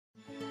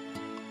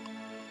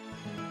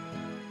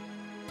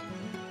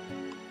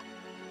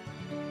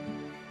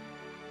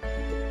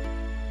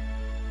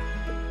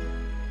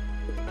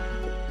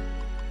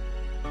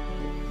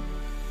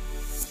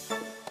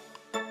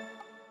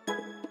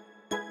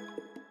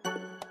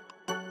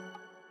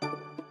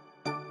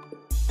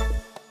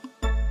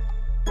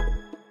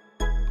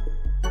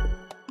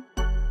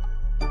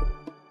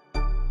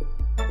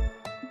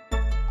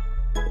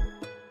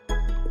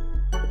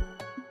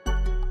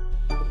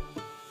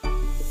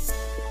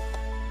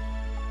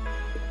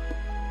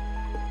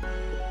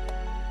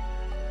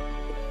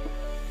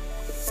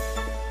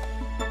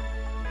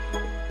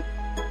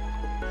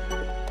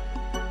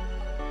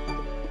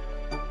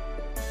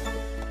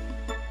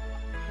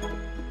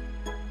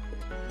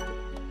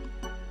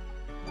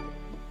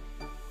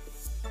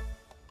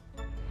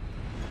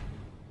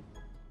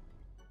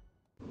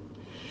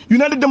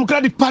United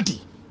Democratic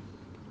Party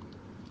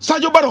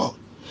Sadio Barrow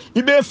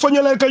ibe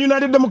fonyala ka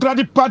United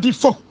Democratic Party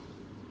fo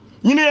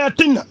ñine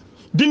atinna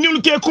di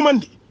niul ke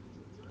kumandi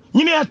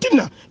ñine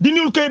atinna di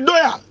niul ke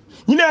doya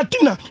ñine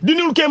atinna di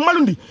niul ke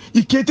malundi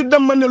iketi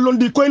damane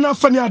londi ko ina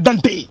fanya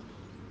dante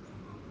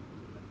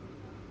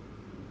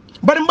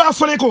bari mba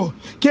fole ko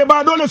ke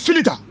ba dole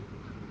filita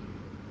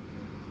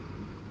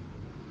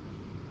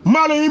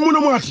malo yi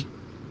muno mati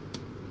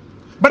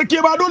bari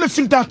ke ba dole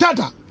filta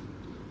tata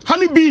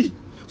hani bi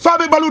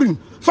fate balurin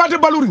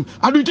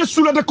adu ite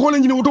sulata ko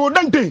ñini woto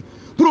dante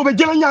pour be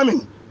jela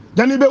ñamen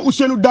dani be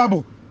Ousseynou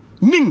Dabo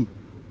ning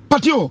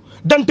patio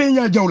dante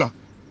nya jawla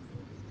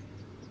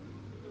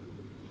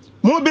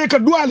mo be ka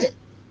duale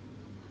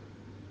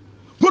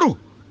pour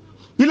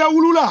ila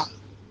wulula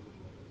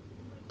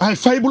ay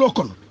faybulo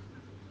kon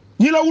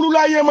ila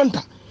wulula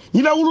yemanta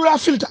ila wulula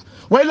filta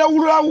wa ila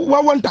wulula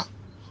wawanta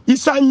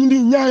isa ñindi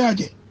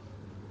ñaayaje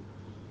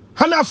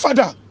hana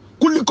fata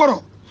kulli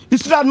koro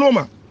isla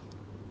noma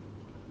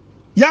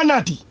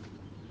yanati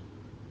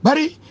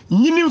bari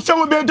ñinin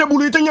fengo be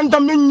debulu ite ñanta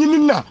men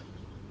ñininna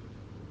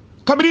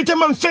kabirite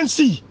man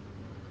fensi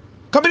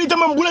kabirite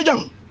man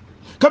bulajang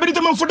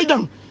kabirite man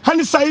fotijang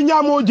hani say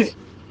ñamoje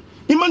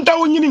imanta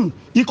wo ñinin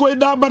iko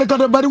da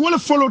barakata bari wala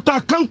folo ta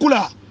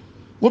kankula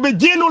wo be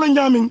jeno la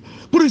ñamin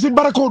pour isi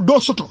barako do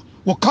soto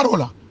wo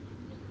karola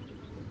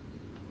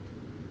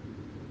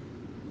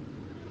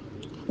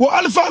wo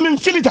alfa min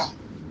filita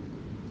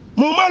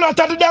mo malo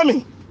tata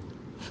damin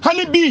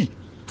hani bi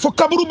fo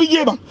kaburu bi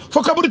jebang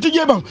fo kaburu ti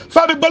jebang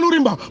faabe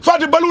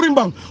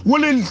balurimbang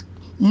wole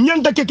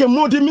nyanda keke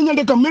moti mi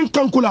nyanda ka men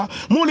kankula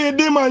mole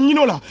dema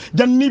nyinola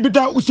janni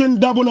bita Ousseynou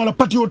Dabo na la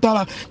patio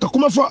tala ka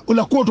kuma fa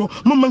la koto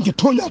mo manke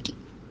tonyati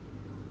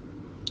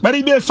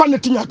bari be fanne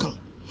tinyaka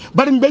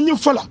bari mbenyim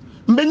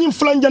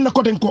fala njanda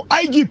koten ko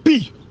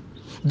IGP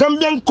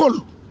Gambian call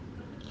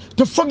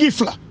to forgive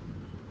fla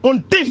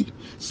until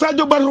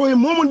Sadio Barrow e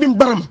momondim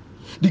barama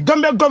the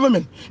Gambia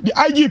government, the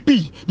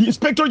IGP, the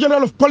Inspector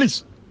General of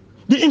Police,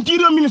 the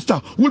Interior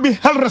Minister will be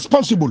held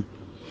responsible.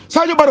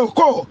 Sadio Barrow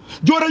ko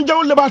joran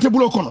jawol le bate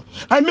bulo kono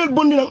ay mel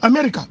bondi nan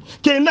America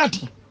ke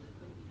nati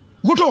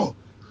goto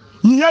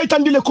ni yay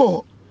tandile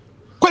ko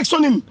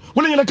questioning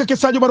wala nyala ka ke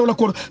Sadio Barrow la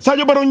ko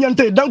Sadio Barrow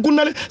nyante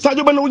dankunale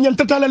Sadio Barrow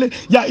nyante talale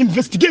ya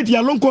investigate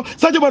ya lonko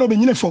Sadio Barrow be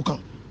nyine fokan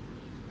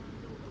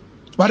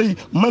bari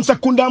man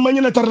sakunda ma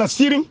nyina tar la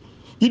siring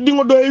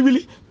idingo do e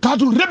wili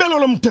katul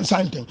rebelolom ten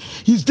santen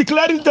he's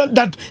declaring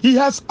that he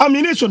has arms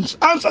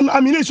and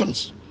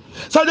ammunitions.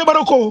 Sadio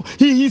Barrow ko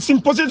he is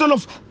in possession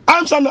of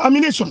arms and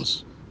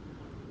ammunitions.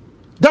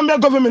 Gambia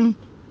government,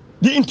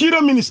 the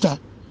Interior Minister,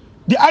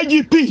 the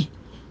IGP,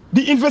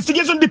 the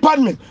Investigation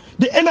Department,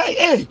 the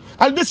NIA,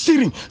 I'll be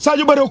seeing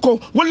Sadio Barrow ko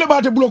wole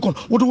bate blokon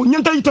woto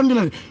nyanta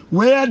yitandile.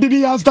 Where did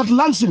he have that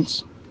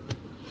license?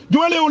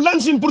 Jumale o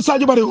license pour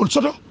Sadio Barrow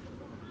soto.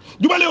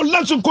 Jumale o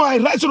license ko ay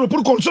raisero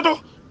pour ko soto.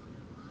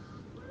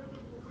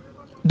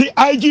 The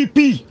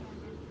IGP,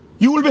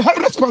 you will be held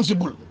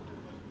responsible.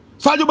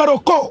 Sadio Barrow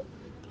ko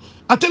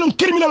atelon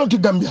criminal to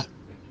Gambia.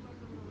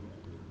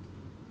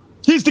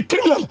 He is the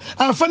criminal.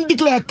 And fan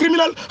declare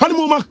criminal. Han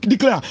moma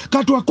declare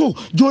katwa ko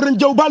joran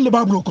jawbal le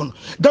bablo kon.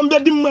 Gambia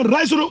dim ma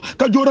raisoro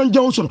ka joran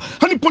jawson.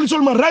 Hani police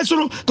ma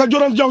raisoro ka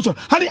joran jawson.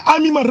 Hani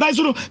army ma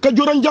raisoro ka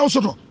joran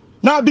jawsoto.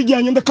 Na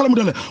bigya nyanda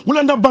kalamudale.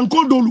 Wala nda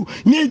banko dolu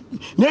ni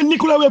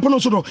Nicola weapon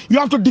soto. You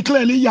have to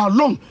declare li ya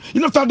long.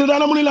 You know fa da na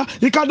munila,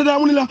 e ka da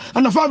munila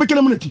and fa be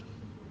kele muneti.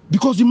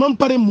 Because the man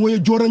pare moye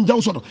joran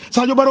jawsoto.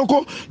 Sadio Barrow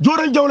ko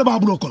joran jawle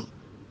bablo kon.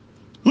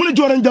 Mune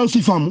joran jaw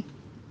si famu.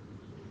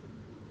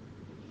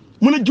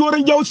 Mune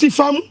joran jaw si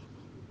famu.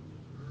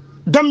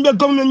 Gambia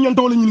government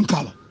nyanto la ñin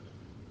kala.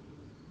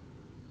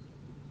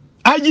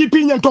 IGP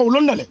nyanto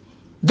londale.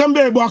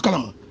 Gambia e bo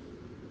akalama.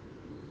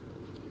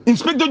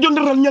 Inspector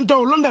General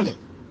nyanto londale.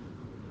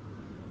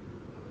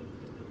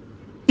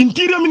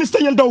 Interior Minister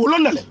nyanto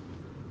londale.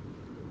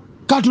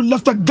 Katu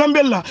lafta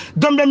Gambia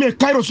me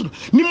Kairos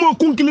ni mo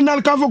kunkili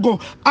nal ka foko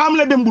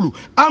amle bembulu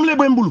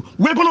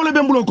wepono le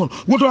bembulu kon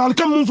woto al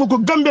kam mum foko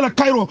Gambia la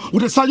Cairo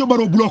woto Sadio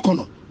Barrow bulo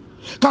kono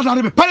kata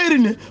rebe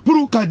palerine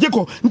pour ka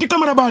jeko ndi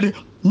kamara bade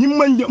ni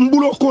manje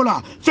mbulo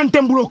kola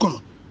fentem bulo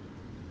kono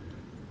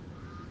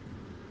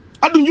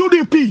adu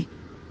UDP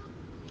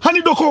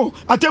hani doko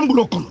atem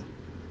bulo kono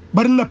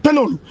bari na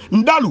penol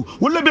ndalu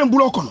wala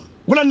bembulo kono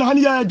wala na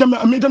hani ya jamme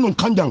ameta non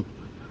kanjang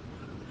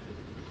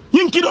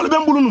yin kido le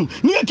bembulu nun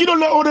ni kido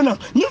le ordena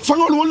ni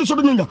fangol wala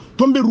soto ninga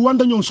tombe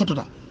Rwanda nyon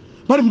sotota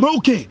but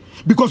okay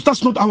because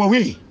that's not our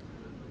way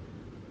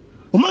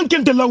o man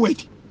kente la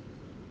wait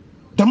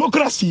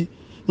democracy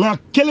na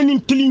keleni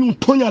tilinu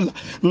tonyala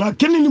na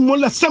keleni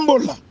molla symbol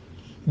la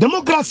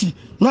democracy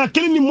na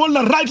keleni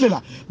molla right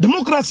la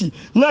democracy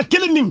na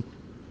keleni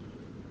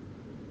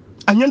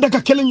anyanda ka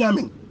keleni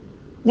amen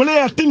wala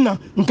ya tinna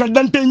nka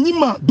dante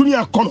nyima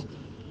dunia kono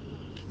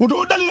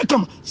wodo dalile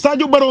kam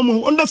Sadio Barrow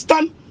mo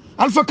understand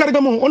Alpha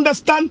Kargamo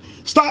understand,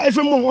 Star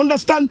FM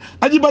understand,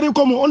 Ajibari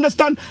Komo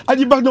understand,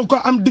 Ajibari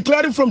I'm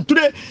declaring from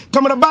today,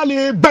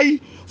 Kamarabali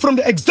Bay from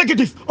the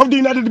executive of the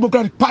United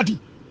Democratic Party.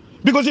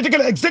 because it take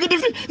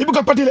executive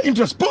ibuka party la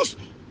interest push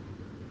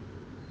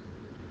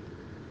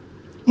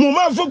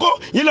Muma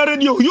Foko, il a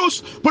radio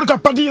use pour que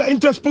party la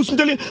interest push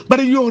but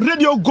your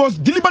radio goes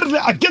deliberately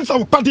against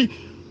our party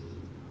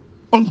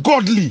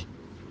ungodly.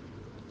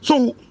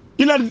 So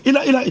il a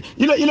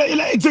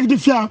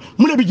executive here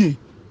munebije.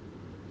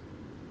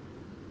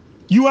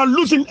 You are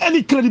losing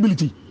any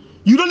credibility.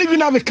 You don't even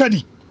have a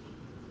credit.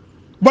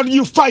 But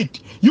you fight.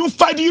 You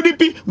fight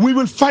UDP, we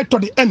will fight to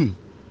the end.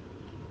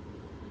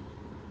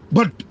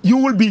 But you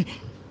will be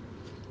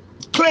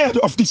cleared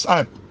of this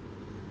app.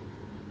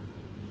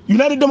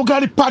 United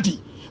Democratic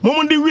Party.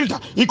 Momondi Wilta,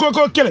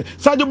 Ikoko Kele,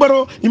 Sadio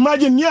Baro,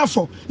 imagine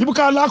Niafo,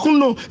 Ibuka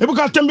Lakuno,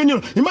 Ibuka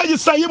Tembenio, imagine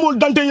Sayemo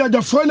Dante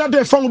Yaja, Fona de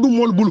Fondu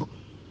Molbulu.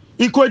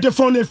 Iko ete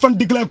phone fan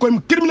declare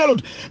comme criminal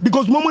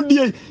because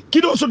Momondi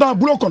Kido Soda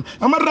Blokon,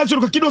 Amara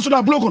Kido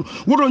Soda Blokon,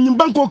 Woro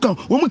Nimbanko Kam,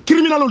 Womu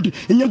criminal,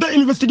 Nyanda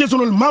investigation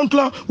on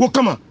Mountla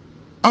Wokama.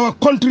 Our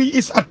country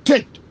is at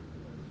threat.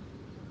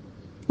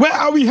 Where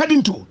are we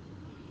heading to?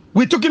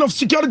 We're talking of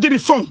security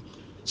reform.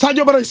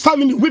 Sadio Baro is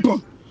having a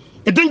weapon.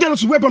 A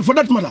dangerous weapon for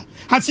that matter,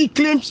 as he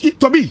claims it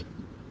to be.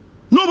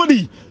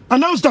 Nobody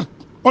announced that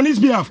on his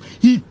behalf.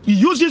 He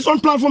used his own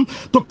platform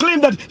to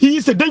claim that he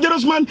is a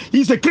dangerous man,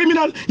 he is a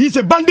criminal, he is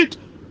a bandit,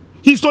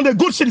 he is not a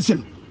good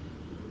citizen.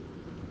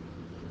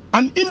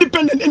 An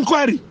independent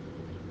inquiry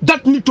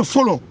that need to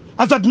follow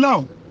as at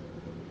now.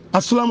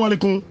 Assalamu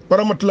alaikum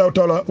warahmatullahi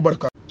ta'ala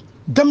wabarakatuh.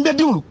 Gambia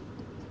dingulu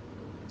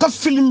ka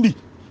filindi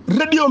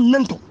radio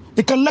mento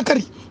e kan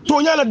nakari to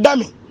nyala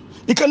dame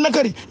e kan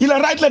nakari ila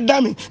right la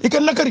dame e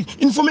kan nakari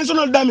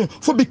informational dame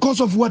for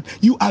because of what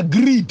you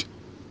agreed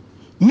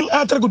ni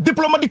atra ko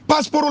diplomatic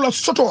passport la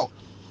soto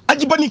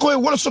ajibani ko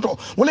wala soto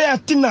wala ya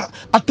tinna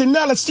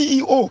atena la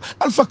CEO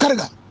Alpha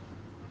Karga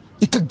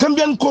e ka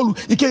Gambian call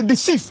e ka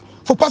deceive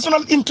for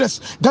personal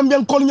interest.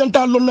 Gambian call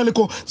nyanta lonnale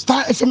ko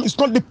Star FM is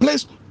not the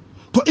place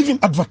to even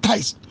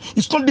advertise.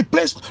 It's not the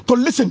place to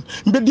listen.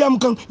 Mbediam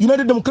kan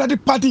United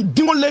Democratic Party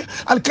dingole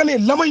alkane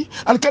lamay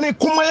alkane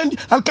kumayandi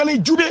alkane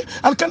jube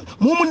alkan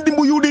momon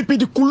dimbu UDP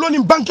di kuloni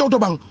banki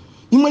autobang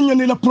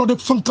imanyane la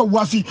product fanka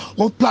wafi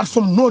or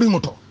platform no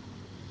remoto.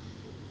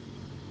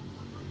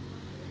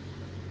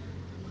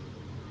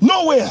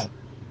 Nowhere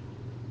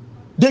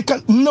they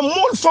can na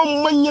more from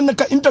manyana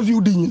ka interview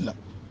dinilla.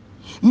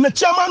 Na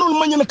chairmanul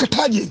manyana ka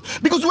taje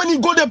because when you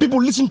go there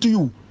people listen to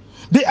you.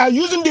 They are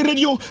using the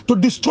radio to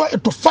destroy,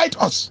 to fight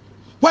us.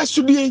 Why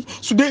should they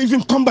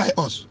even come by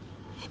us?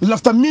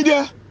 After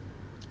media,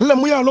 la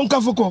muya lonka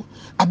foko,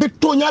 abe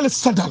tonya le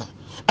sadala.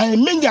 I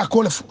menja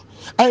akolefo.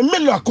 I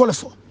menja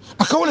akolefo.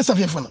 Akawole sa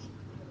fiefana.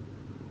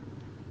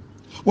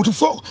 What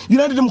for?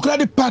 United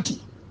Democratic Party.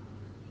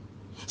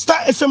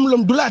 Star FM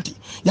lomdulati.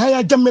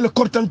 Yaya jamme le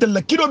kortante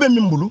la kido be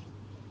mimbulu.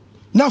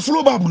 Na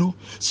flow babulu,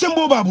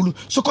 sembo babulu.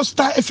 Soko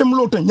Star FM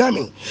lota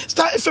nyame.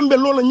 Star FM be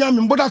lola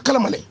nyame mboda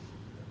kalamale.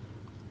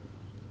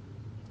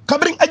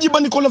 Kabring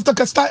ajibani ko lafta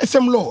ka Star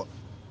FM lo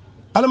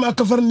alama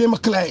ka farne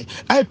maklay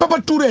ay Papa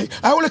Touré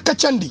ay wala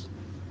kachandi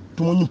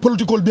to mo ñu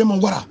political be mo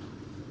wara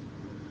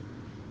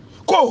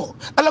ko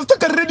alafta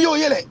ka radio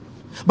yele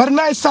bar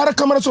nay Sara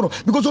Camara soro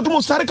because to mo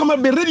Sara Camara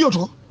be radio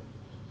to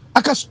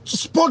aka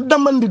sport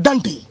damandi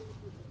dante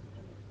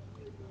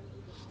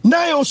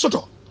nayo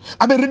soto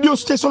abe radio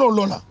station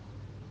lola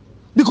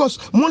because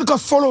mon ka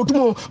follow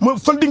to mo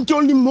funding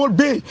tol ni mol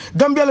be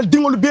Gambia la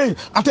dingol be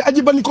ate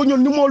ajibani ko ñol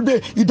ni mol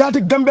be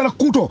idate Gambia la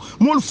kuto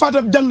mol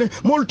fata janne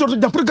mol toto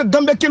da pour que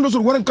Gambia kendo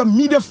sur waran ka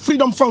media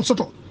freedom fund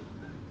soto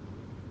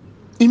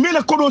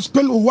imela ko do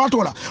spell o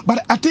wato la but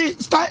ate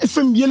Star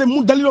FM yele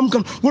mu dalilom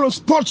kan wala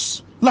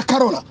sports la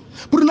carola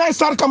pour nay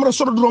Star Camera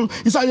soto dron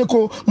isa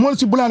ko mol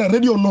ci bulala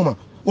radio noma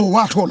o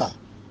wato la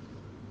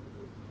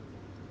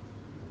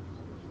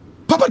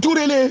Papa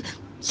Touré le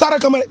Sara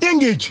Camera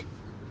engage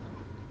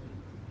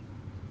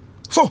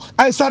fo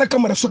ay Sara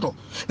Camara soto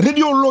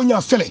radio lo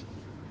nya fele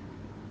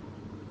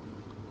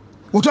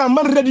wota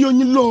man radio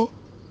ni lo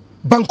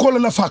banko la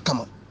na fa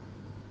kama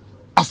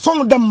a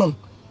fon dam man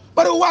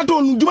bare wato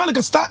jumala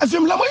ka Star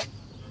FM la moy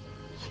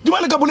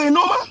jumala ka bulay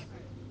noma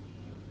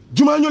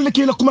juma ñol le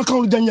ki la kuma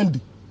kaw janyandi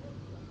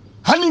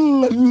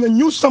hanin na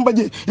news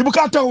sambaje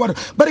ibuka taw war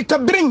bare ka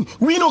bring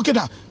wino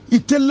keda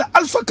itella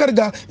Alpha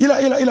Karga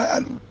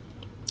ila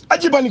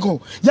ajibani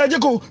ko yaje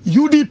ko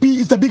UDP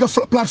is the bigger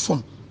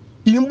platform.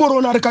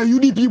 Imboro na reka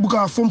UDP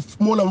buka fom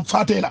molam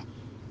fatela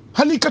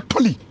hani ka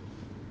toli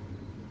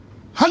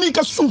hani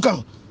ka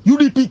sunkan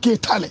UDP ke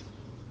tale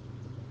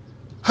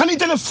hani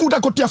tele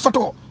futa ko tia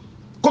fato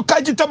ko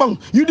kaji tabang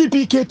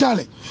UDP ke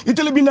tale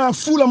itele bina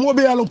fula mobe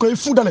yalon ko e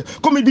fudale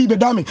ko mi bibe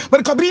dami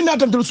bar kabri na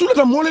tan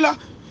sulata molela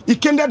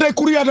ikenda day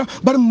kuriyata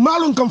bar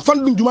malon kam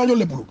fandum jumaño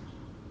lebulu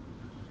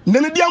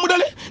nene diamu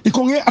dale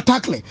iko nge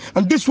attack le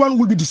and this one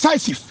will be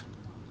decisive.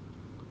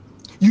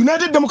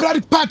 United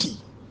Democratic Party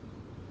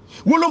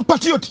wolon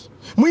patriot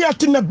mu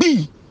yatina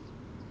bi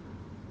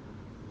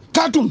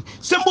katum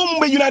sembo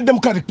mbe United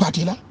Democratic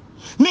Party la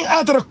ni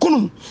atara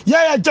kunun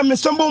yaya jamme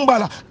sembo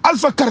mbala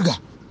Alpha Karga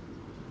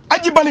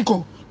aji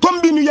baniko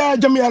tombi ni yaya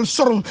jamme al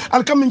soron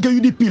al kamin ke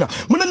UDP la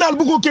muna nal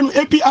bugo ken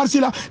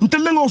APRC la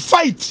ntelengo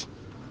fight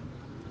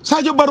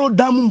Sadio Barrow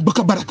damum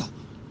baka baraka.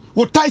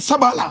 Wo tai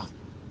sabala.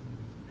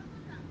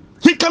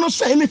 He cannot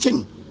say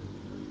anything.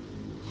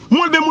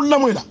 Molbe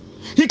mulamoyla.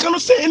 He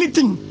cannot say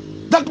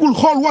anything that will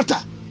hold water.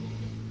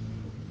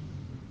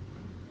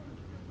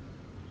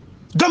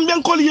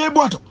 Gambian call ye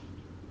boato.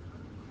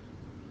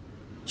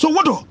 So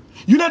what?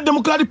 United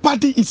Democratic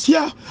Party is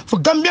here for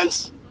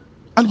Gambians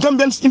and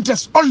Gambians'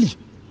 interests only.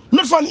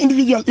 Not for an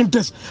individual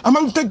interest.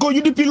 Among teko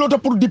UDP lota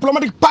pour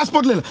diplomatic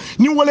passport lela.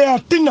 Ni wale ya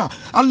tina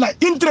alla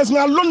interest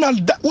na lona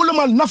wala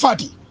mal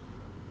nafati.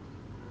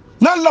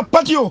 Na la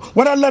patio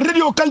wala la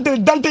radio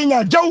kante dante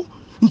nya jaw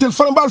ntel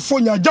farambal fo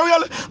nya jaw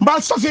yala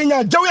mbal safe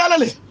nya jaw yala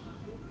le.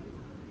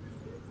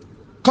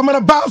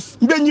 Kamara baf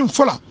mbe nyim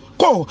fola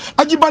ko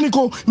ajibani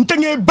ko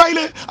ntenge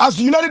baile as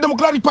United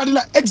Democratic Party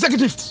la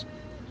executives.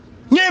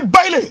 Nye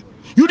baile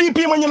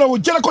UDP manyala wo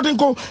jela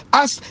kotenko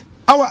as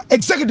our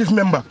executive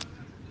member.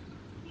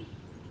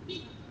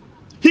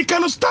 He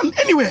cannot stand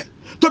anywhere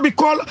to be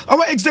called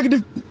our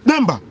executive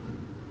member.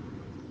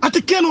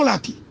 Ati keno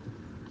lati.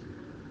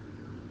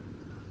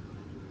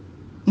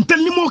 Ntel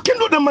ni mo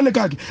kendo da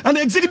manekaki. And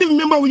the executive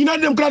member of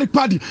United Democratic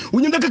Party,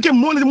 when you ke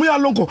mo le muya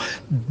lonko,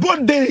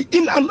 both the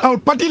in and our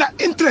particular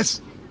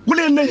interests will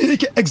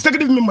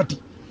executive member.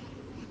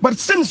 But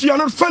since you are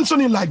not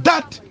functioning like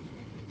that,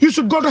 you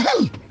should go to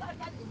hell.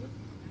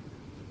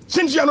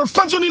 Since you are not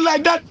functioning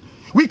like that,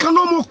 we can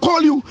no more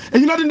call you a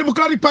United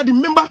Democratic Party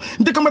member.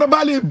 Nte kamara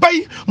bale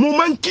bay mo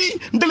manki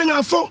nte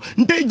lenga fo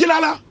nte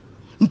jelala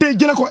nte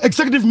jelako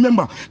executive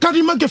member.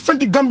 Kadi manke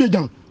fenti Gambia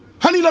jang.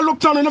 Hani la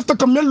lockdown enough to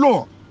come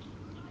law.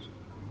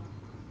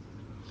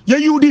 Ya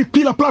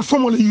UDP la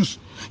platform le use.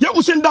 Ya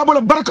Usain Dabo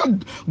la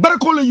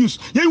barako le use.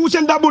 Ya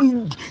Usain Dabo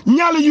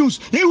nyale use.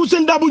 Ya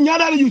Usain Dabo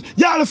nyada le use.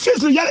 Ya la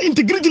face le ya la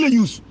integrity le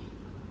use.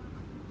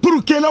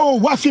 Pour que la o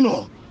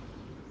wafino.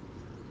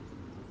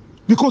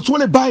 Because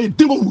wale baye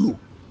dingo wulu.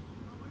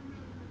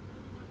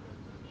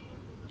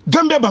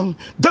 Gambia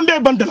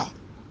bandala.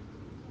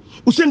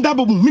 Usain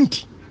Dabo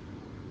minti.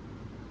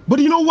 But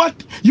you know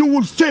what? You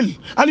will fail,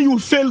 and you will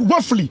fail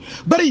woefully.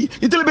 But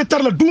it will be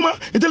tarla duma,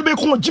 it will be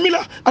kuma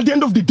jimila at the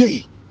end of the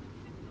day.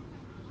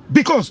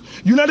 Because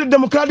United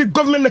Democratic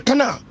Government le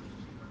kana.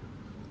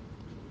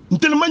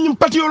 Until man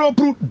party or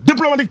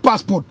diplomatic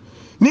passport.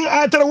 Ning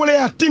ayatara wale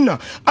ya tina.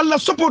 Allah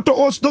support to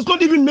us does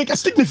not even make a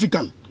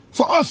significant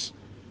for us.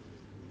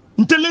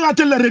 Until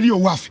la radio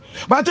wafi.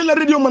 But la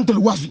radio mantel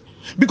wafi.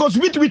 Because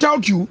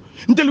without you,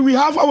 until we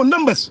have our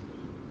numbers.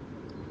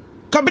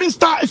 Kabrin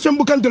Star FM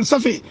bukantel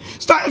safe.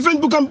 Star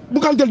FM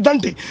bukantel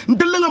dante.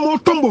 Until nga mo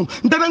tombo.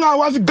 Until nga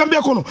wafi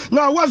Gambia kono.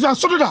 Nga wafi a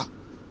sotoda.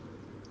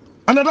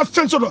 Another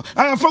fence soto.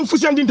 I found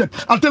fusian dintet.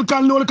 Atel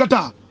kan no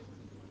kata.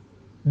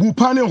 Bu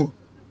paneo.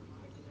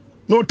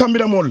 No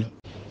tambira mol.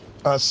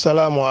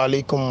 Assalamu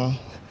alaikum.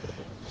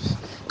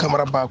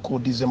 Kamara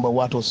bako December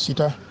wato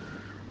sita.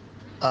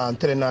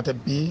 Telenata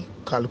bi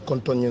kal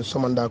kontonyen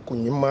somanda ku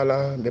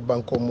nyimala le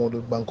banko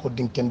modu banko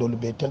dinkendo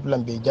be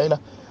tendulam be jayla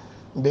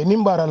be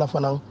nimbara la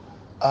fanan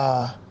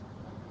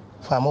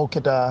famo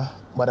keta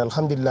bar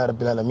alhamdulillah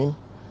rabbil alamin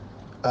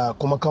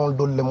kuma kawol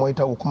dolle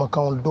moyta o kuma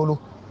kawol dolu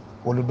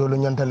wolu dolu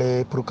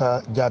nyantale pour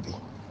ka jabi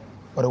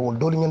wala wol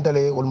dolu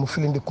nyantale wol mu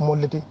filindi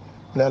kumolleti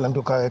la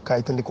lantu ka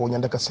kaytandi ko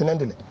nyanda ka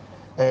senendele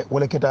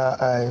wala keta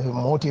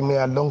moti me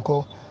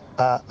lonko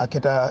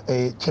aketa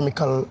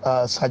chemical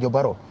Sadio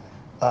Barrow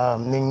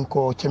ning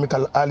ko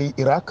chemical Ali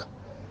Iraq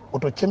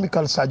oto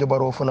chemical Sadio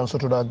Barrow fonan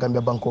sotoda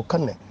Gambia banko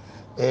kanne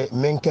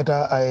men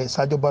keta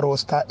Sadio Barrow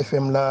Star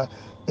FM la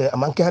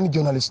amanke hani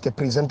journaliste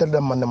presenter da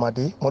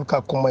manamati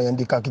molka kuma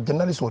yandi ka ki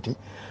journaliste oti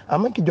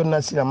amanki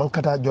journaliste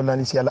amankata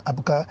journaliste ala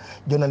abuka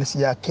journaliste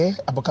ya ke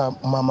abuka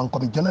maman ko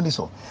journaliste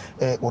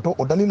oto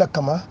o dalila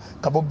kama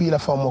kabo bila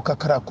famo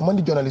kakara kuma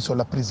ni journaliste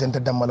la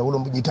presenter da mala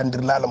wolo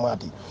yitandir la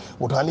mati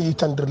oto hani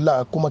yitandir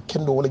la kuma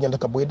kendo wala nyanda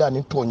ka boyda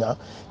ni tonya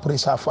pour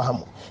sa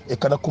fahamu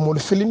kana kumol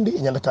filindi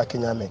nyanda ka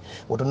kenyame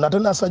oto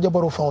natana Sadio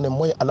Barrow fawne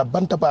moy ala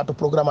banta bato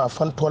programme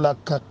fantola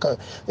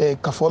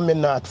ka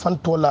fomena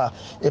fantola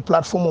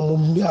plateforme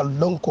mum ya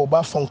lonko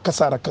ba fon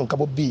kasara kan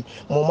kabo bi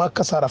mo ma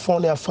kasara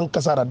fon ya fon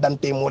kasara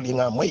dante moli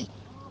nga moy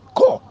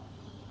ko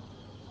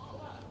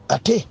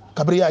ate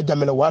kabriya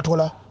jamela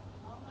watola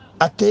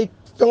ate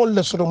fon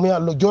le soto mo ya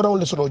lo joran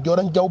le soto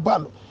joran jaw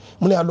balo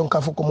mo ya lon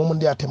ka fuko mo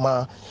mundi ate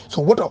ma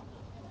so woto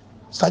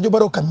Sadio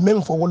Barrow kan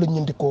même fo wolo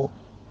nyindi ko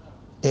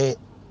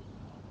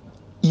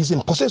is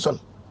in possession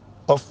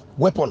of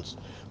weapons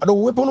ado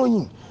weapon o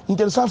nyin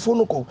intel sa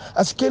fono ko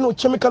askeno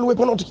chemical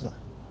weapon o tikina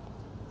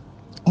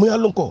mu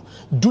yallon ko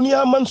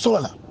dunia man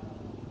songala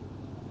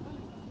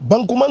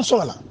banku man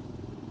songala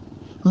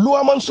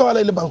loi man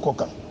songala le banko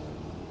kan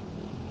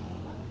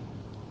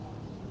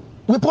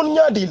weapon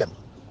nyaadi lem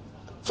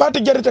fata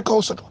jarete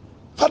kaw soto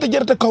fata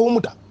jarete kaw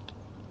muta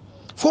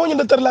fo nyi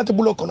ndatar lati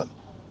bulo konon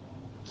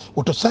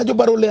oto Sadio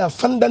Barrow le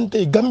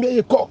fandante Gambia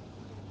e ko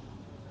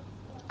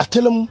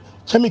atelum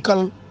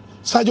chemical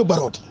Sadio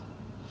Barrow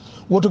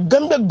woto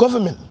Gambia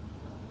government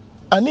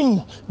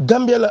aning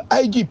Gambia la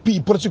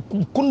IGP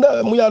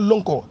kunda muya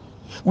lonko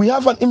we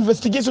have an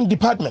investigation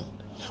department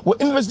we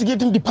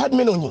investigating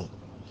department on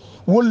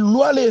wol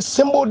luale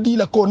sembo di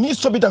la ko ni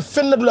sobita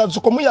fenna dula so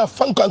ko mu ya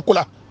fanko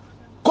ankula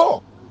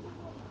ko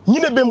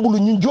ñine bembulu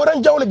ñi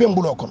joran jawle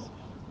bembulo kono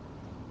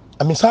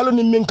a misalo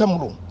ni men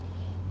kamulo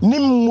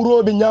nim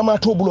murobe nyama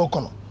to bulo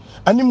kono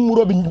anim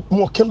murobe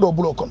mo kendo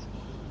bulo kono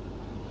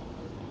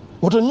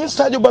woto ñin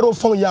Sadio Barrow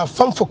fon ya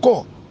fanfo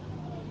ko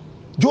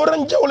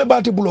joran jawle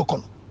bati bulo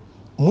kono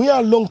mu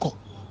ya lonko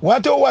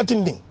wate o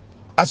watindin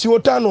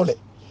asiwotano le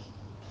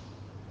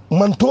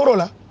man toro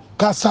la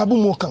ka sabu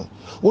mo kan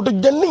woto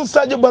jannin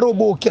Sadio Barrow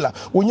bo kila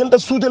o nyanta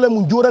sutele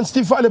mun joran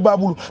stifale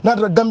babulu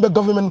nata Gambia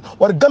government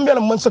war Gambia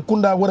la mansa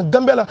kunda war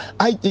Gambia la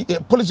ay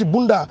police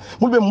bunda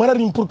mulbe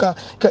mararin pour ka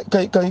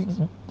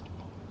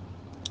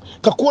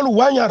kolu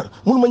wanyar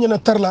mul ma nyana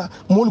tarla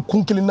mol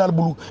kunkili nal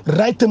bulu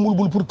right mul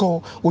bulu pour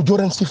ko o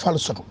joran stifale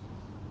soto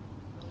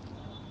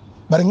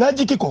bar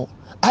ngaji kiko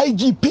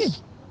IGP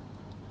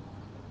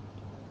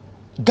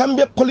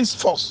Gambia Police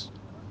Force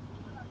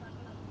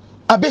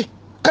abe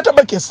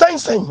katabake sain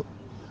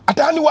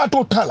atani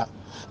wato tala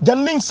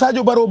jannin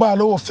Sadio Barrow ba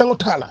lo fengo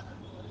tala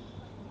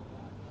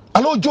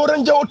alo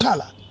joran jawo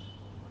tala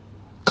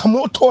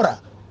kamo tora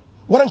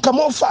waran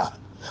kamo fa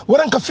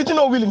waran ka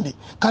fitino wilindi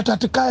kata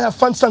tikaya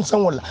fansan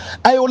san wala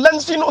ayo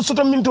lansino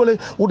soto mintole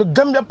wodo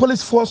Gambia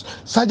Police Force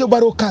Sadio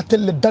Barrow ka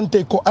telle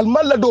dante ko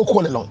almalla do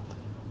ko le lon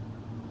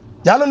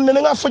yalon ne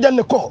nga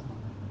fojanne ko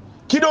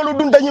kidolu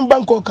dun dañim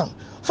banko kan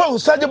fa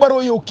Sadio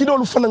Barrow yo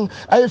kidolu fanan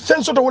ay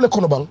fen soto wala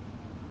kono bang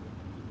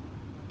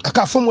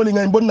aka fomoli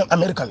ngay bonna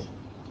America ni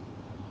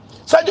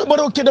Sadio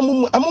Barrow keda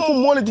mum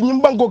amum mole di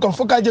ñim banko kan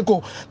fokaje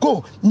ko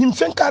ñim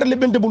fen kar le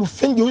bende bulu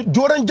fen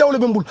joran jawle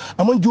bembul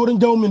amon joran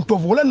jaw men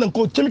tof wala nan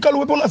ko chemical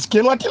weapon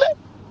asken watile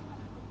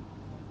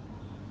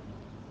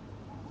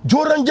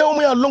joran jaw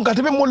mo ya lonka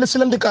tebe mo le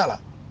silande kala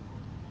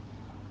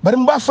bari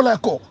mba fala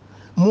ko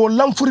mo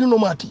lamfuri no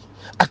mati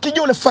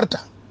akijo le farta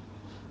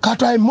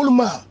kato ay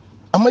mulma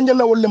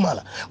amanyana wolle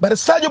mala bare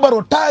Sadio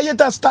Barrow ta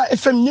yeta Star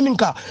FM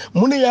nyininka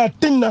muni ya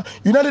tinna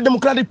United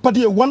Democratic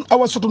Party 1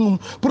 hour soto num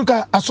pour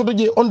ka asoto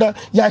je onda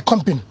ya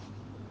campaign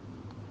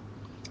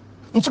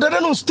mfutata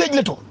non stage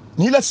leto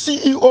ni la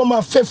CEO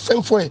ma fem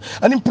foye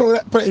ani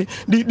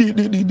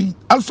di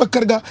Alpha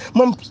Karga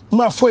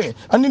ma foye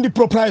ani di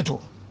proprietor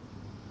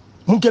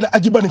mun keda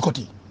ajibani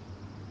koti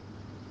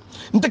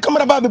nte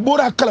kamera babe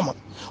bora kalama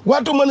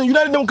wato man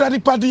United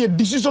Democratic Party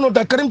decision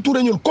da Karim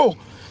Touré ñol ko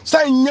sa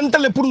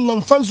ñantale pour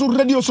ngam fansu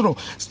radio sono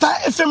Star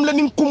FM la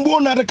nin kumbo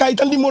na da kay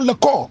tandi mol la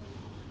ko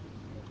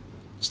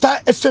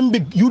Star FM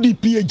big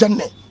UDP e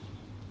janne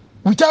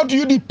without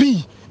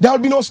UDP there will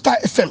be no Star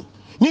FM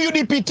ni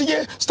UDP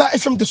tije Star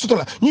FM te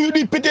sotola ni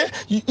UDP te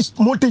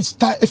molte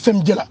Star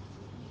FM jela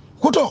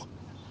koto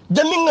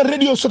janni nga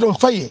radio soto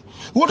faye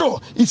woto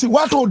isi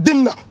wato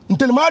dinna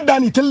ntel ma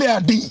dani telle ya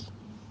di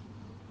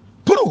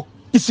pro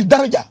isi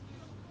daraja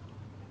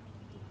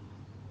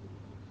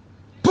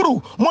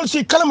puru mol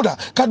si kalamda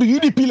kadu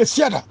UDP le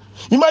siata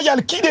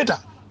imagine kideta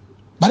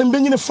bare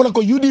mbenyine fola ko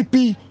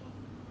UDP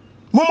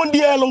momon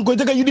dia lon ko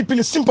jaga UDP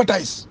le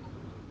sympathize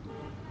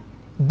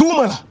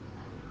dumala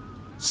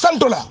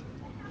santola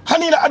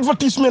hanila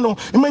advertisement no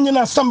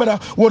imenyina sambara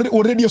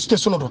wo radio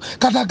station to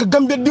kata ka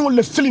Gambia dingol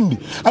le filindi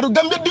ado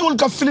Gambia dingol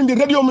ka filindi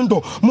radio men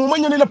to mo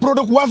menyani la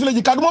product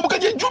wafleji kadu mo buka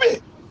je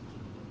jube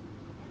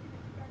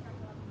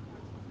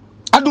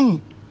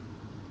adum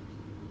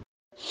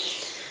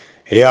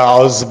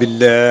أعوذ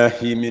بالله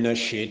من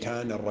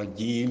الشيطان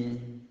الرجيم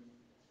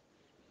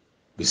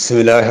بسم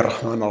الله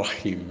الرحمن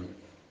الرحيم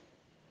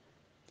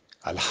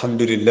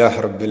الحمد لله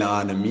رب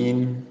العالمين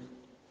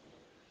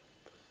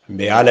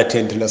بيالة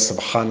الله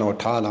سبحانه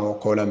وتعالى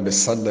وقولا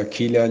بصدى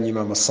كيلا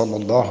نمام صلى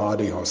الله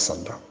عليه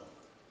وسلم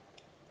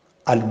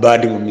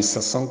البادي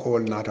ومسسنكو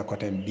والناتا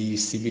كتن بي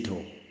سيبتو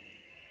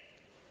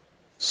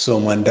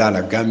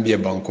سوماندالا غامبيا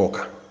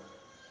بانكوكا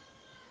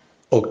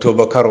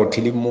October karo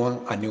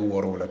tilimwa ani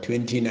worola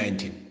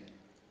 2019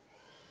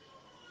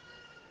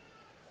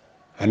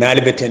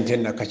 anali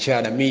betenten na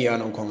kachana mi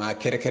yanon ko nga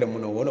kere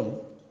muno wolum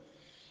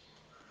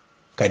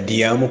ka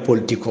diamu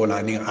politiko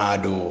la ni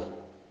ado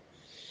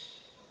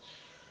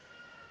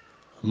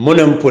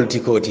munam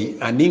politiko ti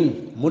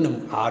anin munam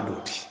ado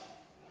ti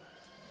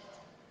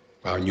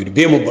wa nyudi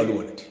be mo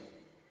balwolati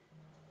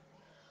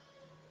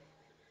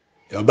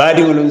yo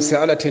baadi ngolon se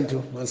ala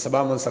tento man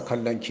sabamon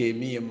sakallan ke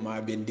mi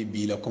ma bendi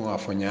bila ko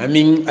afonya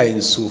min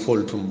ayin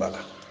sufol tumbala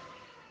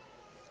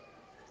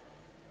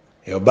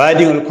yo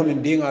baadi ngol ko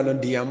min dinga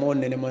lon diamon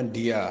nene man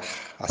dia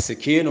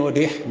asekeno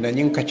de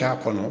nanyin kacha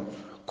kono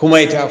kuma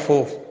ita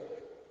fo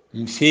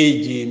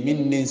mfeji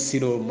minnin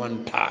silo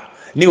manta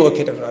ni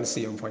wakita al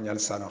siyam fanyal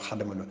sala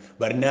khadamano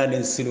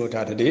barnanen silo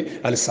tata de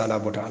al sala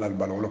bota al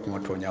balwolo ko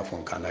to nya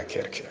fon kana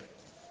kerke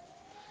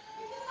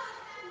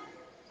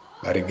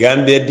bari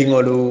Gambia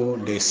dingolu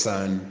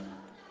ndeysaan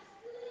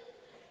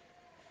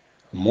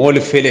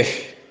moolu fele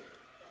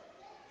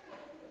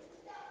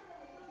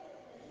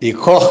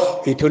iko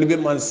itolibe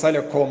man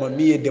sale ko ma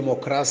miye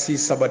demokrasi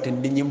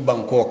sabatin dinyim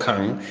banko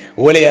kan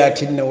wala ya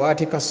tinna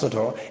wati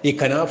kasoto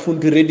ikana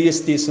funti radio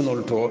station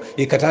olto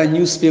ikata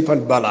newspaper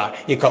bala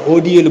ika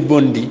audio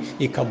bondi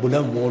ika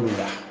bula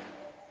molula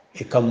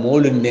e kam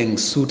moolu neng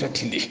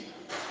suutatili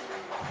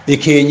e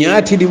ke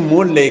ñaatili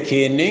moolu le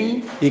ke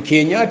neng e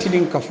ke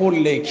ñaatilin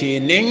kafoolu le ke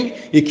neng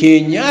e ke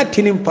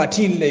ñaatilin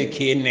patil le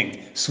ke neng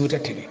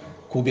suutatili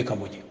kuuɓe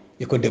kamoje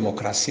e ko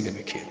démocratie le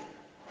ɓe keeni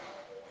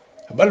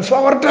bal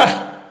fawarta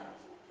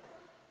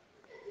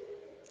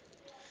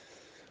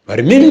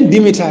bari min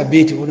dimita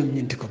beeti wono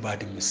ñinti ko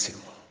baadi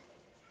musilmo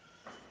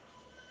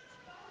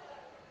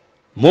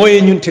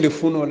moye ñun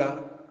téléphone o la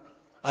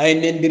ay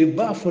nendiri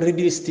ba fo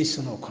radio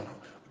station o kono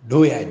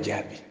ɗo ya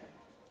jaabi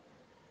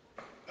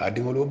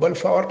adingol o bal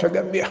fawarta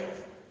Gambia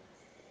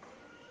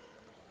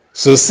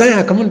so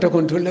saya kamunta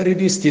kon to la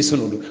radio station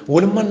o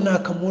wol manna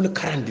kamol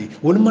karandi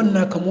wol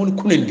manna kamol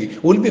kunandi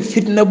wol be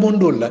fitna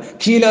bondol la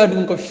kila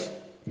dum ko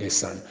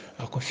ndesan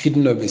ako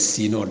fitnoɓe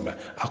sinolla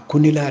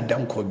akkunila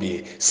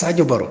dankoɓe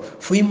Sadio Baro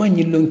foye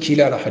mañillon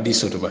kiilala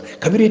hadiso to ba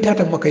kabiri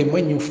tata makay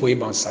mañum foye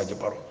ban Sadio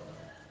Baro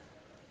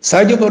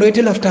Sadio Baro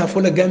ite lafta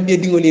fola Gambia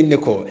dingol inne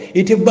ko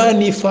ite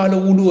bani faala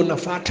wulu o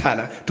nafa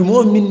tala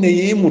tumo minne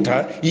ye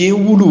muta ye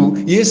wulu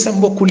ye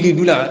sambo kulli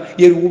dula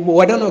ye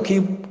wadano ke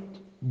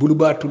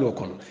buluba tulo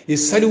kono ye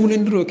sali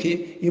wulindiro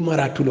ke ye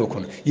mara tulo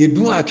kono ye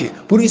duwa ke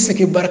pour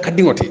iseke baraka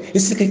dingote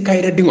iseke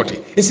kayra dingote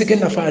iseke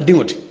nafa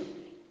dingote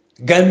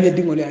Gambia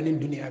dingole anin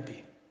duniya bi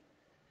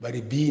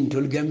bari bi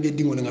ntol Gambia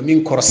dingole nga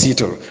min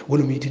korsitol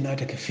wala mi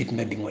tinata ke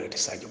fitna dingole te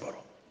Sadio Baro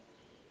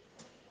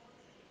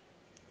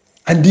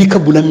andi ka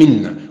bula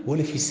minna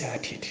wala fi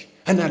saatiti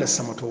ana ala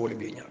samato wala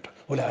be nyata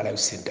wala ala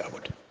usidda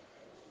abot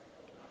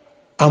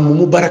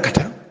amma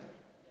barakata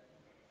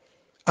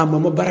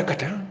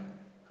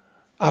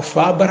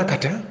afa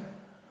barakata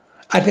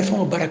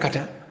adefa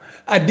barakata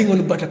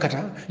adingol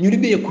barakata nyuri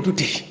be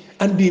kututi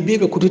andi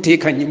bebe kutute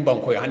kan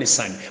yimbanko ya hani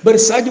sani bari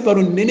Sadio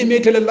Baro nene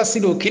metele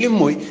lasido kilim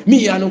moy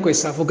mi yano koy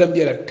safo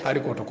Gambia la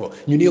tariko to ko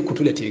nyuni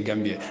kutule te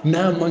Gambia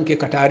na manke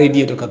katare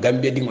die to ka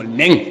Gambia dingol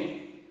neng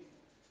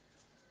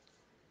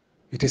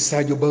ite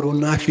Sadio Baro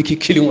nafiki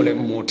kilim le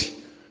moti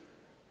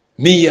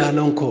mi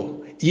yano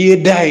ko ye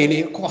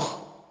dayne ko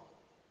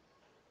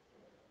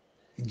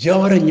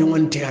jawara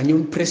nyonte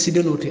anyum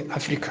president ote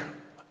Africa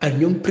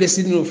anyum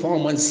president of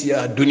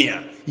mansia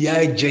dunia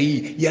ya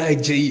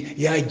jayi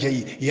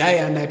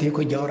ya nati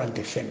ko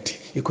jawrante fenti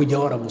iko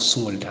jawra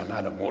musungol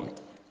tanala mon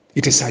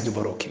ite Sadio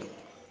Baro kilo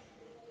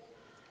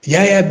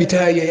ya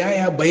bitaya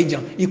ya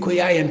bayjan iko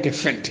yante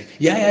fenti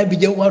ya bi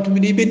jawatu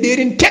mi be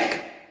derin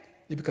tek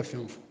ibi ka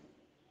femfu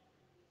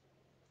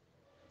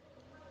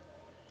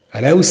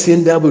ala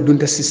usenda bo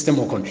dunta system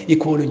o kon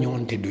iko lo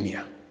nyonte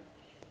dunia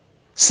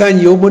san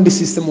yo bonde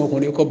system o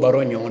kon iko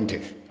Baro nyonte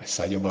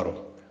Sadio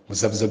Baro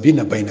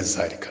مذبذبين بين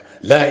ذلك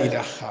لا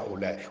إله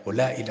هؤلاء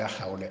ولا إله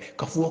هؤلاء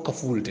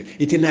كفولت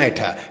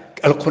إتنايتا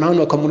القرآن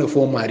وكمون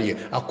فو ماريا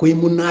أكوي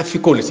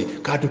منافقولتي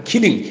كادو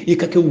كيلين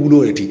إكاكي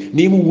ولولتي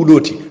نيمو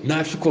ولوتي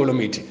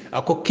نافقولميتي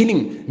أكو كيلين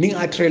نين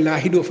أتري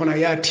لاهيدو فنا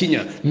يا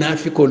تينيا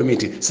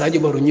نافقولميتي Sadio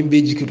Baro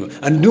nyimbe jikito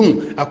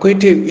andung أكو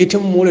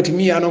إتم مولتي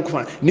مي أنا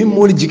كفان نيم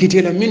مول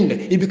جيكيتي لا مند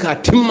إبكا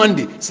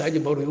تماندي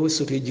Sadio Baro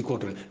يوسوتي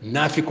جيكوتو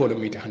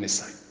نافقولميتي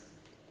هنسان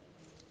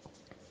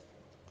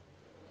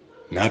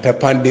nata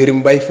panderi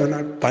mbay fana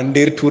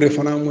panderi touré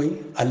fana moy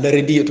alla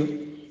radio to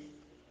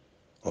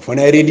o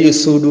fana radio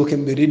sodo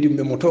kembe radio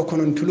be moto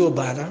konon tulo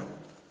bala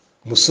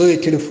mo soye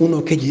telephone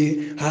o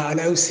keje ha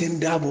ala Hussein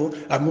Dabo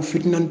amu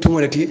fitnan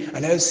tumolati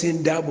ala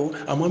Hussein Dabo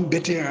amam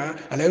betea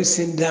ala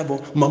Hussein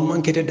Dabo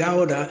mamman kete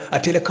dawoda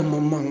atele kam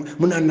mamman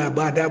munanna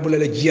ba Dabo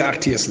la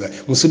GRTS la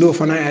musudo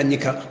fana ya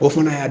nyika o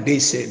fana ya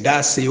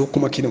dase yo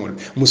kuma kinol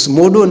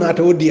musmodo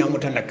nata wodi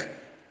amutanak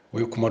o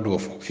kuma do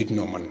fo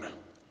fitno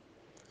manna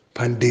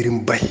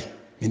panderim bay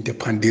minte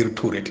pandir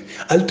tourete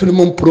altuni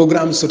mon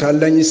programme sota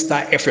lañi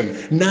Star FM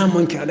na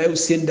manke ala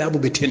Hussein Dabo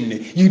be tenne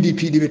UDP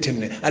be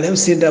tenne ala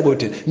Hussein Dabo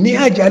ten ni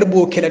ha jali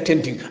bo kela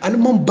tenting al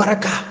mon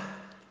baraka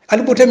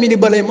al bo tamini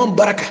balay mon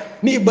baraka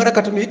ni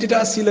baraka to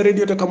itita sila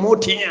radio to ka mo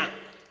tinya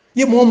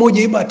ye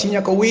momoje ba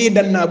tinya ka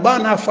wedan na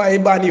bana fay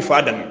bani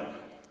fadan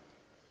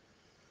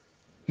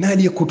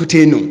nali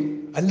kututenu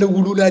alla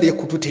wulula de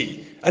kututei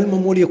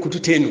almamoli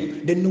kututenu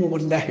denno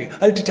wallahi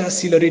altita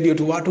sila radio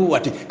to wato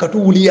wati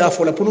katu wuliya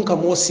fola punun ka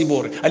mo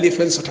sibore ali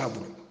fen sotabu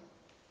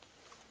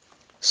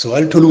so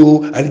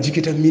altulu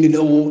aljikita mini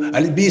lawo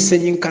albi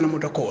sanyin kana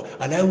motako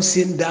ala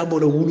Hussein Dabo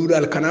la wulula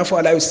al kanafa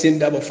ala Hussein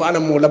Dabo fala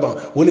mo laba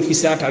wala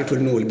fisata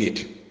altulu no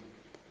wolbet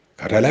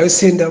kata ala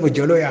Hussein Dabo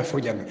jalo ya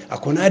fojame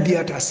akona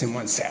diata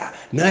semansa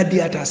na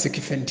diata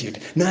sekifentit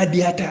na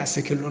diata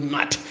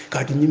sekilonat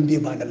kadu nyimbe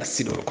bala la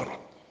sidor kono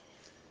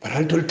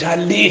paraltol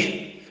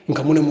tali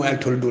nkamune moyal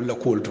tol do la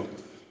kolto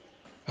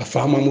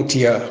afama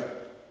mutiya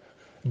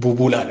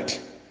bubulalati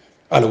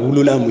ala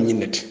wulula mu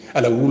nyinati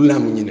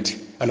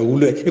ala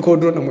wulu iko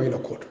do na moyla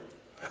kolto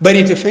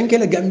bari te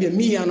fenkele Gambia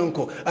mi yanon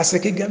ko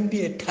asake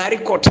Gambia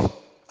tarikot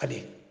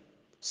ade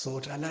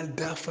so ta ala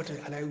dafata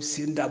ala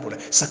Hussein Dabo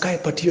sakay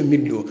patiyo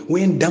middo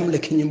wen damle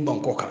kinyim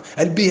bankoka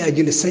albi ya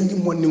jile sanji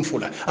monnim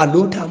fula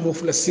alota mo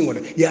fula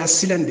singole ya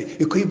silande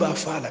e koy ba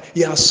fala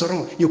ya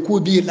soron e ko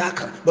bi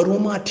laka baro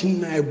ma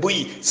tinna e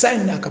boy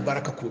sayna ka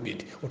baraka ko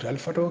bidi o tal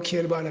fato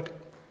kiel balat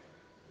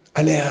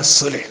ala ya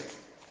sole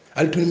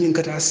altun min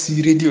kata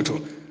si radio to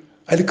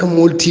al kam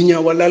mol tinya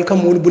wala al kam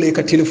mol bule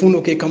ka telephone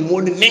o ke kam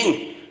mol ning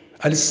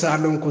al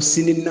salon ko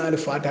sininna al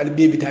fata al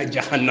bebita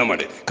jahannama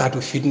de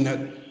kato fitna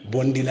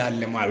bondila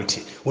le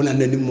malti wona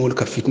nani mol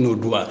ka fitno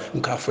duwa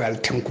nka fo al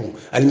tanku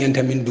al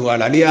nyanta min duwa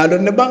la ya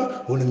don ne bang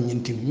wona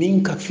nyinti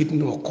min ka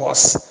fitno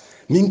kos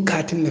min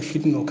katin na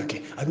fitno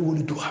kake al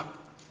woni duwa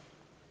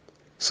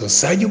so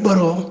Sadio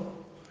Barrow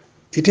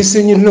ite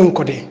senyin non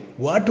ko de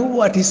wato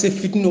wati se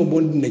fitno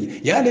bondi nayi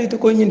ya le to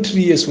ko nyin 3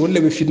 years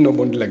wala be fitno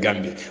bondi la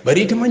Gambia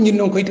bari ite man nyin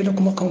non ko ite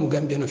ko makam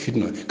Gambia no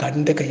fitno ka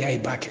dinde ka yayi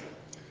bake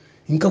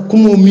inka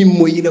kumo min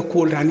moyi la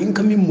ko tan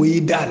inka min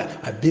moyi dala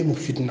abe mo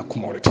fitna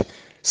kumolete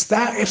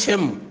Star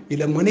FM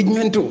ila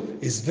management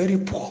is very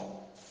poor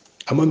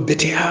amman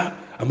betea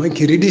amman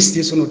ki radio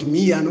station to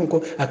mi ya non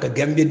ko aka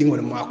Gambia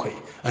dingol makoy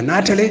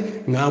anatale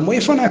nga moy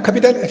fana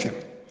Capital FM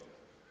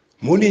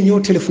moni ñoo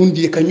téléphone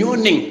di ka ñoo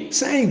ning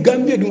say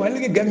Gambia dum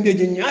alge Gambia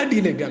je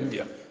ñaadi le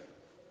Gambia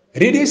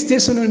radio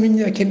station min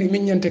nya ken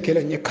min nyante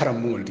kala ñe karam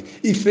moldi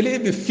il fele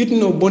be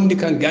fitno bondi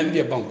kan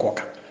Gambia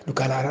bankoka du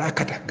kala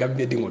rakata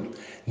Gambia dingol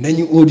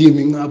nañu audio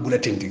mi nga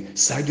bulatendi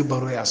Sadio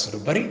Barrow ya so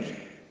bari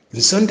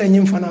sonta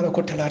ñim fana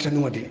ko talata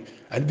no de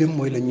albe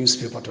moy la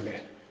newspaper to le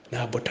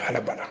na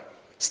botala bala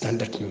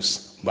Standard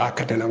News ba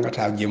kata na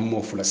ngata gem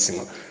mo fula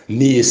singo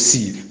ni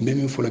si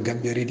memi fula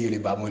Gambia radio le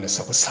ba mo la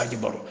sako Sadio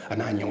Barrow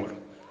ana ñewol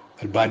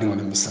البادي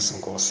ولا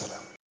مسسنكو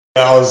والسلام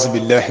أعوذ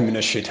بالله من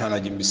الشيطان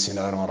الرجيم بسم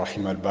الله الرحمن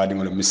الرحيم البادي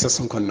ولا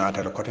مسسنكو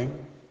ناتا لكوتين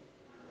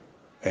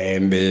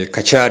mbe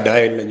kacha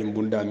dayel la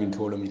nyimbunda min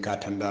tolo mi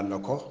katanda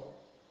lako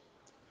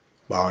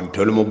bawon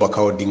tolo mo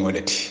bakaw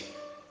dingoleti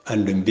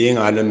andu be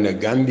ngalon na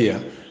Gambia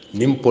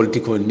nim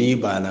politiko ni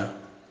bana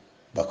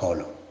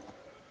bakawlo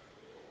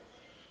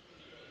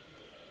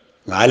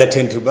ngala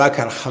tentu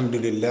bakar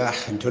alhamdulillah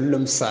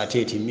tolum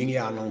sateti min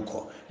ya non ko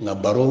nga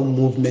baro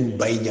movement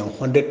bayjang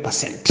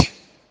 100%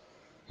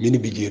 mini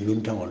bije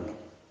luntangol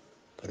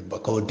par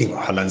bakaw ding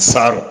halan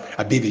saro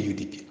abibe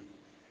UDP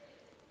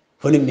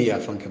foni mi ya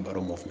fanke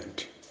baro movement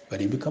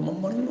bari bi kam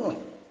man non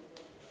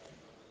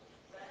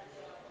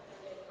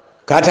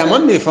kata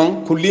man me fan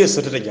kulliye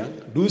sotata jang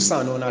du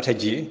sano na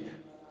taji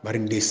bari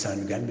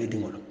ndesan Gambe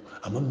dingol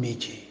amam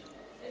meje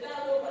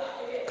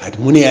kad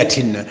muni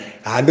atinna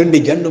a donde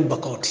jandom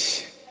bakawti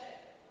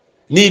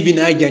ni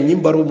bina janyi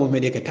baro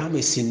movement ke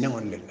tame sinna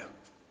on lella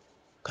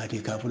kadi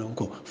ka fulon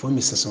ko fo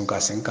mi sason ka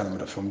sen kan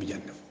da fo mi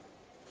janna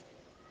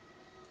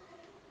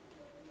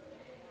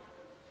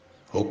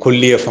o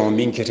kulliye fam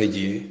min kete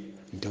je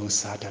do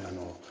satana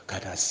no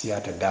kada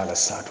siyata dala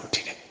sato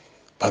tine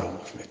baro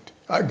movement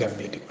a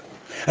Gambia de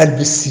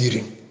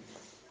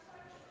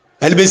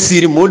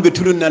albisiri molbe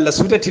tulun na la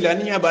suta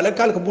tilani ya bala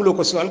kal ka bulo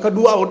ko so al ka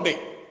duwa wodde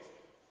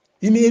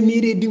ime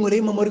mire dingore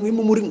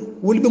mamorin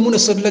wolbe mun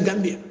sod la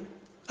Gambia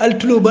al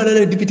tulo bala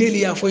la député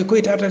li ya foy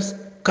koy tata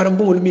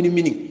karambo wol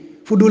mini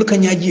fu dul ka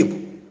nyaajibu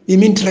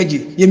yemin traji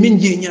yemin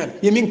je nyaal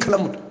yemin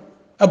kalamut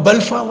a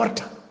balfa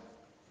warta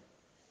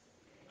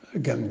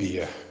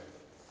Gambia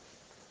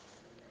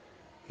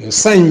yo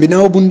sañ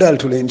binaw bundal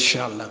to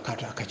inshallah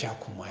kata kacha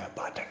kuma ya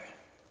bata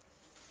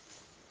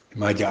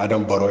maji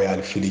Adam Barrow ya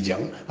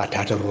filijang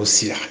atata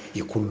Russia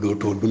e kullo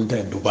to dunta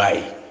Dubai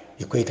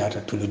e koy tata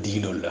tulo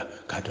dilol la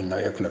kato na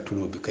yakla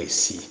tulo bi kay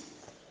si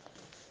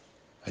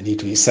ani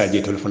to isaje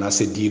to fona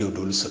se dilo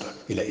dol soto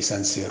ila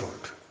isan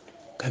serot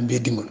kambe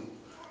dingol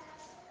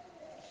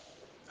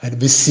ad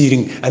be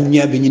siring al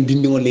nyaabe nyin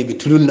dindingol lebe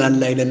tulun na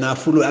Allah ila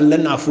nafulu Allah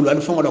nafulu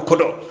al fango da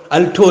kodo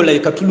al tolay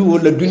ka tulu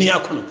wala duniya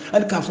kono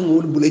al ka fango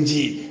wol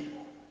bulaji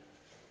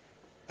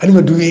al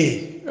ma duwe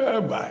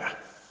baya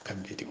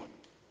kambe dingol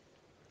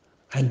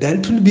andal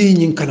tulbe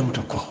nyin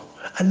kalamata ko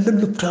Allah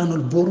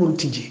luptanol borol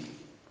tije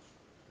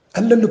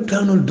Allah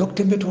luptanol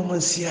docteur beto man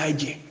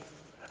siaje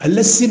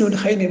Allah sinol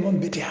khayne mon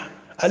betia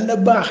Allah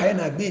ba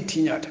khayna be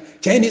tinyata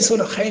Chinese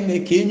solo khayne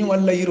kenyu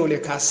walla yirole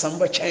ka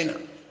samba China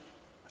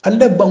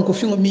Allah banko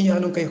fingo mi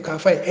yanon kay ka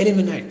fay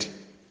eliminate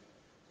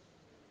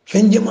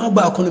fen jama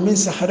ba ko min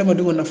sahara ma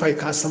dungo na fay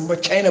ka samba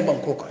China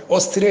banko ko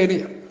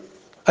Australia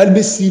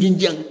albe sirin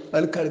jang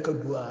al kalka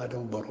duwa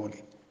don baroli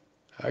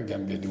ha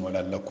Gambia di wala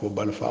Allah ko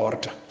bal fa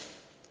warta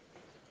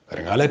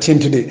ngala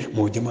tentude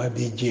mo jama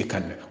be je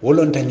kan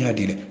wolon ta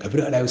nyaadi le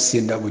kabir ala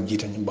senda bo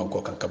jita nyim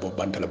banko kan ka bo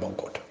bantala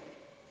banko to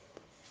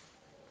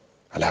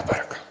ala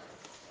baraka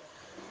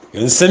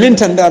yon semin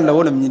tanda Allah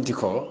wala minti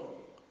ko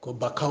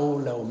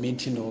bakaw la o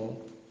mintino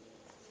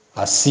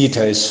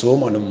asita e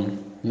somanum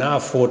na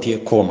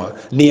 40 koma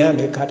ni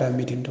ande kata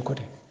mitin to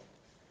kote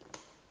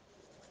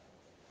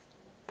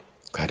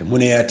kada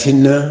mun ya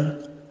tinna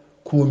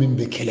ko min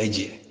be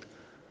kelaje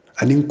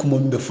anin kuma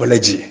min be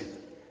folaje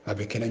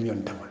abe kenan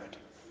yon tamala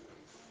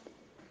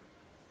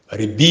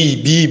ari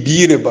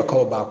bi ne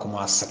bakaw ba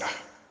kuma asala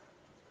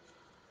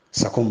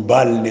sakum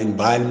bal nen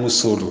bal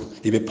musodo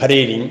ibe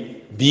parerin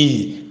bi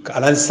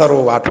kalan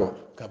saro wato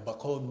ka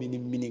bakaw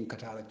minin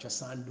katala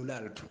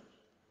 $100 to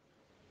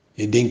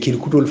e denkil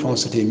kutol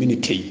fonsote mini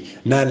tey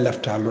na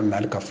lafta lon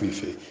nal ka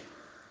fuife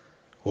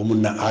o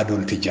munna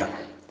adol ti jang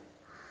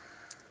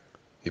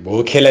e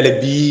bo kelale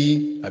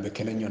bi abe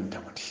kelen nyon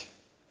tamati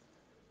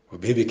o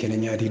bebe kene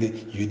nyaadide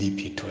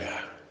UDP toya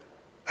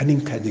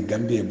anin kaji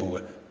Gambia bo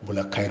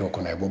bula Cairo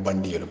kono bo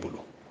bandiyel bulu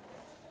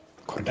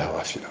ko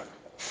dawa filal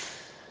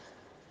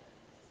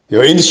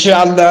yo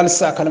inshallah al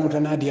sa kala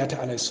mutanadiyata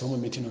ala somo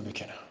mitino be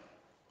kena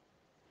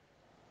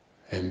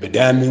en be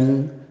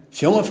damin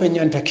fiyo fe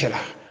nyanta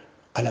kela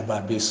ala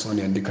ba be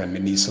soni andi kan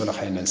ni sola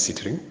khaynan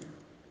sitring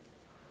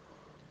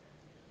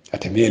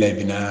ate bela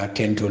bina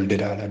tentol de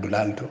dala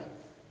dulalto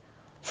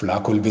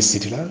flakol be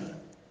sitila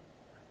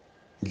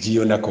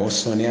jiyo na ko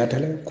soni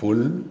atale kul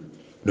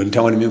don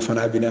tawon min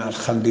fana bina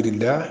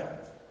alhamdulillah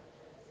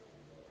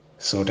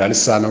so dal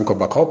sanon ko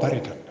bakaw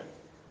paretan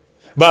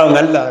ba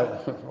ngalla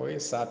o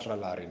satra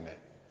larine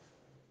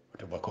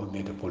to bakaw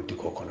ne de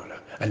politiko kono la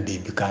andi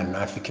bika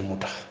nafiki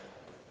mutax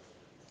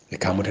e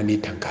kamuta ni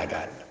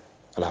tankadal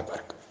ala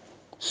baraka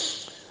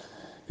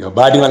yo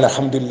baadi wal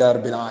alhamdulillah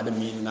rabbil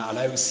alamin na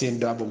ala yusin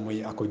dabo moy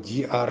ako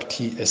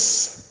GRTS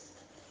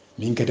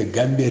min kete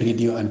Gambia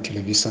Radio and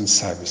Television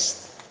Service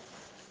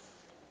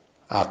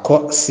ako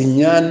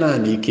sinyana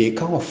ni ke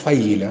kawo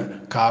fayila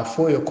ka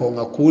foyo ko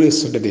ngakule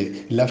sudade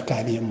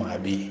laftani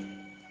mabi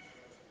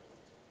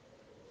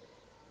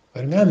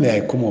warna me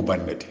ay kumo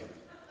bandade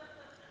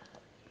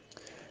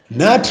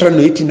na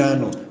trano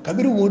itinano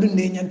kabiru wodu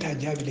ne nyanta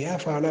jabile ya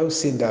fa ala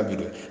usin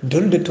dabido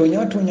dolde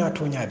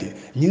tonya de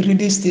ni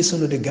radio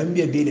station de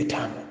Gambia bele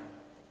tamo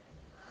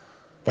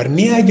par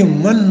ni aje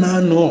man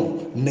nano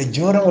na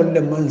jora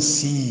wala man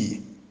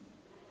si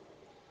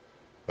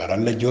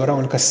baralla jora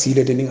wal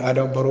kasile de ni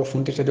adam baro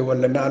funtete de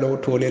wala nalo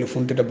tolel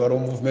funtete baro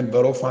movement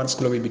baro fans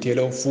club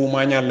bitelo fu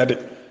ma nyalla de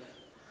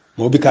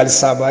mo bi kal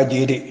saba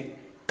jede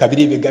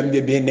kabiri be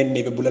Gambia be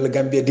nenne be bulal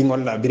Gambia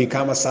dingol la biri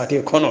kama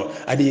sate kono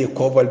adi e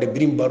koval de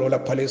birim baro la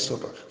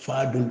palesoto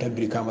fa dunta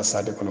biri kama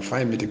sate kono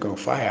fa miti kono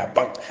fa ya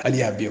bang ali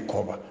ya be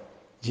koba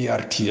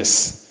GRTS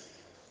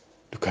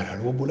dukara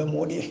lo bula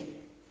modi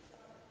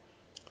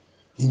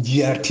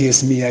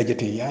GRTS mi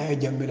yajete yaya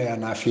jambila ya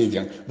na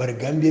fejan bar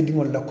Gambia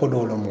dingol la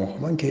kodolo mo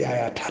manke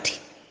yaya tati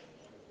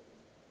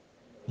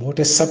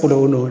mote sakulo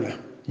wono la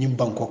nyim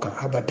banko kan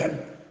abadan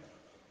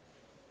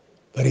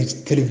bari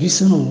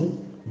television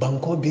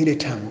banko bele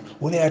tango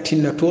wala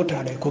yatinna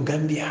total ko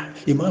Gambia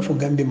imafo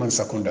Gambia man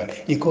secondary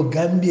iko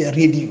Gambia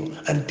Radio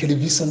and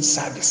Television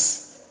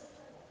Service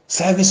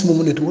mo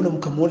munet wala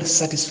kam wala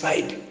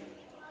satisfied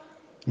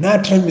na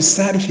tram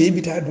sar fi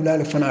bita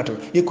dulal fanato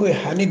iko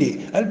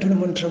hanide altul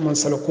man tram man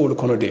sala ko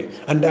kono de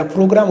anda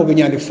programme be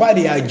nyande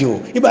faali ya jo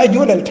iba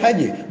jolal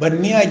taje bar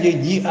niaje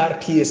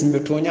GRTS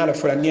mbe to nyaala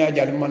fala niaje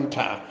al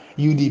manta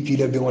UDP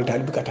la be ngol tal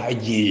bikata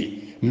aje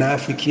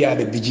nafikiya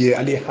de bije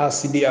ali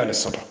hasidi ala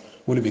soto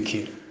wala be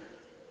kir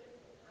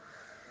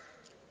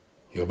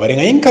yo bari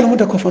ngayin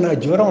kalmuta ko fana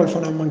jora wal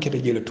fana manke de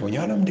jele to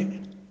nyaalam de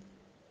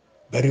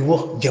bari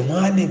wo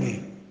jamaane be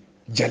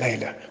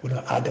jalaila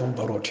wala adam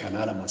baroti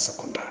anala man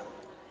sakonda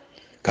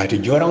kati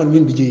jora wal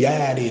min bije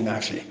yaade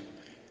nafi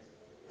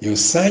yo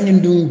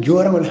sanyin dum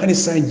jora wal hani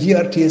san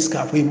GRTS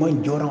ka fay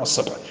man jora wal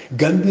soto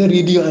Gambia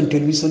Radio and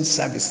Television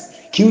Service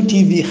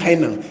QTV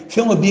hayna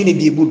fengo bele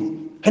bi bulu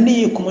hani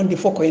ye commande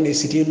foko ene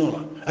cité non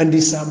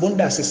andi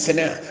sabonda se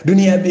sena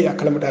dunia be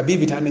akalamata be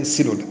bitane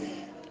silod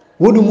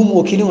wodu mum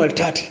o kilin wal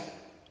tati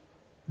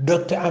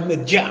Dr.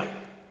 Ahmed Dia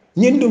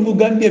ñendo bu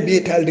Gambia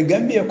be talde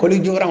Gambia ko le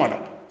jora wala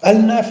al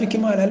nafiki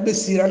man al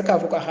besir al ka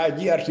fuka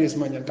haji artist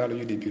man ñantalo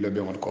UDP lo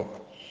be ngon ko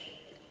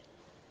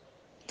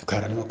to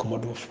karan ko mo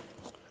dof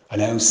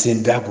ala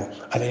Hussein Dabo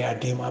ala ya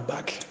dema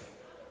bak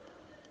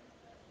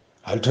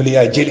al toli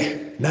ya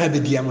jele na be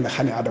diamu na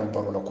hani adam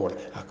baro la ko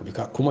ak bi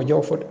ka kuma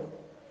jaw fod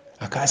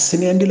aka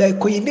sene andi lay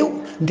koy lew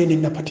ndeni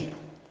napati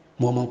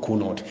moman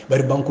kunote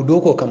bari banku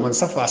doko kam man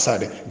safa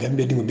sade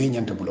Gambia dingo be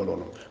nyanta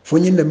bulolono fo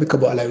nyinda mi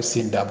kabo ala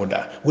Hussein Dabo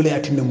da wala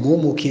yatinna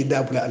momo ke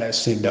Dabo ala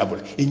Hussein Dabo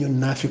e nyon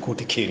nafiko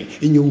te keri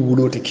e nyon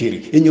wulo te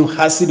keri e nyon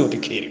hasido te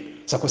keri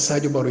sako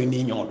Sadio Baro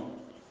ni nyodo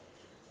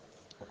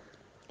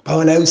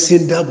bawala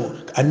Hussein Dabo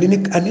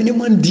anene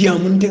man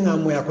diamun te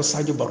ngamo ya ko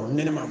Sadio Baro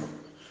nene mamo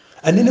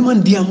anene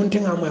man diamun te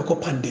ngamo ya ko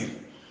Panderi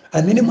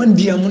anene man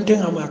diamun te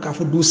ngamo ya ka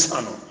fo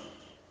Dusano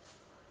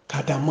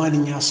kata mani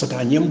nya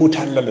sota nyembu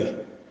tallale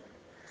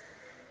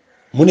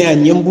mune a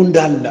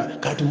nyembundalla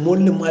kati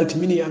molle malti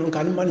mini yanon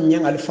kan man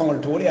nyangal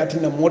fangol to wala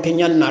atinna mote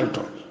nyannal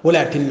to wala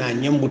atinna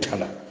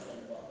nyembutala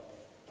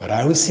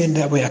bara Hussein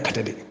Dabo ya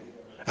katade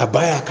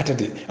abaya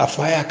katade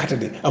afaya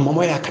katade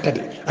amama ya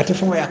katade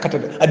atefama ya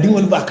katade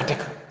adingol ba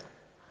kataka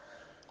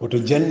oto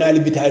jannali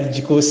bital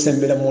jiko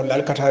sembela mo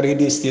lal kata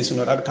radio station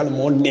al kal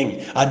mo ning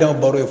adam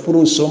baro e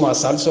furu soma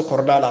salso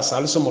kordala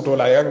salso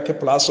motola ya ke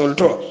place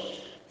olto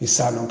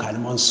isanon kan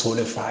man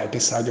sole faade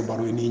Sadio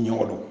Baro ni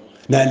nyodo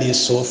nali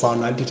sofa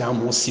nalti ta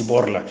mo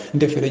siborla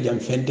ndefere jam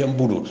fentem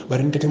budu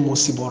bari ndete mo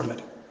siborla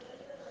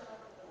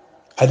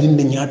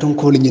adinde nyaton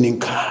ko nyinin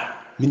ka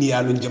min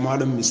yalon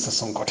jamaalo Mr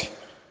Sonkote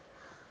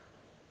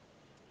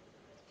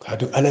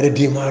kadu alare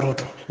di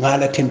maroto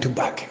ngala tentu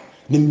bake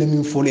nimbe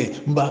min fole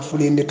mba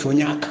fole nde to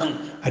nyakan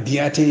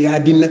adiyate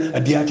yadinna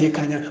adiyate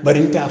kanya bari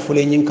nta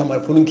fole nyin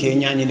kamar fulun ke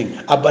nyanyi nin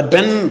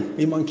abadan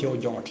mi manke o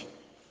jongoti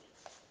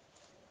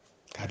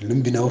kadu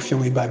lumbina o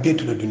femo ba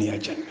betu la duniya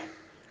janna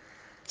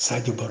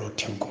sadio baro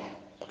tenko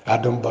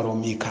adam baro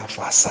mi ka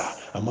fasa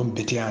amman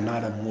bete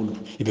anara mulu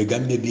ibe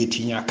gambe be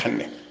tinya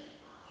kanne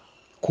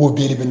ko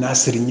beli be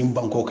nasiri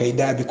nyimban ko kay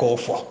dabi ko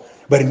fo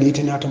bari ni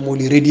tinata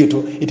moli radio to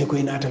ite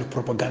koy natal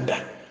propaganda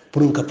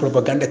pour ka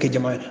propaganda ke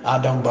jama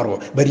adam baro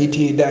bari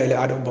ti dayile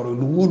adam baro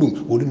lu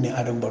wulu ne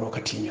adam baro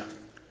ka tinya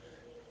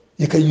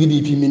e kay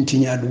UDP min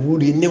tinya du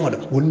wulu ne wala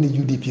wonni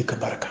UDP ka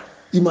barka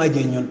image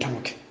nyon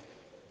tanke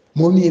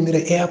momi emira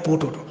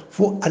airport to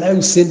fo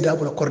alayu senda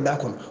bula korda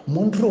kon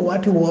montro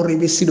wati woro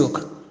be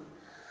sidoka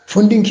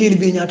fondin keli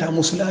be nyata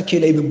musula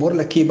kele be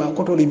borla keba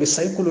koto be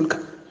saykulul ka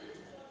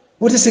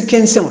wote se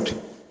kensemot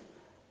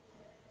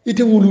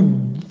ite wulu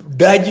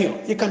daji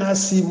ikana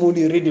si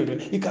moli radio to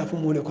ikafu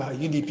moli ko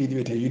UDP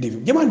diwete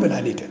UDP jaman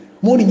bela leta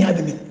moni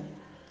nyaabe min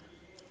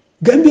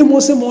Gambia mo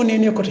se mo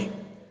nene kote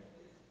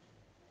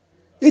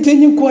ite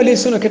nyin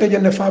coalition kete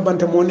jande fa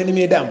banta mo nene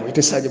me dambo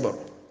ite saji baro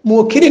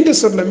mo kirinde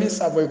sodla min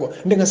saboy go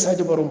ndega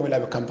saji baro mo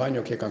labe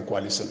campagne ke kan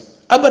coalition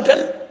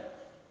abadan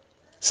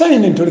sani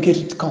nen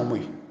tolkete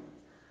kawmoy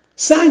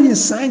sani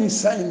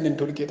nen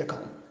tolkete kaw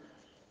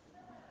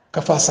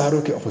ka fa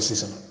saro ke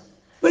opposition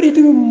bari ite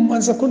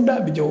man sakunda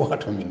bi jaw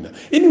wato minna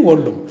ini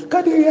wollum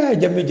kadi ya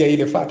jamme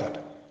jayile fatata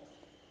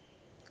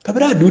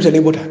kabra duta le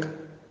botaka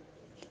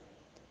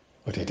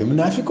wote te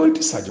munafiqol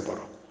ti saji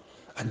baro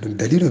andun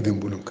dalilo be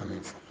mbulum kamin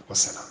fo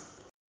wassalam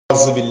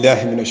أعوذ بالله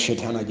من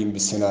الشيطان الرجيم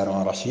بسم الله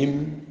الرحمن الرحيم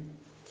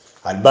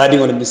البادي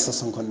ولا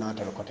مستسن كنا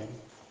تلقتين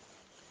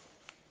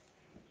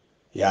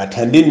يا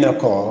تندين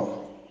نكو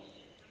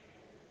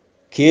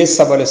كي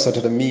سبالة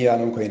سوتة مية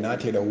نكو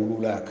يناتي دا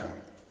ولولا كان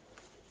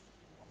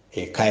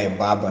كاي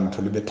بابان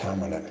تلبي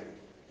تاملا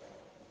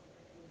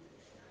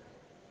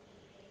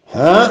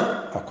ها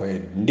أكو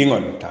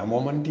دينغون تامو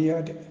من ديا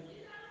دي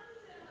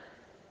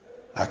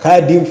أكا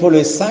دين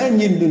فولو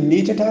سانين دون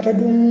نيتة تاتا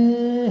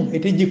دون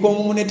ete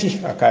jikomo muneti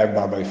akay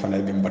baba fana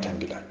be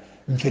mbatandila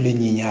mfele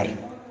ñi ñaari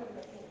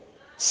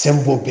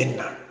sembo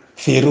benna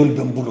ferol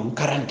be mbulum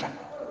 40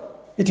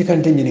 eti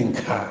kante ñinin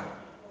ka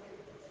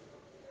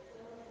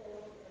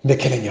be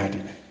kele ñaadi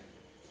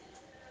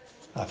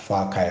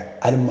afa kay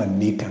alman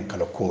ni tan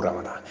kala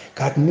kuramana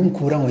kat nim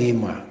kuramo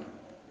yema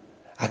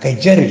akay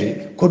jarire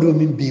ko do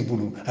min be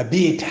bulu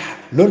abeta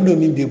londo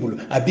min be bulu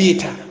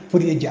abeta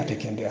pour ye jate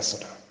kende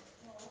asota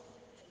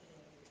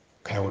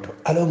kayoto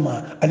alama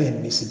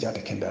alen ni si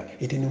jata kenda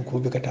itenin ko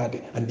be katade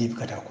andi be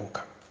kata ko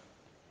ka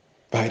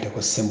bayda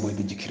ko sembo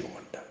be jikiri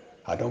wonda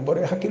adon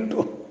bore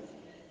hakilto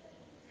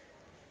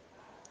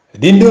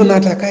dindo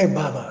nata kay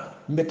baba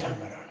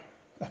mbetamara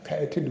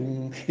akay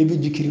tedum e be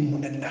jikiri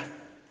munalla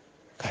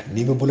kan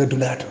ni be bula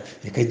dulato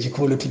e kay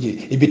jikolo tije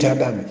e bita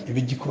dame e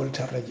be jikolo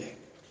tarraje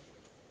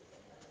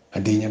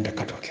andi nyanda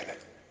kato kele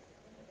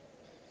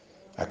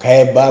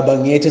akay baba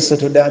ngete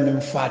soto dame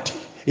mfati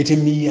ite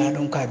mi ya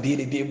don ka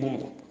bele be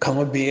bungo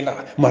kama bela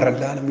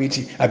marallana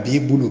miti abi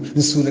bulu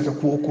nsulata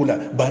ko kula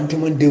banti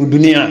man de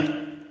duniya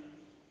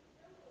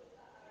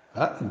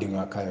ha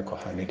ndinga kaya ko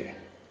hanide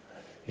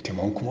ite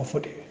mon kuma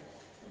fode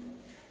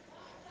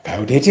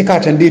kawde ti ka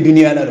tan de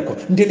duniya la ko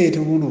ndele te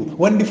wulu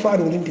wandi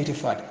faado linte te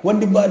faade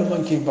wandi baalu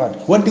manke baade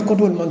wandi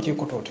kotol manke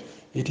kotote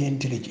ite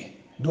intelligent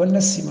don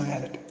nasima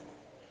yala de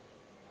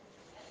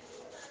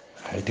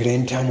ay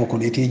diren tamo ko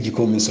ite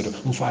jiko min soto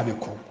mfaabe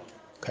ko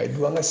kay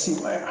duwa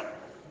sima ya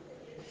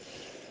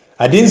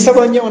adin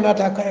saba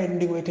nyawnata kay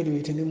ndi wete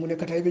wete ni mun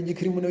kata be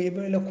jikri mun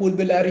yebe la kul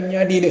be laari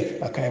nyaadi de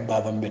akay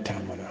babam be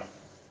tamana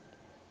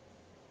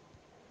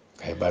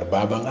kay bar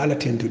babam ala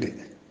tentude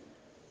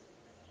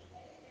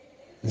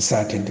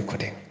nsa tendi ko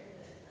den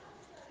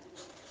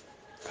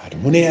kadi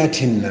mun ya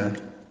tinna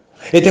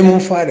ete mun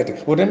faalete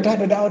wodan ta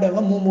da dawda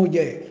ngam momo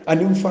jaye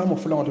anim faamu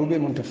fulan to be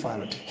mun te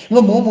faalete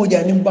ngam momo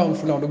jaye nim bam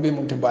fulan to be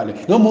mun te baale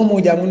ngam momo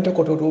jaye mun te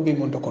koto to be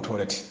mun te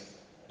kotolati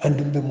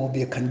andumbe mo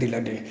be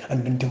kandila de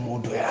andunte mo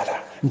doyala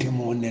nde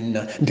mo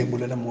nenna nde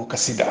bulala mo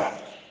kasida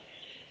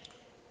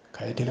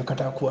kayite le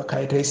kata ko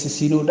kayite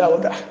sisino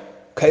dawda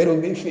kayro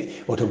be fe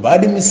oto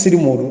baade misiri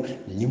modu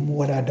nyimmu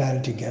wala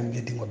dalti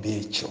Gambia dingo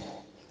becho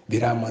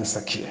biraman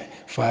sakiye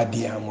fa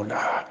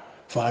diamula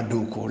fa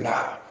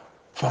dokula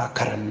fa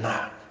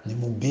karanna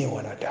nyimmu be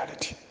wala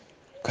dalti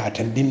ka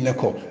tan dinne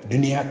ko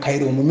duniya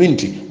kayro mo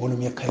minti wono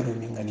mi kayro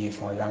mi ngani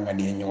fa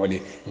ngani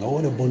nyole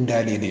ngawona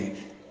bondali de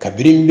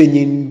kabirimbe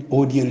nyin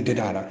odiyel de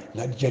dala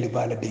ngad jali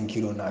bala den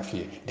kilo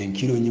nafiye den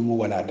kilo nyimu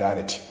wala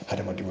dalati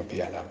hadama dimo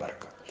bi ala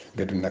barka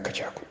gadun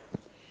nakachako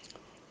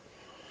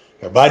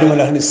e baadi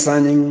wala hani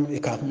sanin e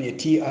ka me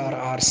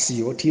TRRC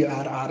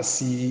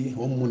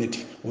o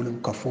muneti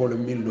wonum ka folo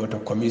millo to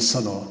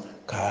commissioner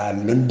ka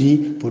londi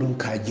purun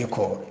ka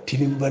jeko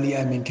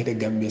tilimbaliya min kede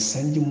Gambe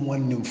sanji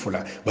monnim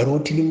fula baro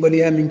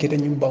tilimbaliya min kede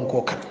nyim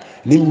banko kan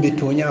nimbe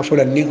to nya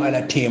fula nin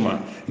ala tema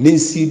nin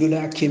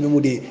sidula keme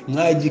mude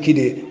ngaji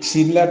kide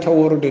sidla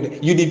taworde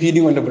UDP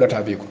di wonde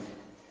bulata be ko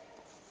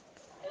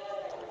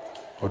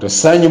oto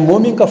sanji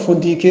momin ka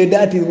fonti ke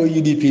dati ro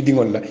UDP di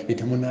ngolla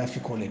ite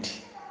munafiqolati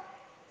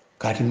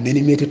kati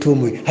neni mete to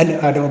moy hani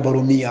adama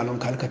baro mi yalon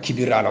kalka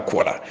kibira ala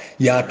kola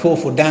ya to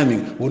fo dami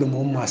wala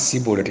mo ma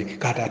sibolati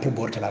kata te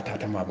borta la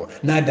tata mabo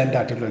na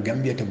danda te lo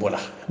gambia te bola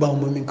ba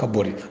mo min ka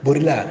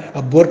bori la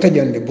a borta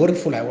jande bori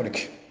fula wala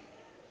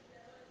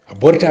a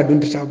borta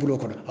dunta tabulo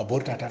kono a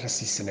borta tata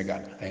si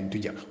sénégal ayen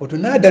tuja oto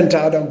na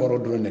danta adam baro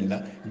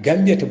dronella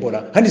gambia te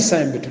bola hani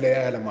sambe to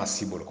la ala ma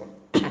sibol kono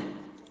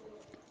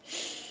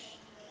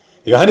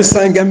yo hani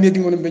sa gambia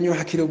dingon be nyo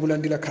hakilo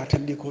bulandila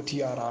katandi ko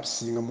TRRC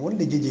ngam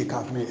wonde jeje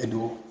kafme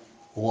edo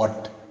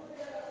ward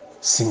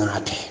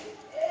singate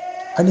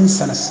hani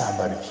sana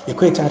sabari e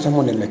ko tata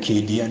monella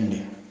kediyande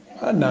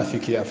ana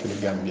fiki ya fil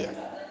gambia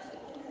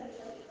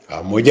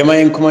mo jama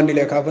en commande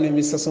le ka fane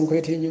mi sason ko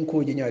yete nyin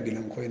ko nyaadi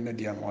lan ko en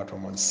nadiya wato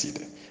mon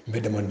side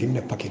mbede man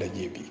dinne pakila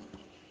jebi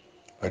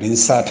rin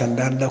satan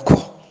dalla ko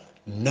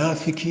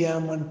nafikiya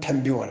man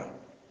tambi wala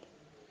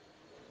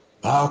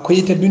ko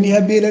yete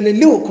duniya be la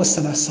lew ko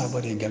sana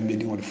sabare gambe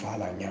di wol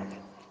faala nyama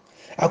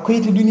ko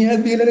yete duniya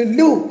be la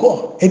lew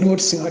ko edward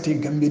singati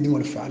gambe di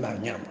wol faala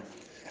nyama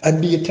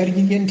andi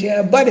tarji yente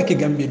bade ke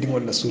gambe di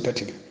wol la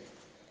sutati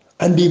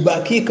andi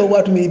ba ki ka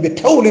watu mi be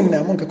tawlin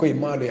na mon ko e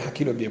maalo e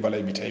hakilo be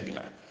balay bi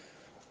taybina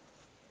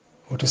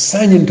woto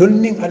sañin don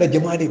nin ala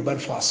jamaade bal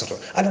fasoto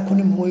ala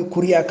koni moy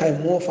kuriya kay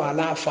mo fa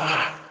la fa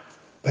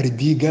bari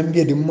bi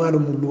gambia de maalo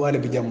mu luwale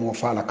bi jam mo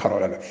fa la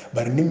karola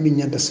bari nim min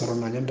nyanta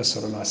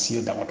sorona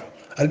siyo damoto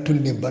al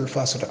tulli bal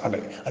fasoto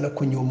ala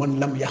ko man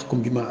lam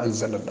yahkum bima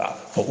anzalallah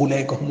fa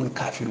ulaika humul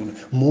kafirun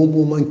mo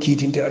man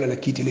kitinte ala la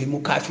kitile mo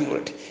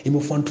kafirulate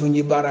imo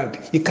fontoñi baralde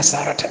e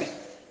kasaratane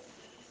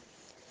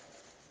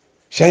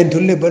shayin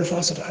tolle bal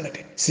fasoto ala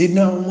de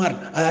sidna umar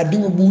a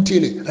dingo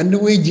butele ande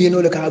way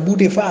jeenole ka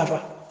bute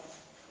fafa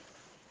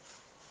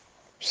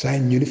sa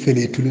ñuni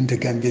fele tulunte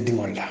gambia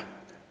dingol la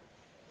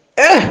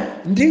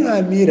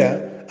ndinga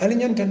mira ali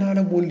ñanta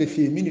nana bolde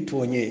fi mini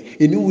toñe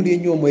ini wuli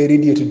ñomo e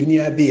radio to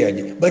duniya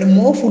biyaji bari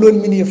mo fulol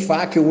mini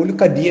faake wol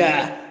kadiya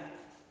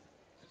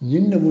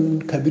ñinna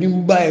mun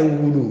kabirim baye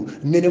wulu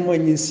nene mo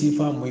ñin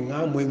sifa moy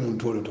nga moy mun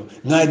tolto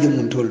ngaaje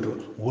mun tolto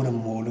wona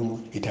mawlumu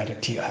itata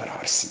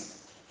TRRC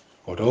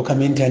oto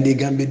kaminta ndi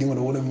gambe dingol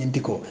wona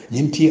ñinti ko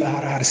ñin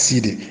TRRC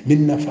de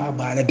min nafa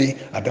balade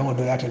adama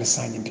do yata le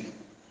sañinde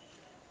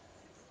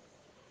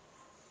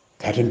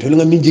katen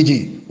tolga min jiji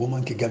wo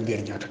manke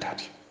gambiyar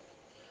ñatotati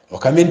o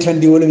kamin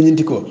tandi wala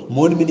ñinti ko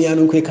mon min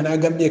yanon koy kana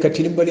gambiya ka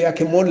tilimbali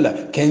yake molla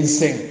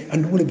 15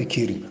 andu wala be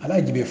kiri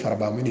ala jibe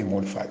farba min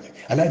mol faaje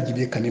ala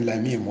jibe kanilla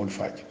mi mol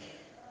faaje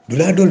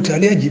dula dol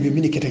tali jibe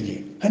min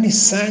ketaje hani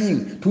sayin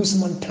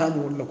tusman tam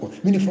wala ko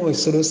min fo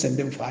solo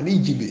sendem fa ali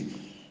jibe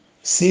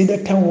seda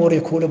tawore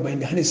ko la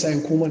bayndi hani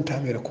sayin ko man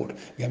tamere ko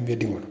gambiya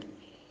dingol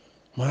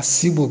ma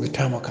sibo be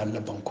tamaka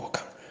alla banko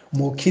kan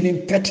mo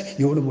kilin pet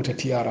yowle muta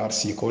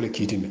TRRC ko le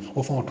kitinde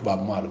o fon to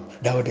bab malum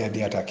dawde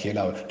diata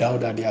kelaw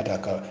dawda diata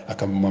ka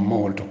aka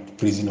mamawol to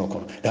prison ko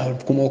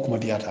dawd kuma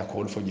diata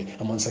ko foje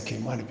amon sakke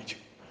malum ci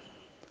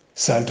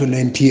salto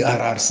len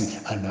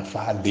TRRC ana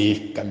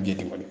faade kambe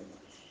dingol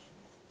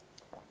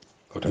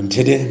ko ton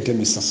tede ente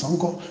mi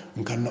sasonko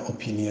nganna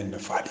opinion de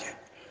faade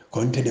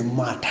ko tede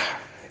mata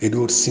e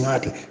do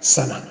singate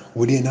sana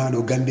wodi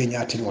naado gambe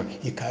nyaatirol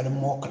e kala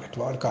mokala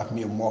to alka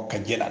mi mokka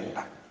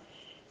jelalla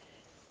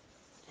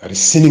ari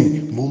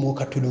sinin momo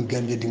katulun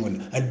gambia dingol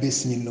albe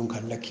sinin lon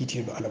kan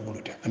lakitido ala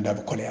buluta anda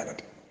ba kole ala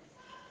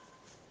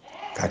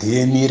kadi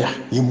ye mira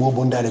ye mo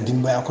bondala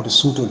dimba ya ko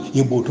sutol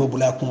ye boto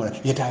bula kuma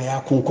yeta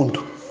ya kunkunto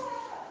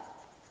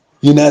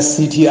ina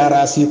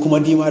CTRC kuma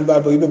dimal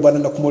baba yibe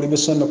banana kuma be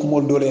sonna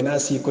kuma dole na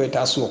si ko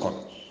eta so kon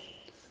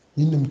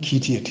ninnum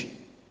kitiyete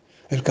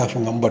el ka fu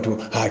ngambatu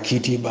ha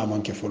kiti ba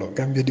manke fulo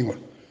gambia dingol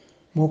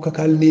mo ka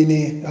kal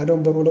nene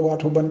adon baro la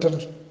wato bantar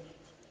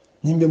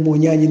nyimbe mo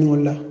nyaani ni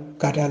wala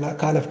katala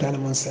kalaftala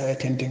man sa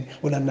tenten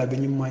wala nabe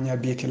nyimma nya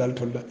be kelal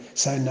tolla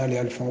sa nali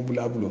al fon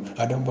bulabulo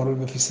adam barol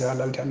be fisa al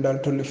andal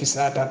tolle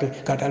fisa tate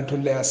katal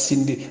tolle ya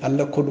sindi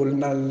alla kodol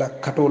nalla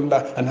katolla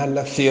an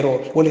alla fero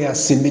wala ya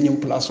sindi nyim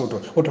place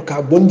oto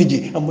ka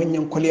bondiji am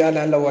nyam koli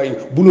ala la wayu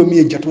bulo mi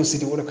jato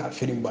siti wala ka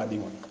ferim badi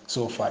won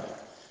so faade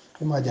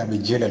ma jabe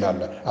jele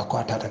lalla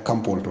akwa tata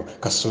kampol to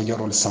ka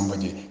sojarol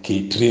sambaje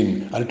ke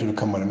train altul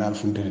kamal nal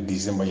funde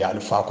december ya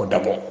al fa ko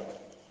dabo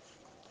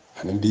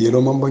hanin di yelo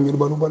man banyul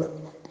balu bala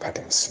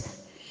katems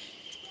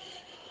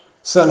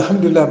sa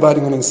alhamdulillah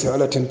baadi ngonen si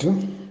ala tentu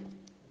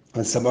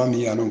an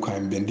sabami yanon ko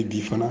en bendi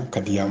bi fana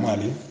kadi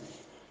yamali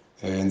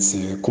en si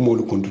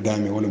kumolu kuntu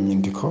dami wala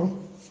nyindi ko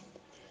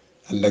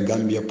alla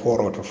gambia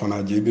poroto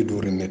fana jebe do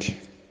reneti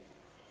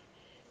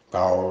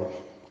bawo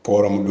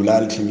porom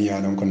dulal timi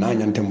yanon ko na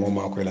nyante mo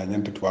mako la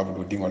nyante tubabu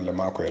do dingol la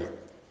mako la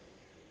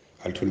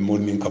altul mon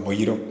min ka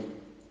boyiro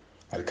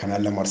al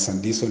kanal la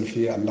marchandise on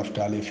fi Allah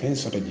taala fen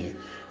sotaje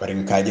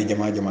barin kaje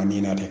jama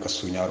ni na te ka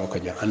sunyaro ka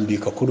ja andi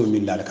ka kudo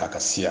min la ka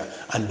kasiya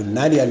andu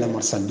nali alla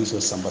marchandise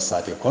samba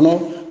sate kono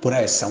pour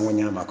ay sango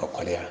nyama ka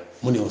kolea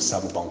muni o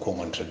sabu banko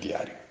mon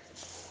tradiari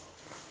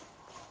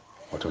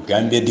wato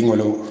gambe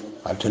dingolo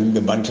altun be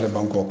bantere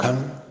banko kan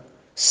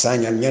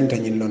sanya nyanta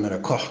nyillo na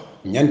ko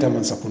nyanta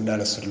man sakunda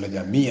la sur la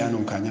jami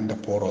anun ka nyanda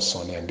poro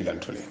sone andilan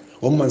tule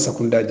o man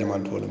sakunda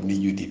jaman to ni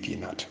UDP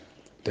nat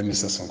de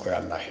misa son ko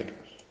Allah hedu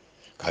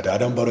kada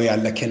adam baro ya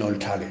Allah kenol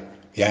tale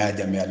ya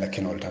jami Allah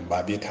kenol tan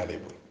babe tale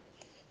bu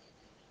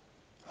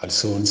al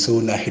so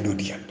la hedu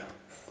di Allah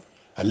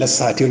Allah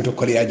satil to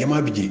kole ya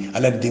jama biji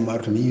ala de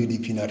marto ni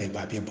UDP na re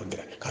babe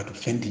bondira ka to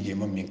fenti je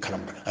mam min kalam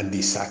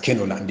andi sa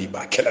kenol andi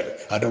ba kelal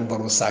adam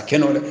baro sa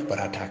kenol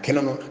barata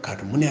kenano ka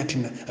to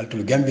muniatina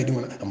altul gambe di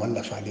mon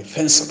amalla faale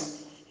fenso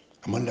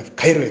amalla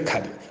kayro e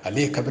kade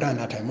ali kabra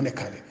na tay mun e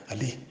kade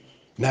ali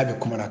nabe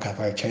kuma na ka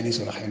fa chinese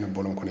wala hayno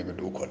bolon ko ne be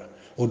do ko la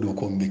o do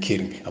ko be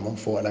kirin amon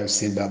fo ala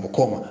senda bo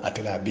koma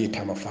atela be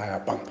tama fa ya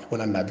bang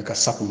wala nabi ka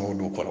saku no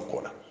do ko la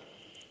ko la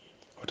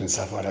otin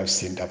safa ala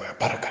senda ba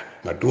baraka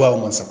ma duwa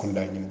man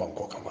sakunda nyim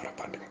banko kamara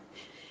pande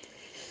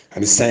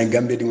ani say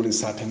gambe di ngon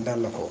sa tan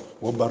dal ko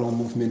wo baro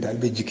movement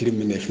albe jikiri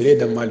min e fere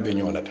dam mal be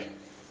nyolate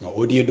ma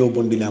odi do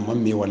bondila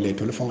mammi walle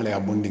to le fongale ya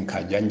bondin ka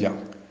janjang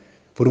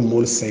pour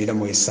mol sayda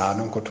moy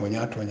sanon ko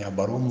tonya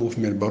baro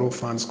movement baro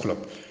fans club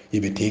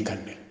yibe te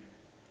kanne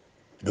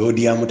do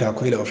diamuta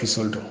ko ila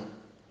official to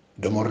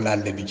do morla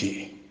le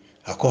bije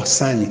ako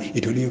sani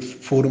itoli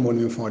forum mon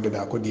min fonde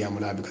da ko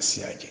diamula be ka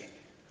siaje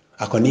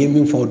ako ni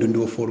min fonde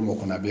ndo forum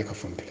ko na be ka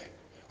fontele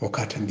o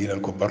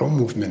katandiral ko baro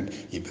movement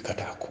yibe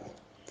kata ko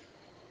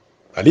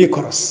ali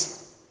koros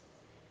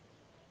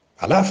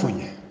ala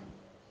fonye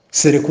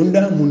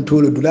serekunda mun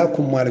tolo dula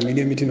kum mala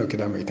mine mitino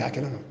kidama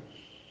itakela no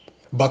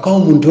bakaw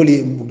mun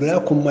toli dula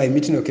kum mai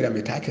mitino kidama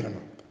itakela no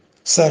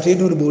sate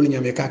do bol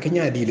nyame ka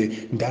kenya dile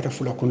ndata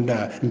fula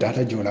kunda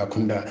ndata jola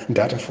kunda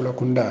ndata fula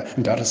kunda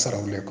ndata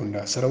sarawle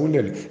kunda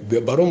sarawle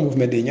baro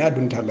movement de nya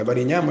dun talla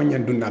bari nya man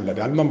nyan dun alla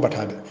dal man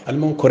batade al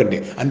man korde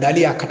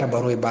andali akata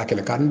baro e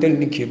bakele kan del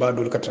ni ke ba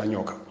dol kata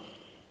nyoka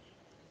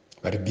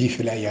bari bi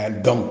fila ya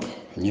dump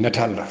nyina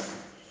talla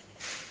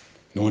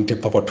non te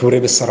papa toure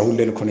be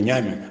sarawle ko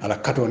nyami ala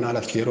kato na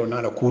ala fero na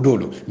ala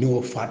kudolo ni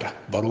wo fata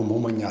baro mo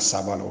man nya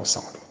sabalo o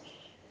sawdo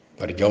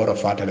bari jawra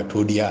fata la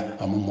todiya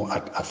ammo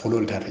a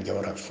folol tata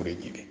jawra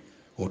furejibe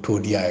o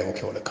todiya e o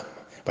kewla kam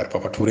bari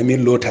papa toure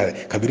min lota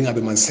kabirnga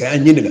be man say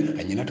anyini la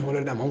anyina to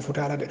wala da man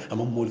futala de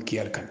amam mol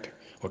kiyal kante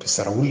o to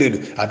sarawle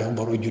adam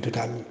baro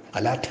jututal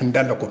ala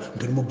tandalla ko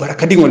dum mo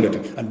barakadi ngolete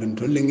andun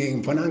to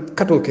lenge fana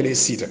kato kele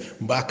sita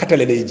ba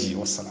katale leji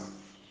wassalam.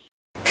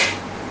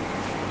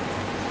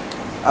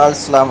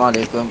 Assalamu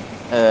alaikum,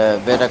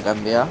 Beta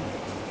Gambia,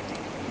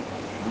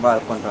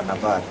 Bal Kontona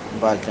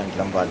Bal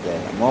Central Bal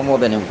Jaya, Momo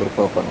Benim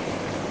Kurko,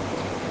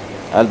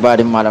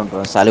 Albadi Malam to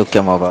Salu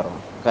Kemobaro,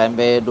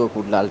 Kambe do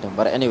could laltem,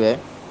 but anyway,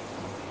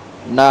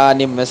 na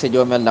ni message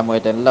o mel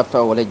lamoyten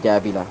lafa wala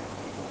jabila.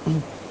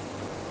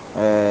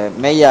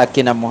 Meya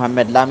kina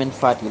Muhammad Lamin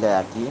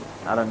Fatila yaki,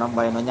 ala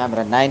number no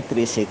nyamra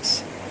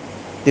 936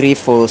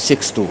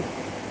 3462,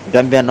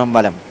 Gambia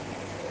number.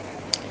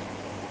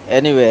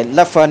 Anyway,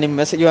 lafa ni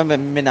message wa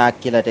mina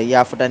kila te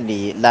ya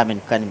futandi Lamin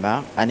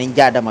kanima anin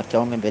jada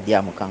makyaw men be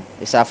diamu kan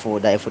isafo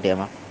da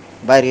ifudema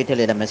bari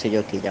tele da message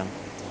o kijang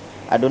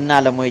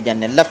adunna la moy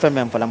janne lafa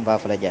men falam ba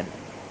fala janne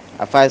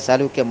afa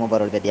salu ke mo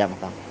barol be diamu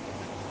kan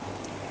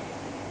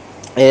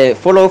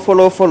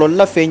follow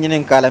lafa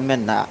nyinen kala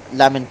menna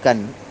Lamin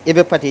kan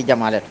ibe pati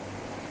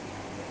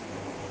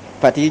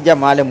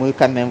jamale muy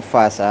kan men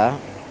fasa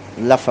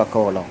lafa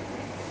kolo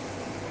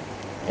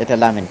eta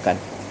Lamin kan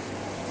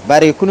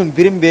bari kunum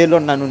birimbe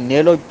lon nanu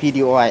nelo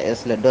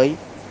PDOIS le doy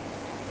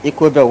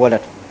iko be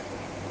wallet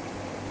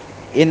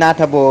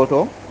inata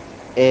boto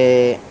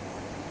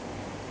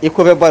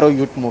iko be baro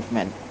youth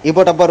movement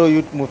ibota baro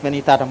youth movement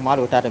itata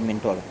malo tata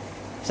mintol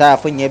sa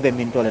fo nyebe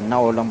mintol na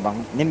wolom bang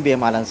nimbe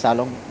malan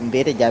salom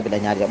mbete jabi la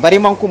nyaari bari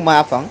man kum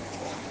ma fang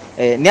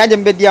ni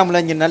ajam be diam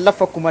la nyina la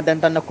fakuma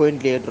dantan ko en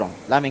le dron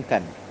Lamin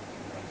kan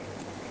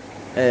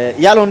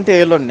yalon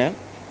te lon ne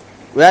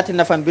wati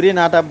na fambiri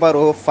nata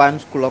baro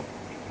fans club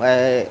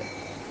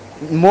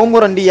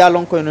momorondi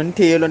yalon koy non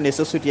teyelo ne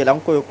so suti lan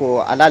koy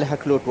ko alal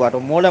haklo to wato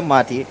mola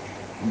mati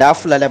da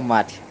fulale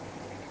mati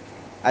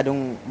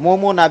adun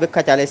momo na be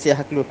kacale se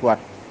haklo to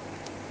wato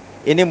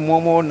ene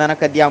momo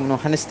nanaka diam no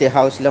hanste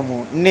house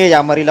lamu ne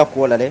ya mari la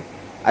ko lale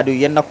adu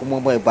yenna ko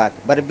momo e bak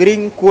bar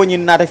birin ko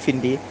nyin nata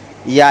findi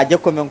ya je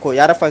ko men ko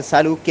ya rafa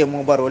salu ke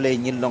mo baro le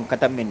nyillon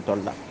katam min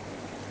tolla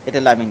ete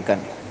Lamin kan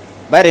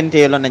barente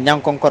yelo na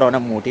nyankon corona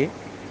muti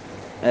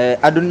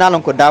adunna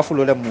lon ko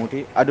dafulo le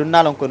muti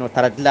adunna lon ko no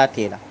taradila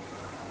tela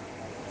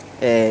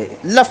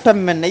laftam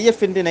men ne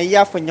yefindi ne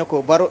yafa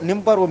nyako baro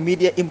nim baro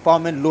media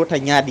empowerment lota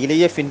nyaadi le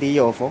yefindi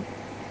yofo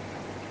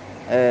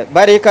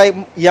bari kay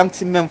yang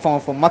si men fon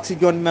maxi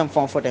jon men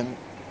fon den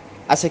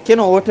ase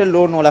keno wote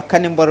lo no la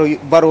kanim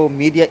baro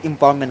media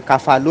empowerment ka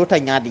fa lota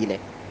nyaadi le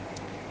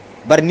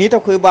bar nita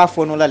koy ba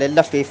fono la le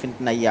lafe findi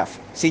na yaf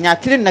sinya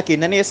kilin naki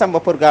nane samba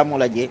programme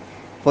la je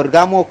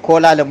programme ko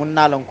la le mun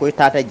nalon koy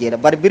tata je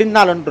bar birin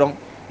nalon drong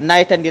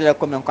naitandila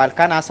ko men kal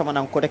kana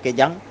samanan ko ke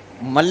jang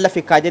malla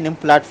fi kaje nim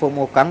platform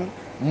o kan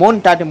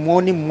montade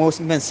moni mos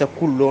men sa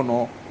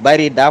kullono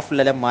bari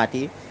daflale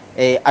mati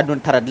adun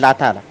tarad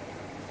latala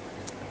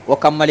o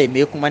kammale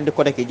me kumande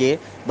ko ke je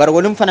bar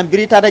wolum fana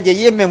birita da je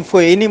yemmen fo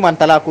ni man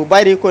tala ko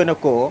bayri ko ne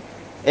ko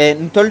e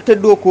ntolte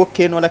do ko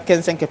keno la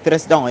 15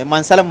 president e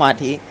man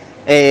salamati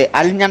e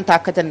al nyanta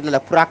katan la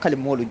purakal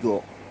molu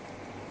jo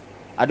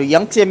adu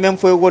yankse men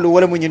fo wolu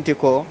wala mu nyinti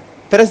ko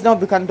president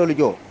bi kan tolu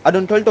jo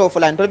adu tolto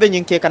fulan tolbe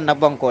nyinke kan na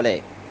banko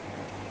le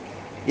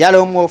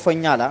yalo mo fo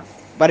nyala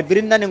bar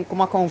birin nanin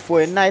kuma kan fo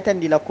na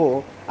yatandi la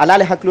ko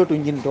alale haklo to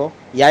nyinto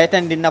ya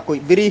yatandi na ko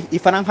biri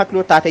ifanan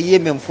haklo tata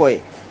yemmen fo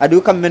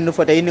adu kam men no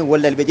fota yini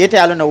wollal be jete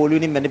ala na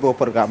woluni men be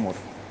programme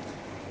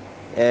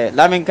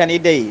lamin kan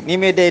idey ni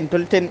me de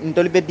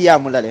tolbe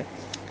diamu lale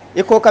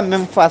e ko kam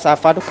men face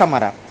Fatou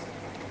Camara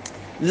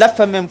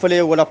lafa men fole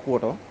wala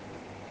koto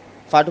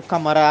Fatou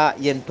Camara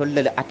yen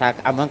tollale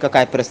attaque amanka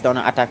kay president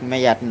attaque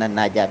me yat na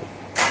najabi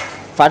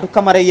Fatou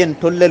Camara yen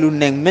tollalu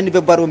neng men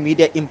be baro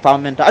media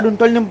empowerment adun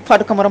tolni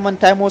Fatou Camara man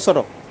time o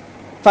sodo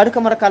Fatou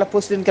Camara kala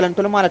postin kala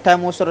tolma la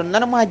time o sodo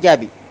nana ma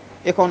jabi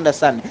e ko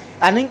understand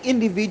anin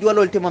individual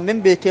ol tema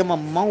membe tema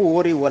man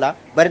wori wala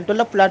bari to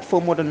la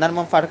platform mo nan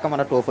man Fatou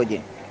Camara to foje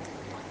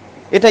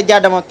ita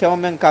jadama kew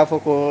men ka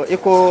foko e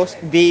ko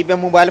be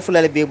mobile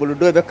fulale be bulu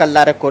do be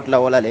kala record la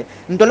wala le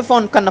ndol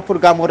fon kan pour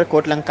gamo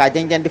record lan ka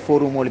janjandi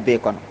forum ol be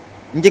kono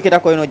njikita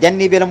ko no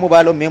janni be la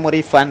mobile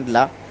memory fund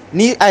la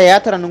ni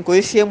ayatara nun ko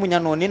yesi mu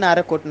nyano ni na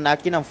record na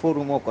kina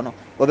forum o kono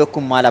o be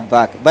kum mala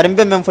bak bari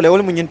be men fule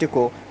wol mu nyinti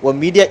ko wo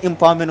media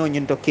empowerment o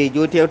nyinto ke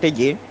joti o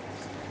teje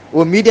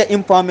wo media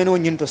empowerment o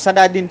nyinto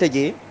sada dinte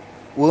je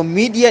wo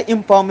media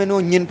empowerment o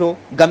nyinto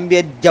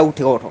Gambia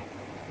jawte oto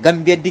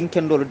Gambia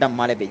dinkendolu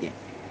dammale be je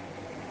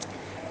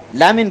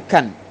lamin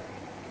kan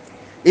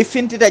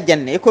ifintita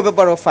janne ko be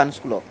baro fans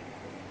club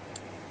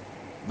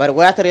bar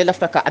watare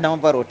lafta ka adama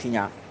baro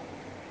tinya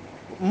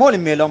mol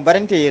melon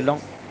barante yelon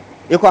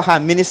iko ha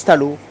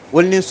ministalu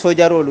wolni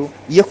sojarolu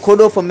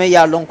yekodo fo me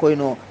ya lon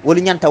koyno wol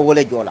nyanta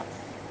wole jola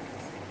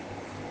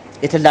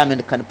ete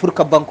lamin kan pour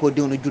ka banko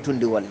diwno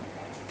jutundi wala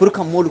pour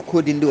ka molu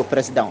ko dindi o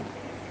president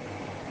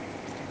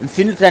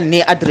finita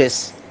ni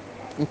adresse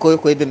ko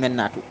be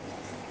menatu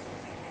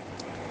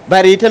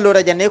bari ite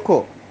lora janne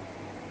ko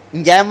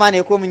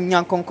njaymane ko min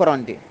nyankon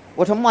koronde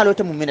woto malo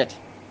te mu minati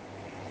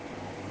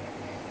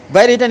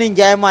bari tan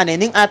njaymane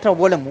nin atra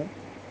wala mu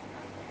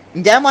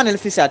njaymane le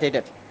fisate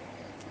det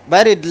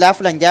bari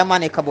lafla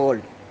njaymane kabol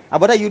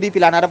abada UDP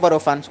la na baro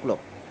fans club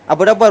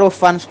abada baro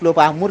fans club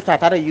a murta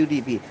tara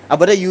UDP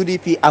abada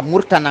UDP a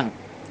murta nan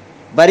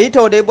bari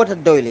to de bota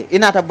doyle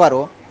inata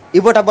baro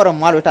ibota baro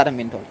malo tara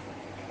min tol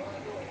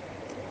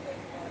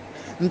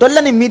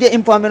ndolla ni media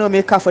empowerment o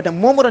me kafata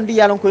momoro ndi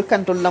yalon ko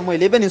kantol la moy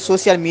le ben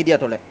social media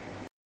to le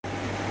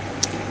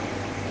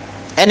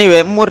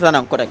anyway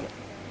murtanan ko dage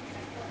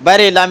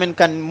bare lamin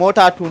kan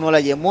mota tuno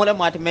la je mola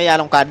mati me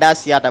yalon ka da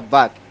siyata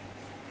bag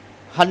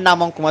hanna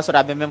man kuma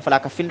sura be men fala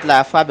ka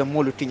fintla fa be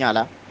molu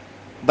tinyala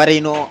bare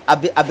no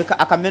abi ka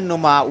aka menno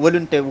ma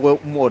wolunte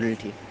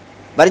modulti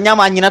bare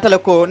nyama nyinata la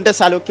ko nde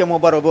salo ke mo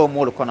baro bo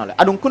molu kono la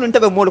adun kunun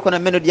tebe molu kono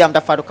menu diam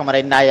da Fatou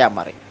Camara na ya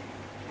mare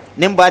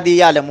nim badi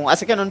yale mu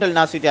asake non tel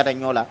na sutiyata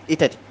nyola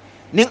itati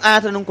nin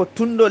ayata non ko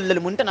tundol lel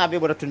mun tana be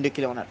bora tunde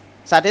kilonat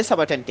sa te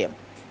sabaten tem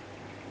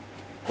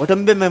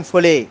wotombe men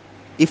fole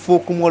il faut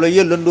que molo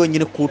ye londo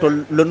nyine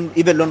kutol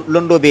ibe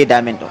londo be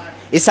damento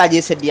isaje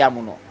se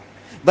diamuno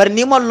bar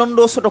ni mo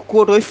londo soto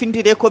koto e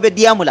fintide ko be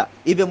diamula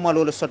ibe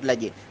malolo sot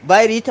laje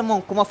bayri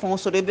itamon kuma fon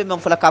soto ibe men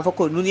fola ka fa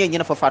ko nuni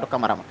nyina fa Fatou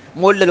Camara ma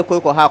mollel ko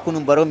ha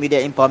kunum baro media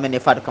empowerment e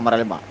Fatou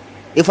Camara ma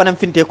e fanam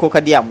finte ko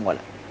ka diam wala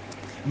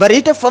bari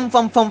ite fam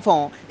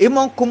e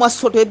mon kuma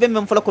soto ibe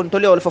men fola kon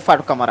tole wala fa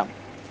Fatou Camara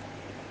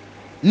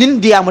nin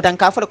diamu tan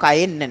ka fa ka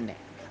yen nenne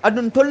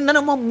adun tol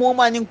nana mo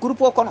moma nyin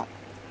groupe kono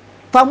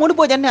famudu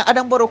bo janne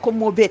adam baro ko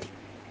mo beti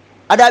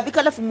ada bi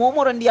kala fu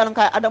momoro ndi yalon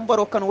kay adam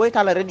baro kan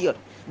wayta la radio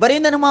bari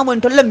nana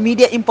mamon to la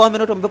media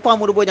empowerment to be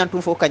famudu bo jan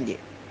tum fo kanje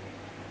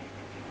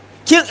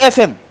King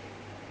FM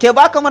ke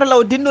ba kamara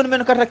law dindon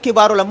men kata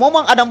kibaro la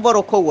momon adam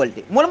baro ko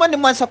wolde mol man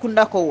man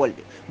sakunda ko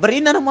wolde bari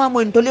nana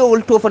mamon to le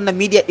wol to fon na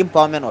media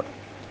empowerment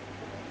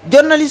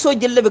journalist o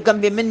jelle be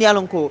Gambia men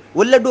yalon ko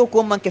walla do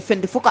ko manke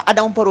fendi fuka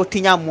adam baro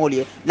tinya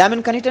molye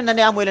lamin kanita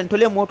nane amoylen to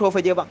le moto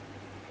fa je ba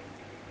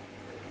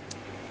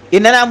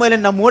inana moylen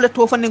na mola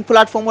to fanning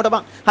platform o ba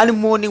hani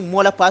morning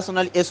mola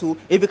personal esu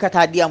e bi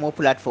kata dia mo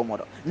platform o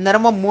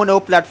narma mono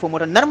platform o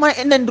narma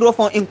enen dro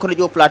fon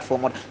encourage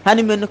platform o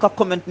hani men ko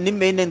comment ni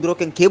men enen dro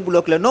ken ke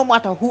block le no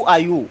matter who are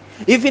you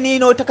even you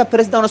know taka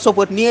president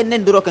support ni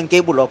enen dro ken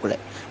ke block le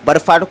bar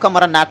Fatou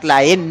Camara nak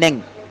la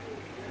enen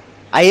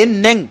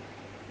ayen neng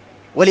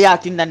wali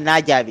yatinna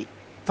najabi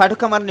Fatou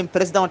Camara nim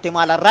president te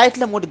mala right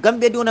la mod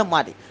Gambia diuna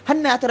mati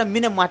hanne atara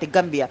mine mati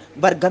Gambia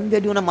bar Gambia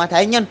diuna mati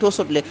ay nyan to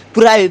sotle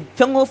pour ay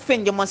fengo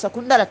fenje man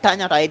sakunda la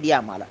tanya ta ay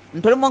dia mala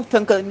ntol mon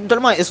fenka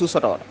ntol ma esu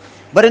soto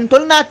bar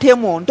ntol na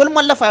temo ntol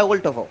man la fay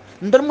wolto fo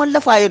ntol man la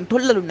fay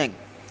ntol la lu neng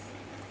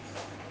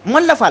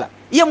man la fala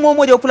ye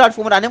momo jo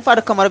platform da nem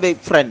Fatou Camara be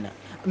friend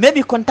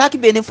maybe contact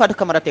be nem Fatou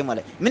Camara te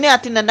mala mine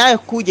atinna na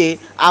kuje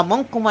a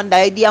man komanda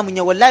ay dia mu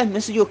nya wallahi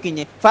message yo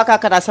kinye faka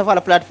kata safa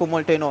la platform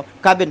wolto no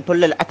ka ben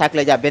tollel attaque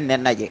la ja ben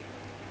nen naje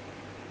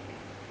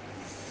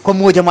ko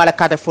moja mala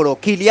kata follow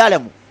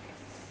kiliyalamu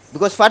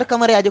because fata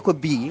kamara yaje ko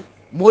bi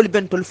mol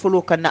bentol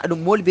follow kanna adum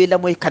mol be la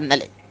moy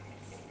kannale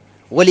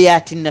wali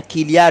yatinna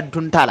kiliya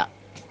duntala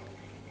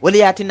wali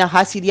yatinna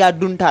hasiriya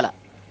duntala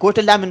ko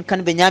to lamin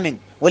kan be nyamin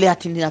wali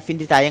yatinna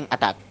findita yang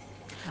attack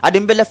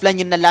adum be laf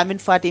lañin na lamin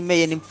fati me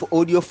yenim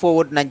audio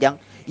forward na jang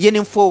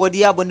yenim forward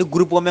ya boni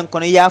groupe o men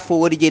kono ya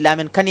forward je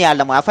lamin kan ya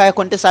lama afa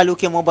konte salu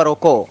ke mo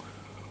baroko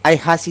ay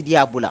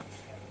hasidiya bula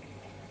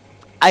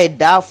ay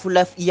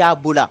dafula ya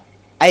bula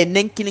ay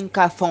nenkilin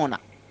ka fauna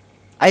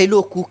ay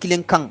lo ku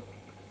kilin kan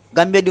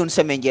Gambia di un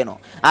semen jeno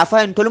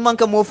afa en tolu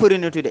manke mo fori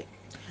netude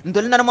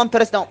ntol nana mon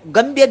president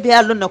Gambia be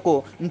yallo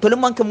nako ntol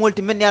manke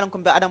molti men yalan ko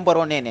be adam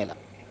baro nene la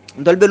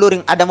ntol be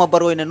lorin adama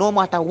baro ne no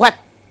mata wat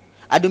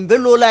adum be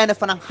lola ene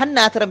fanan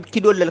hanna taram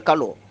kidol lel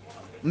kalo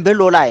be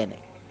lola ene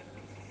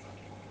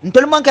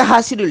ntol manke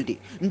hasiduldi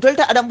ntol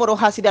ta adam baro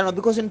hasidano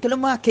because ntol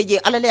ma keje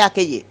alale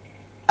akeje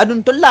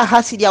adun tolla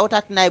hasidi ya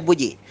wata tinay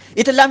boje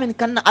ita lamin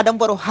kan adam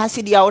baro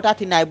hasidi ya wata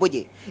tinay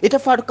boje ita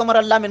fatu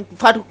kamara lamin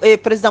fatu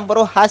president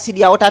baro hasidi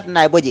ya wata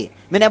tinay boje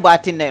mine ba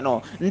tinne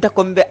no nta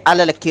kombe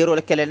alala kero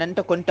le kele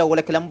nanta konta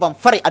wala kele mbam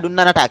fari adun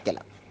nanata kela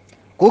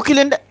ko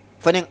kilinde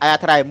fanin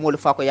ayatara mol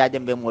fa ko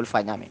yajembe mol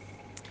fa nyame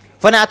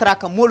fana atara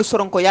ka mol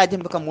soron ko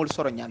yajembe ka mol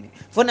soron nyame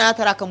fana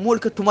atara ka mol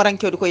ka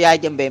tumaranke ko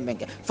yajembe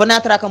menke fana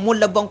atara ka mol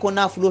la banko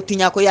na fulo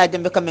tinya ko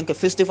yajembe ka menke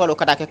festival o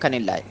kada ke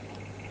kanillay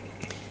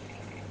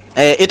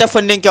ita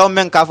fondin ke o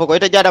men ka foko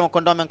ita jadama ko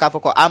do men ka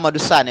foko Amadou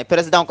Sane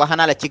president ko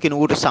hanala cikin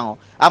wutu sango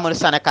Amadou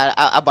Sane ka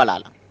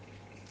abalala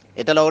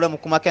ita lawle mu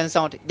kuma ken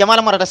sawte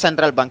jamala marata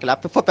central bank la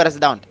fo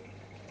president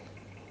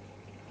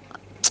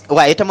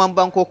wa ita man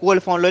banko ko wol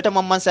fon lo ita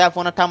man man sa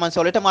fona taman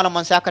so lo ita mala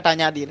man sa kata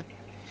nyaadi la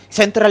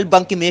central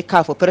bank me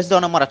ka fo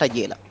president marata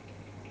jela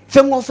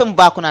fem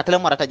ba ko na tele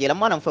marata jela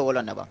manam fe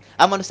wolon ne ba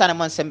Amadou Sane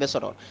man sembe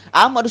soro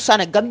Amadou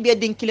Sane Gambia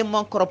din kilim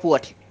man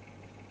koropote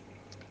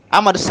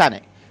Amadou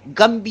Sane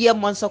Gambia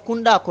man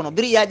sakunda kono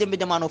biri yaje be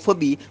jamano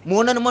fobi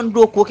mo non man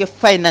do ko ke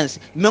finance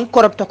men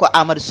koropta ko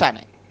Amadou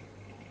Sane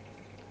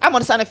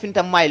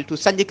finta mile to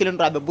sanje kilen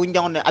rabe bu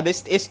njangon abe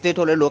state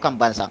to le lo kam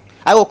bansa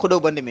ay wo ko do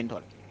bande min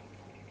tol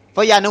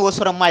fo ya ne wo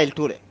soro mile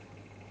to le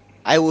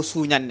ay wo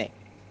suñanne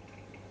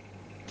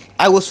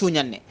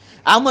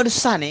Amadou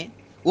Sane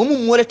wo mu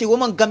molati wo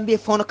man Gambia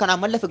fono kana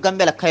malla fi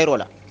Gambia la kayro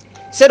la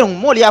sedon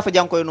mol ya fa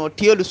janko no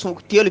tielu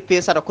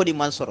pesa da ko di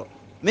mansoro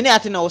mini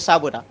atina o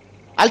saboda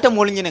alta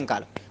mol nyinen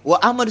kala wo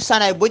Amadou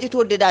Sane ay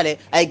budgeto de dale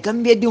ay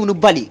Gambia diwnu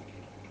bali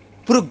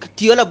pour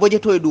tiola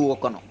budgeto du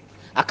wokono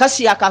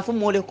akasi aka fu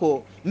mole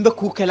ko mbe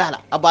ku kelala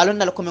abalon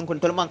nal ko men kon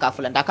tol man ka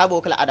fulanda ka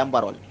bo kala adam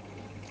barol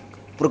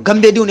pour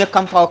Gambia diwne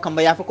kamfa o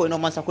kamba ya fa ko no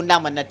man sa kunda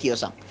man na tiyo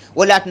sam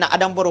wala atna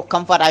adam baro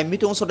kamfa ay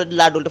miton so de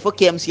la dol dafa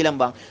KMC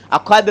lamba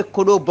akabe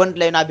ko do bond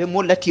layna be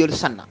mol la tiyo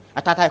sanna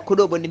atata ko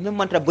do bond min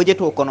man tra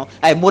budgeto kono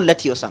ay mol la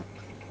tiyo sam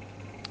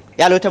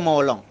yalo temo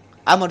wolon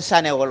Amadou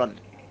Sane wolon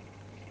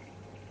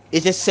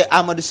ite se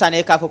Amadou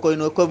Sane ka fo ko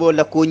no ko bo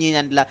la ko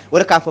nyandla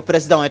wala ka fo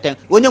president eten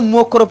wonyo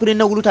mo koropri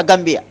na wuluta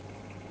Gambia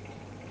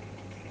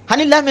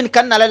hani lamin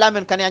kan na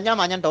lamin kan ya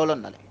nyama nyanta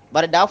wolon nale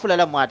bare da fula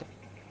la mate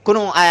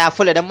kuno aya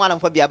fula da malam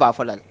fa biya ba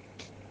fula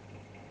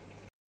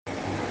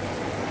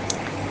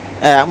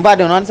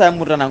mbade non sa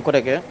murana ko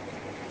reke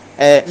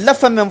la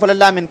fam fula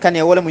lamin kan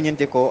ya wala mu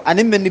nyente ko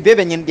anim men ni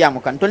bebe nyen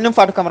diamu kan tol nim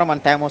fatu cameraman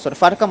tay mo so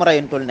fatu camera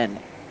en tol nenne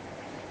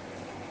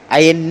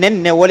ayen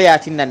nenne wala ya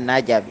tinnan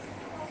na jabi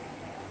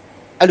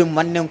alum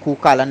mannen ku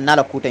kala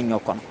nala kuten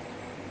nyokon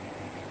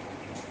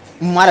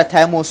mala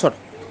time sort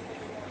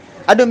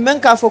adum men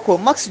ka foko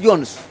Max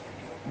Jones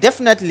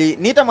definitely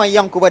ni tama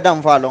yanku ba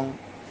dam falon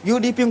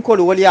UDP ko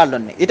wol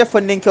yallon ne ita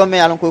fonnen ko me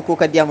yallon ko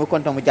ka diamu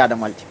konto mu jada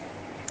malti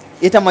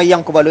ita ma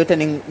yanku ba lo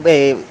tanin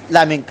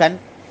lamin kan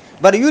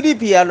bar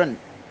UDP yallon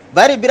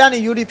bari birani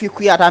UDP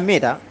ku yata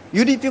meta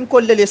UDP ko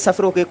lele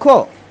safro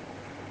ko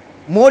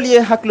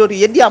moliye hakloto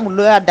yedi am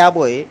lo ya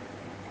daboye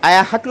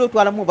aya hakloto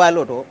wala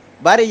mobile to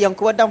bari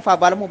yanku wadam fa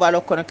bala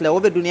mobile connect la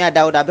wobe duniya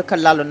dawda be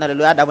kallalo na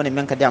lo ya dabone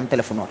men ka diam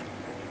telephone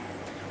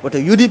woto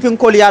UDP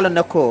ko yalo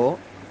nako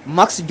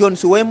Max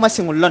Jones way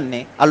masingul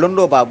lonne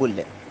alondo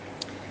babulle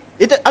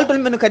ita altol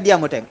menu ka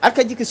diamo ten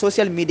alka jiki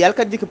social media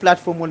alka jiki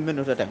platform mol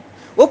menu to ten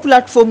o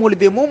platform mol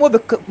be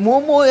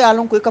momo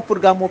yalon ko ka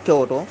programme o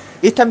kewoto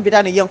itam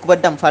bidani yanku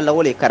wadam fa la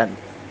wole karan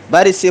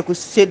bari seku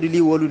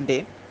seduli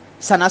wolunde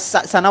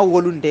sana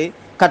wolunde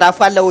kada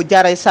falla o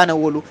jaray sana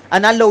wolu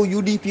analla o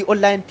UDP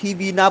online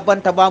TV na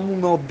banta ba mu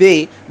no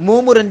be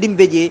momo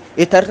randimbe je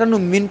e tartanu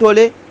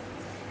mintole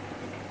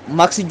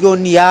Max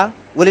Jonia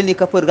wala ni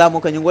ka programme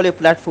ko ngole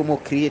platform o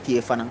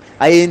create fana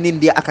ay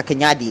nindi aka ke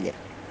nyaadile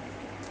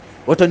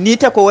woto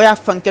nita ko waya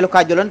fankelo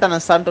ka jolonta nan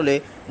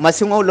santole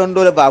masingo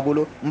londo le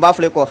babulo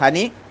mbafle ko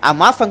hani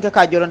ama fanke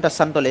ka jolonta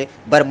santole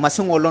bar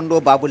masingo londo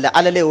babulo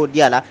alale o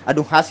diala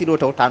adu hasido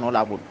tawtano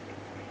labul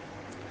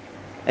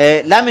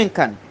lamin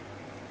kan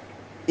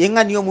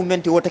ingan yo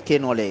mumenti wota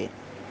kenole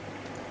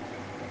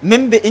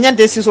membe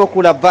inyante siso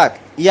kula bak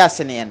ya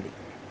seneyandi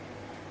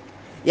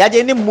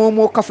yaje ni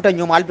momo kafuta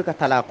nyomal bi ka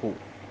talako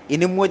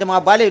ini mo jama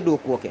bale do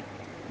ko ke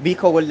bi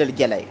ko wollel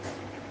jelay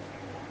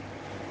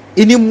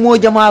ini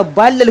mojama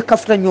ballal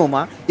kafta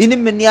nyoma ini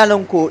men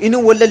yalon ko ini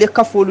wollale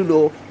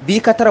kafolulo bi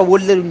katara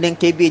wollalu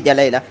nenke be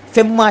jalayla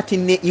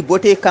femmatinne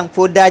ibote kan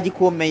fo daji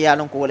ko men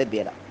yalon ko wala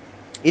bela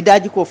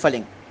idaji ko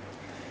falen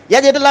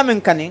yaje dala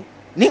men kanin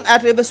nin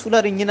atrebe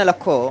sulari nyina la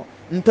ko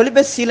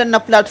ntolibe sila na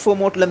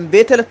platform oto lam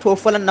betel to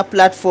fala na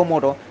platform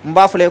oto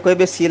mbafale ko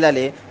be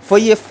silale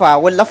foye fa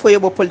wala foye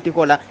bo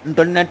politiko la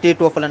ntolnante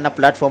to fala na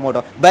platform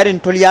oto bari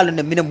ntol yalo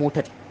ne mina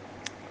mutati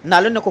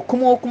nalon ko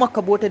kuma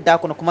kabote da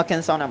ko kuma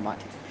ken sauna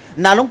mati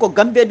nalon ko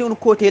gambe de on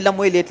kote la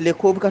moy letle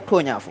ko buka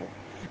tonya fo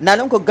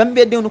nalon ko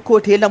gambe de on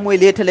kote la moy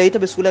letle ita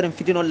be sularin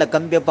fitino la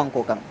gambe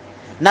banko kam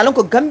nalon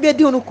ko gambe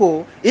de on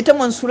ko ita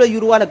man sula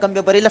yuru wala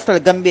gambe bari laftal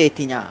gambe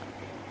tinya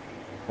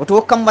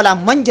oto kambala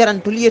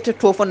manjaran tuliyete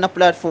to fon na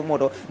platform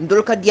odo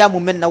ndol ka diamu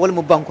men na wal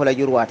mu banko la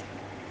yuru wati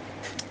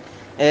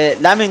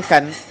lamen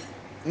kan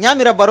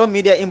nyamira baro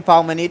media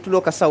empowerment tulo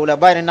ka sawla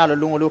bayre nalo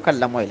lungo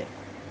kala moyle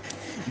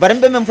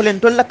barambe men fulen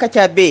tolla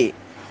kacha be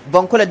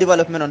banko la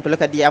development on tolla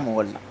ka diamu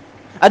wala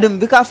adum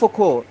bika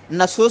foko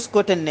na sos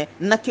ko tenne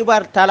na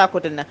kibar tala ko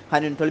tenne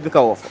hanin tol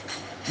bika wofo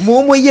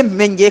momo yem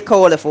menje ka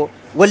wala fo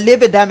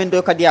wallebe damen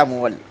do ka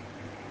diamu wala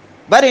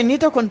bare ni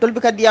ta kon tol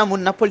bika diamu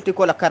na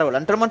politiko la karola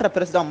antol montra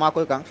president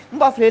mako kan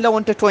mba fle la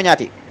wonte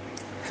toñati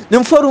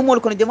nim forum mol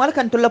kon jamal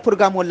kan tolla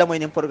programme wala moy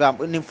nim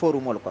programme nim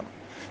forum mol kon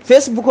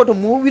facebook to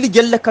mo wili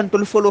jelle kan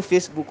tol follow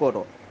facebook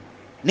to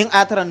ning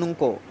atara nun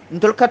ko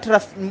ntol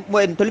katra mo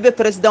ntol be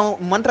president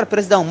mantra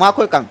president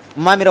mako kan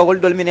mamira wol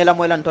dol minela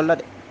moy lan tolla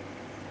de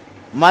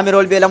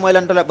mamirol be la moy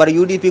lan tola bar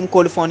UDP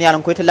ko fon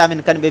yalan ko te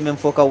lamin kan be men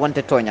foka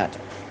wonte toñata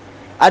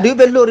adu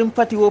be lorim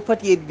pati wo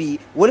pati bi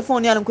wol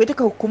fon yalan ko te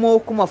ka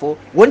kuma fo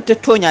wonte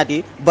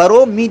toñati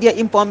baro media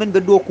empowerment be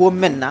do ko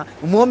menna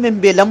mo men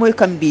be la moy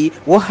kam bi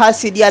wo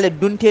hasid yale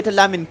dunte te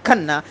lamin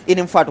kanna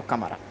enen Fatou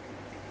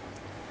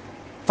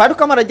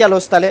Camara jalo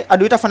stale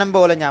adu ta fanam be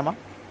wala nyama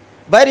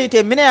bari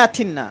te minaya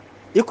tinna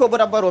iko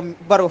bora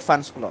baro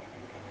fans club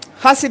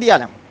hasid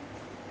yalam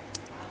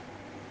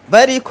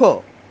bari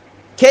ko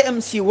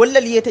KMC walla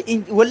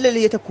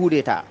liyeta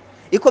kudeta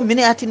iko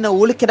mine atinna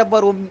wol keda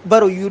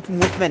baro youth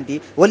movement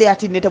di wala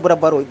atinna ta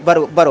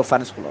baro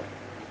fans club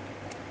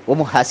wo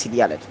mo hasidi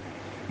yalati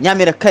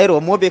nyamira Cairo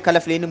mobe kala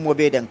fleni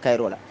mobe den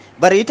Cairo la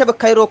bari ita be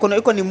Cairo kono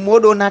iko ni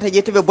modo nata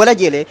jete be bola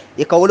jele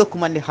e ka wala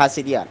kumande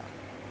hasidi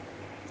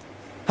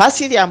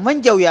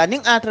man jawya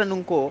nin atra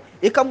nun ko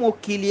e ka mo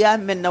kiliya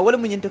men na wala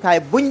munyinto kay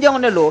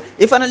bunjango lo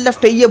e fana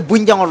lafta ye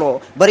bunjango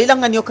lo bari la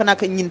ngani yokana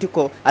ka nyinti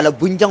ko ala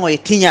bunjango e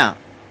tinya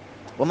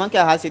o manke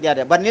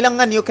hasidiata bar ni la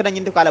ngani yo kana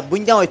nyindi kala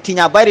bunjango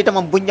tinya bayri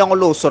tam bunjango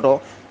lo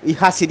soto i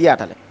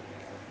hasidiata le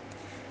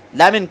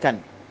lamin kan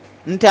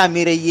nta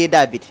mire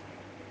yeda bit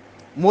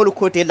molu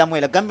kote la moy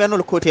la gambia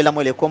nol kote la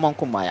moy le ko man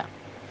kumaya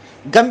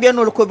gambia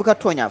nol ko bika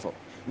tonya fo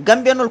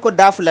gambia nol ko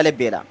dafu la le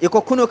bela e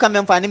ko kunu kam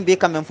men fanim be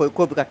kam men fo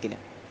ko bika kilen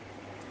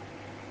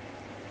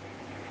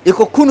e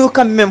ko kunu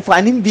kam men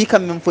fanim bi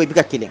kam men fo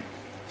bika kilen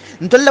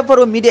ntolla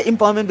baro media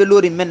empowerment be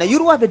lori men na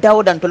yurwa be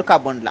dawodan tol ka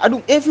bondla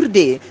adum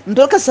everyday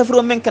ntol ka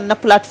safro men kan na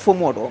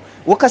platform odo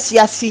waka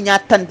siyasi nya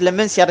tan le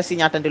men siyasi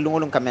nya tan de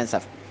lungolum kam men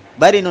saf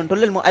bari non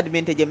tollel mo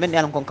admin te je men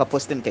yalon kon ka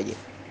posten ke je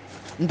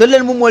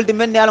ntollel mo moldi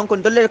men yalon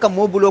kon tollel ka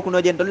mo bulo ko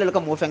no je tollel ka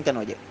mo fenke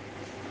no je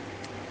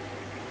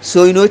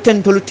so ino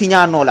ten tol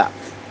tinya nola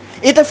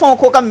ita fon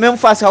ko kam men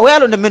fa sa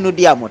walo de menu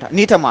diamota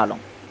ni ta malon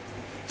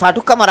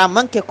Fatou Camara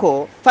manke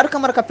ko Fatou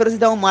Camara ka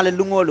president mala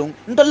lungolum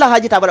ntolla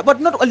haji tabara but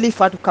not only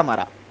Fatou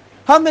Camara.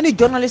 How many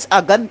journalists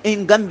are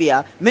in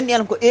Gambia? Many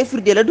are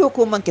every day. Lado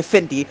ko manke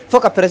fenti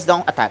foka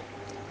president attack.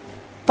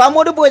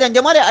 Pamodu bojan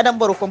jamare Adam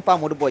Baro kom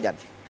pamodu bojan.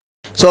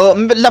 So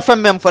la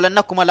femme mem fola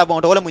nakuma la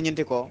bon wala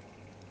munyinti ko.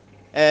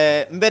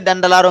 Mbe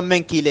dandalaro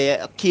men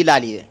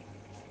kilali.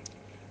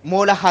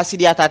 Mola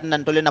hasidia tat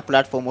nan tole na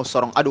platform o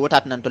sorong adu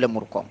tat nan tole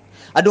murkom.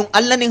 Adung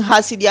alla ning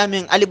hasidia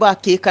men aliba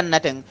ke kan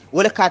naten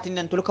wala katin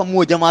nan tole ka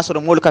mo jama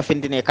soro mol ka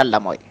fendine kala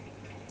moy.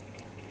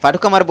 Fatou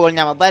Camara bol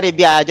nyama bare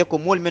biya aje ko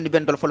mol men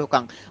ben dol folo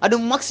kan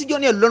adum maxi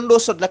joni londo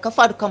sod la ka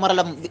Fatou Camara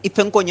la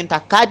ifenko nyinta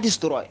ka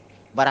destroy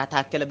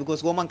barata kala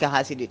because go manka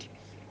hasiditi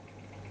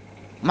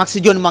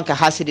maxi joni manka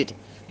hasiditi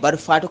bar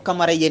Fatou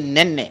Camara yen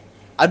nenne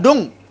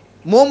adum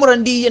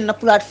momorandi yen na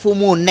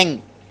platform o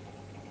neng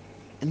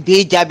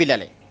mbe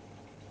jabilale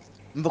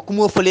mbe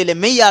kumo folele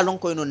me ya lon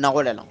ko no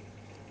nawole lon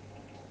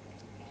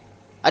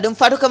adum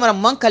Fatou Camara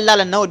manka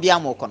lala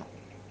nawdiyamo kono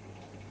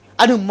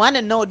adum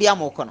manen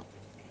nawdiyamo kono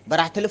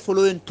bara tele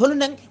follow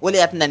tolnen wala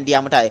yat nan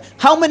diamata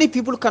how many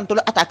people can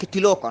tolo attack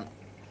tilo kon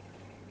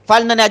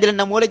fal na najel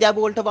na mola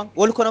jabu wol tabang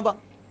wol kono bang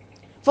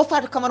fo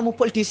Fatou Camara mo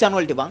politician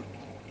wol bang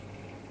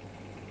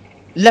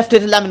left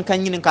it lamin kan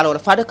nyinin kala wala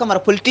Fatou Camara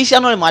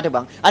politician wol mate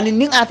bang ani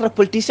ning atra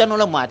politician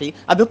wol mate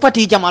abe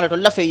parti jamala to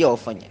lafe yo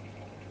fanye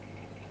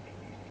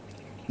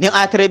ning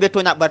atra be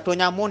to na barto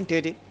nya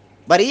montede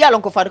bari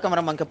yalon ko Fatou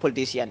Camara manke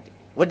politician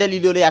wo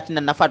dalilo yat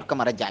nan na Fatou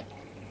Camara jaji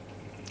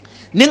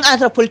ning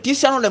atra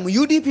politician wala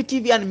UDP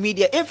TV and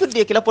media every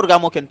day kila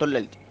programme ken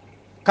tollalti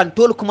kan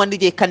tol kumandi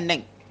je kan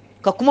neng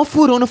ka kuma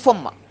furo no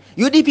fomma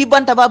UDP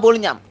banta ba bol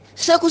nyam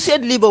seku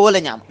sed liba wala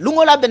nyam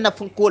lungola ben na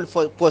fun kol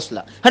post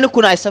la hani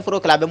kuna ay safro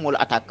kala be mol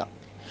attaque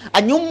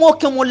a nyum mo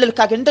ke mol lel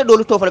kake nta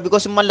dolu to fala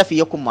because man la fi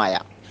yakum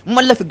maya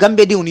man la fi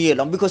gambe di uni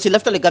yelon because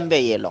lafta le gambe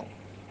yelon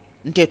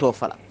nte to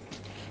fala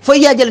fo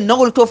yajel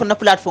nagol to fa na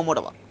platform o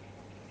ba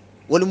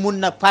wala mun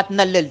na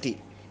partner lelti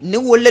ni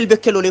wolel be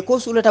kelole ko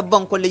sulata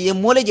banko le ye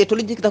mole je to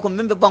lijikta ko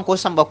membe banko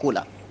samba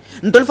kula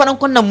ndol fanan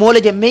kon na mole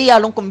je me ya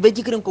lon ko be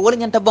jikirin ko wala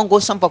nyanta banko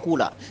samba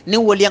kula ni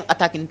woli yang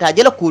attaque nta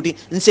jela kudi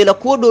nsela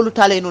ko dolu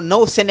tale no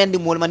naw senendi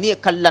mol mani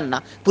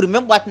kallanna pour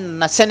même wat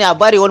na sene a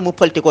bari wol mu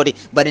politiko di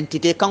baden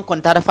tite kan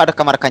kon tara fatu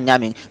kamar kan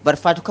nyami bar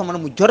fatu kamar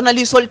mu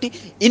journalist solti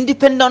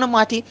independent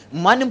mati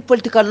manim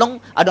political long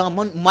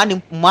adon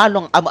manim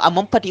malong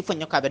amam pati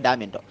fanyo kabe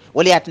damendo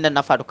wali yatinda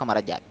na fatu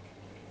kamar jabi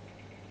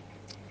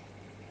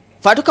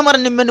fatu kamara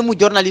ni men mu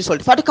journalist sol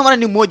fatu kamara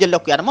ni mo jella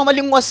kuyara mama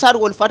li ngosar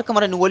wol fatu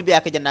kamara ni wolbe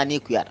aka janna ni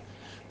kuyara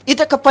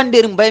ita ka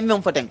pandeer mbay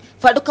mem foten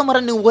fatu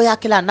kamara ni woya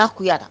kala na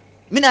kuyara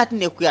minati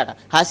ne kuyara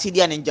ha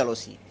sidiya ni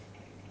jalosi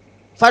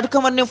fatu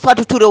kamara ni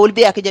fatu ture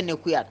wolbe aka janne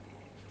kuyara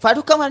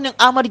fatu kamara ni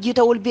amar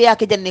jita wolbe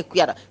aka janne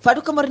kuyara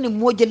fatu kamara ni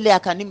mo jelle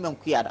aka ni mem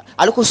kuyara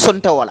alko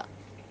sonta wala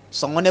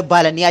songone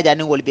bala ni aja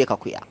ni wolbe ka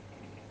kuyara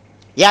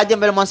ya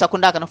jembel mon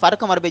sakunda kan fatu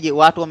kamara beje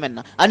wato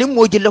menna ani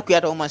mo jelle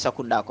kuyara o man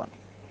sakunda kon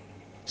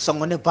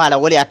songone bala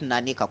wala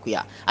atna ni ka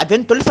kuya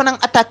aben tol fanan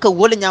attaque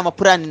wala nyama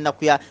purani na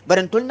kuya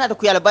baren tol na da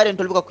kuya la baren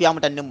tol ka kuya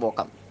mutan nimbo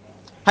kam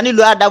hani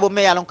lo ada bo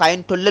me yalon ka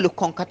en tol lelu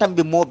kon katam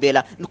bi mo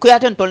bela kuya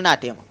ten tol na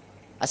tema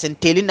asen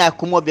teli na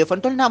kumo be fan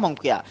tol na man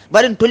kuya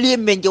baren tol ye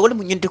menje wala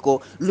mu nyinti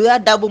ko lo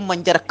ada bo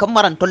manjar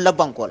kamaran tol la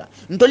banko la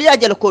tol ya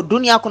jala ko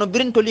dunya kono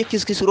birin tol ye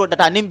kiskisiro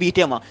data nimbi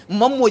tema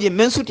mammoje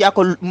men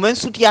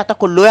suti ya ta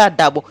ko lo ya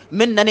dabo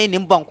men nane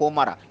nim banko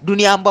mara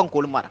dunya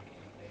banko mara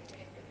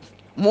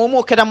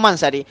momo kedam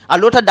mansari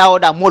alota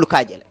dawoda molu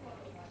kajele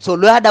so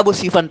lo ada bo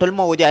sifan tol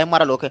mo wodi ay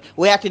maralo ke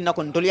wayati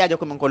nakon tol yaaje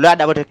ko men ko lo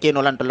ada wata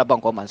keno lan tol la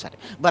banko mansari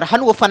bar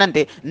han wo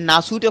fanante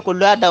na suute ko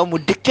lo ada mo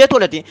dictato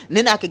lati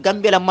nena ke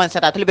gambela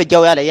mansata tol be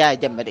jawyala ya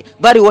jambede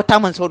bari wota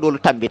man so dolu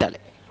tambitale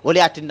wala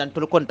yati nan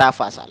tol kon ta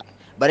fasala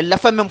bari la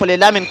famen pole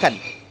lamen kan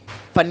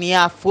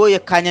faniya foye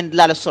kanyan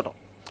dala soto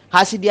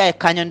hasidiya e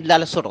kanyan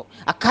dala soto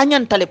a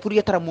kanyan tale pour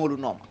yetara molu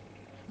noma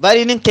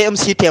bari nin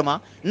KMC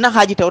tema na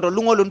haji tawto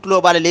lungolun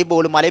tulo bala lebo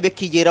wol mala be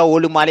kijera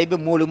wol mala be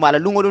molu mala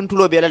lungolun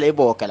tulo be la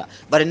lebo kala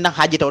bari na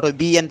haji tawto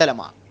bi yendala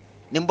ma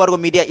nim borgo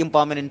media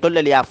empowerment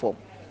tolle ya fom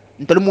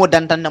ntol mo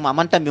dantan ma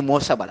man tambi mo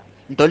sabala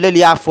tolle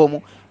ya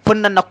fomu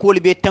fonna na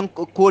kolbe tan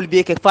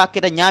kolbe ke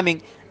faketa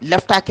nyamin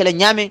lafta kala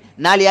nyamin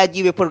nali ya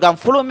jibe program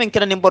fulo men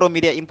kala nim borgo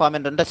media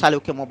empowerment nda salu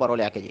ke mo baro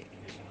le akaje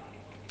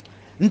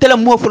ntela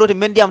mo fulo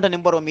men diam tan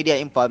nim borgo media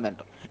empowerment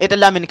eta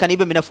lamin kan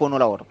ibe mina fono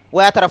la woto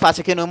waya tara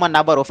fase keno man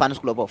na baro fans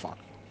club of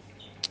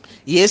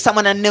ye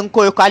samana nen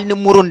ko kal ni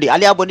murundi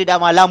ali abondi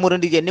dama la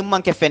murundi je nim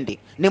manke fendi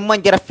nim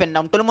man jara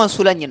fennam tol man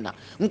sulanyina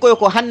ngoy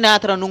ko hanna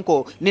tara nun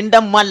ko nin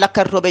dam man la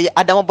karto be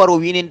adama baro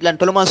winin lan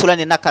tol man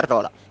sulani na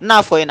karto la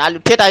na fo en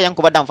al teta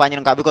yanko badam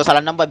fanyin ka because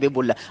ala namba be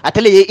bulla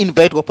atele ye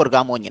invite ko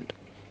programme o nyin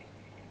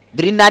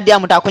drin na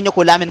diam ta ko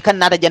nyoko lamin kan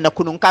na da janna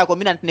kunun ka ko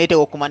minan nete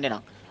o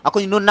kumandina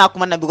akoni non na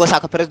kuma na bigo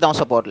saka president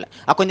support la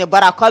akoni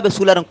baraka be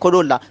sularan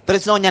kodol la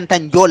president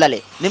nyantan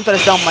jolale nim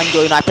president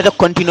manjo na tata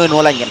continue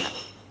no la nyenna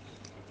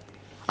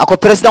ako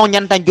president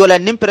nyantan jolale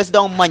nim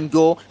president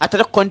manjo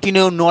atata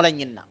continue no la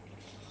nyenna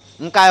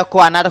nka ko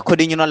anata ko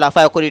di nyino la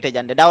fa ko di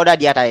jande dawda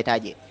diata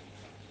etaje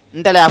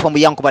ndala ya famu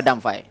yanko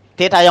badam fa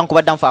teta yanko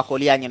badam fa ko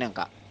liya nyenen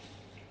ka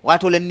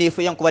wato len ne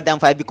fo yanko badam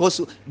fa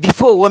because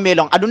before wo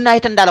melon aduna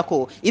itan dala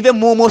ko ibe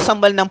momo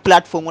sambal nam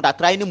platform da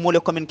try ni mole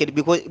communicate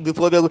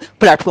before be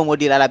platform o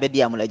dira la be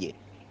diam la je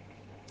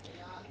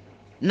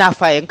na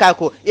fa en ka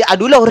ko e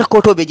adula o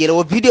rekoto be jele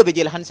o video be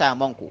jele hansa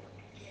manko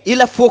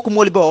ila fo ko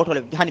mole be woto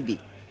le hanbi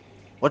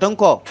woton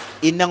ko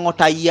inna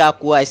ngota ya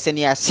ko ay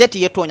senia set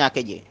ye tonya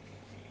keje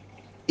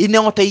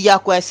inna ngota ya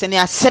ko ay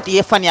senia set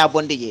ye fania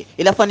bonde je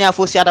ila fania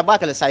fo siata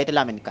bakale sayte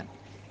lamen kan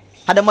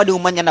hada madu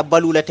manyana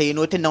balula tay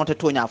no tin ngota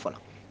tonya fola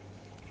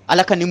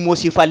alaka ni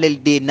mosi falel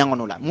de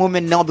nangono la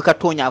momen nango bi ka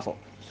tonya fo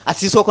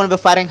asiso kono be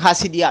faren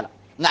hasidiala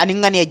ngani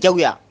ngani e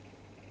jawya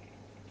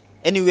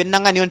anyway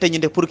nangani on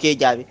tanyinde pour que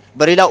jabi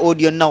bari la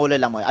audio nawole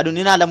la moy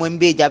adunina la moy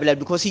mbe jabi la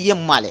because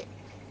yem male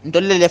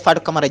ndolle le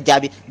fatu kamara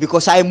jabi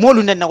because ay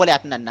molu nen nawole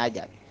atna na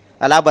jabi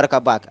ala baraka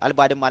bak al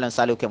bade malan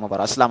salu ke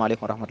mabara assalamu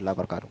alaikum warahmatullahi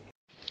wabarakatuh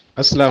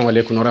assalamu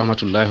alaikum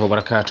warahmatullahi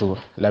wabarakatuh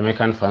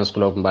lamekan fans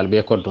club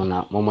mbalbe ko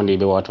dona momondi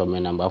be wato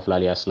men ba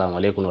fulali assalamu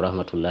alaikum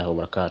warahmatullahi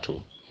wabarakatuh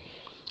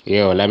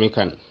yo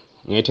lamikan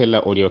ngetella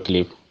audio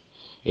clip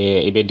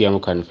ibe diamu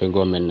kan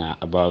fengo menna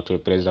about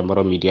president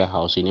Baro media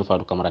house ni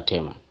fatu kamara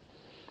tema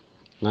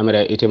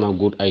ngamere itema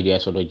good idea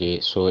so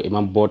doje so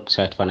imam bot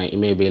site fana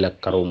imebe la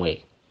karo moy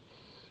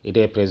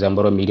ide president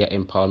Baro media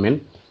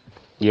empowerment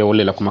ye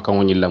wolle la kuma kan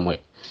woni la moy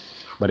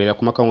bari la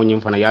kuma kan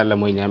woni fana yalla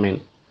moy nyamen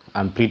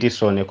am pretty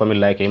sure ne comme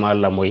like ima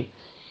la moy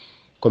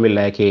comme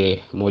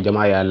like mo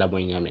jama ya la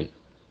moy nyamen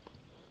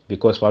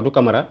because fatu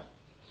kamara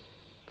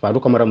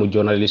mu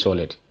journalist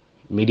solid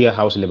media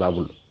house le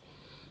babul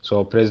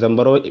so president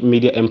Baro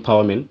media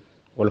empowerment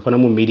wala fana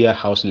mu media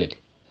house le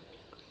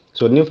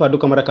so nin Fadou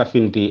Camara ka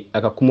finti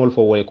aka kumol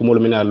fo way kumol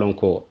mina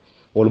lonko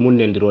wol mun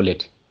nendiro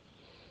leti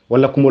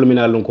wala kumol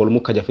mina lonko wol mu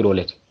kajafiro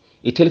leti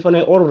e telephone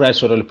all right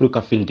so le pour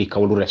ka finti ka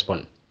wol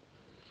respond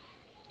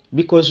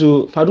because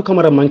Fadou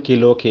Camara manke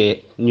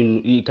loke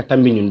ñun ka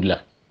tambi ñun la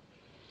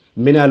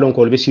mina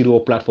lonko be siro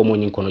platform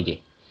ñin kono je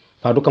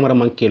Fadou Camara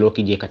manke loke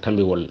je ka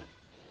tambi wol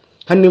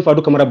hanni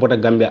Fadou Camara bota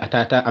Gambia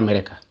atata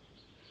America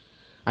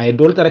ay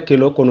dol tara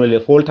kelo kono le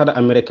fol tara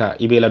America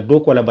ibe la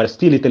do ko la bar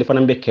style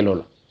telephone be kelo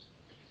la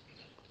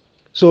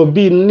so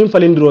bi nim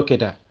falendiro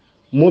keta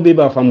mo be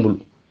ba fambul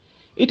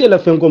ite la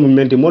fenko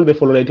momenti mol be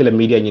folo la ite la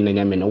media ñin na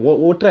ñamen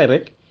wo try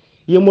rek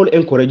ye mol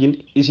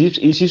encourage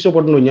isi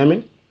support no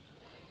ñamen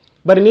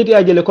bari niti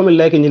ajele comme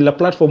like ñin la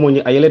plateforme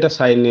ñi ayeleta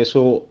sayne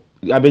so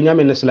abe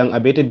ñamen na silang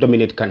abe te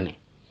dominate kanne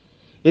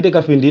ite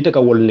ka findi ite ka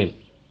wolnen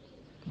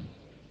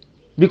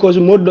because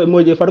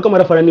moje Fadou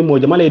Camara farani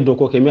moje malay do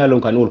ko ke mi alon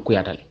kan wol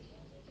kuyatale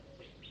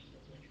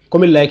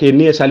comme like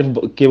ni salif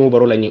ke mo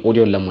baro la ñi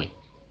audio la moy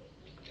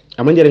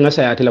amanjere nga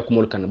sayati la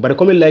kumol kan bare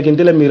comme like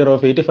ndela miraro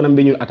fe ite fanam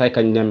be ñu attaque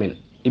kan ñamen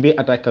ibe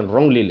attaque kan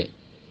wrongly le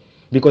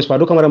because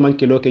Fadou Camara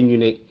manke lo ke ñu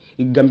ne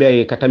Gambia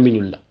e katambi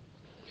ñul la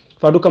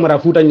Fadou Camara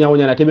futa ñaaw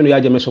ñana tebenu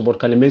ya jame support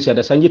kan men sia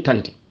da sanji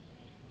tanti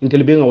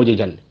intel be nga woje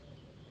janne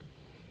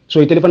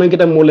so ite fanan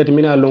kita mo lati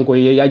mina lonko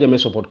ya jame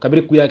support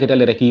kabri ku ya ke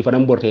tale rek yi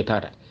fanam borte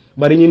tata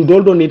bari ñin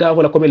dol do ni ta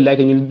wala comme like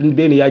ñin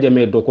be ni ya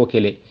jame do ko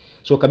kele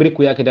so kabri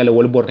ku ya ke tale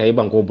wol borte ay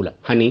banko bula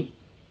hani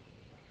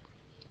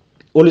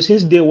all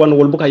since day one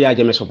wol buka ya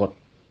jame support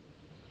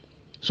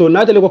so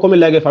natale ko comme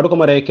like Fadou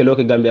Camara ke lo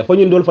ke Gambia fo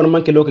ñin dol fan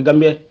man ke lo ke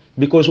Gambia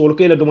because wol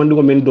kele do mandi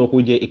ko men do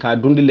ko je ka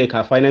dundi le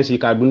ka finance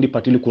ka dundi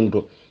patili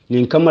kunto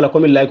nin kamala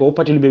comme like o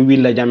patili be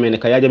willa jamene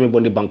ka ya jame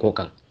bondi banko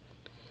kan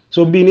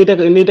so bi ni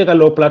te ka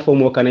lo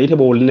platform o kana ite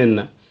bo wol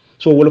nenna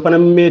so wol fana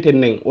mete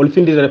nen wol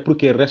findi pour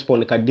que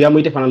respond ka diamo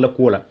ite fana la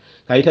kula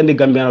ka itande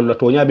Gambia la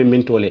to nyaabe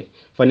mintole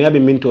fani yabe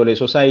mintole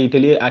so sai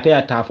tele ate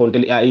ata fo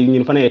tele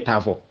ñin fana e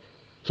tafo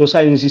so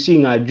sai insisi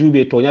nga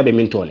jube to nyaabe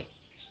mintole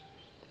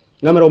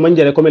ngamaro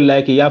manjere comme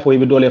like ya fo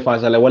be dole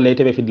fasala wala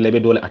ite be fidle be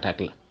dole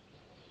attaque la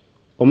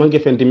o manke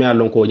fenti mi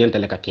alon ko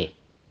ñentale ka ke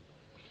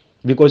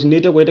because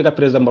nite ko ite ka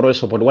president Barrow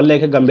support wala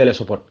ka Gambia le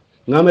support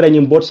ngamira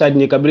ñim bot side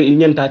ni kabri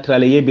ñenta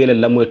trale yebele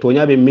la moy to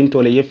ñaabe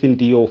mintole ye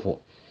finti yo fo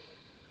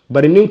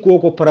bari nin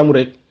ko paramu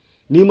rek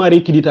ni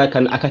mari kidita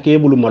kan akake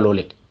bulu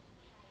malole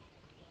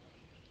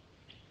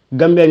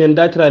Gambia ñan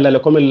datra la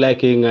comme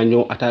like nga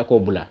ñoo atako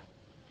bula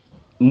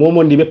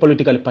momo ndi be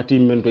political party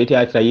men to ite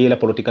atra yela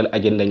political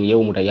agenda ñi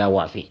yewu muta ya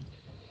wafi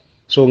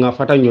so nga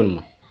fata ñon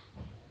ma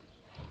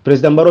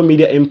president Barrow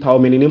media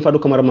empowerment ni Fadou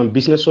Camara man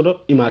business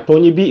sodo ima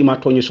toñi bi ima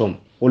toñi som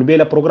wol be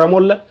la programme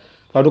wala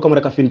Fadou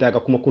Camara ka finta ka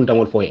kuma kunta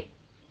mol foye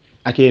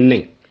ake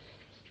neng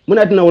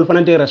muna dina wol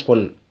fanante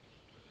respond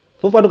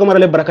fo Fadou Camara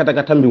le barakata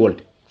ka tambi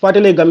wolte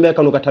fatele Gambia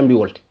kanu ka tambi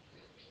wolte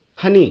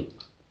hani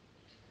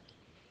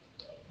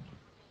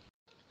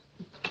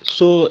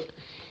so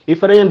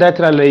if I that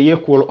ye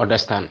cool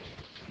understand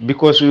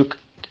because you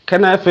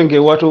kana fenge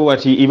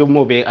wati ibe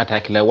mobe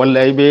attack la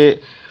wala ibe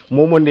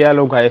momo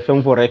ndialo ka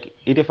fem for rek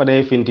ite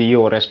fada finti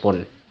yo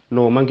respond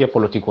no manke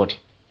politico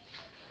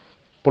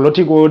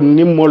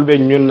ni molbe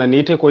nyonna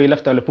ni te ko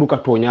ilafta le pour ka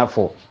tonya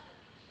fo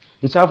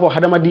nsafo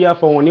hadama dia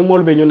fo ni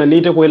molbe nyonna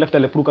ni te ko ilafta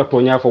le pour ka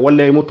tonya fo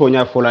wala mo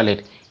tonya fo la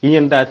let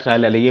yen da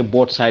trala le ye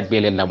both side be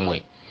le la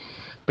moy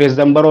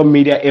president Barrow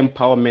media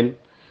empowerment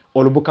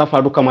olu buka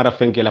Fadou Camara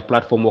fenge la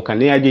platform o kan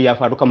yaji ya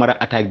Fadou Camara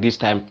attack this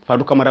time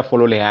Fadou Camara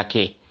follow le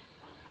yake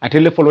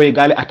atele follow e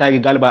gali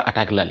attack gali ba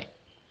attack lale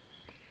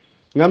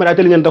ngamara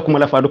atele nyanda kuma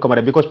la Fadou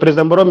Camara because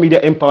president Barrow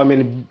media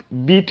empowerment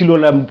bitilo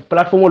la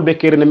platform ol be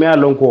kere ne me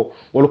alonko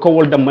wol ko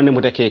wol dam manne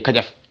mutake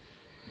kajaf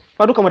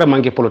Fadou Camara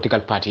mangi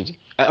political party ji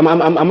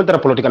amatra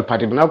political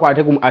party na ko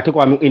ate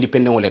ko am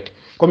independent wolet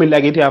comme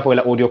la gite ya fo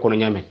la audio kono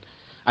nyamen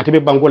ate be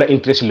bangola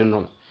interest le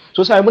non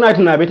so say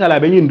munati na be tala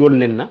be nyin dol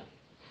nen na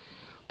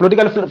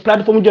political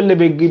platform jolle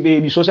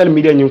be social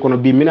media nyin kono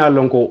bi mina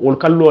lonko wol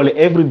kallole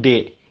every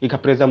day e ka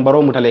president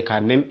Barrow mutale ka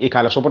nem e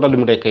ka la sopoto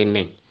dum de kay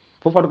nem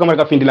fo Fadou Camara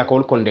ka findi la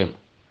ko condemn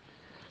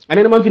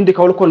anene man findi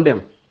ka wol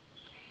condemn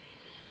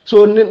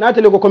so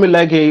natele ko comme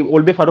like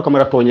wol be Fadou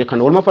Camara toñe kan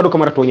wol ma Fadou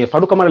Camara toñe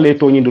Fadou Camara le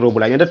toñi ndiro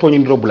bula nyanda toñi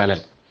ndiro bula lan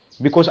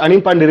because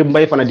anim pandere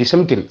mbay fana di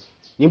something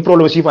nim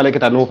problem si fala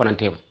keta no fana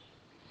tem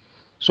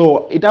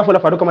so ita fola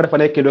Fadou Camara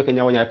fana ke do ke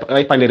nyawanya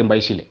ay pandere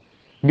mbay sile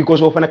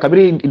because o fana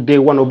kabiri de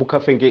wano buka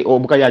fenge o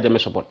buka yaja me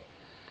support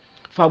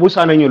fa bu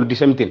sana ñol di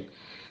something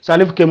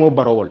salif ke mo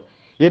barowol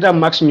yeta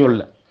max ñol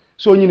la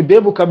so ñin be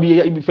buka bi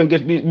fenge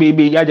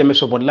bi yaja me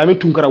support la mi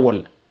tunkara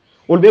wol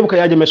wol be buka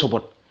yaja me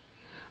support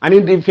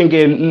ani de fenge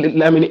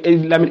lamin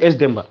es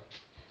demba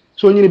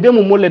so ñini be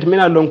mo mollet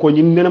mena lon ko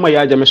ñini nena ma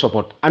yaja me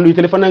support andu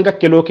telephone nga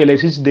kelo kele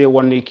 6 de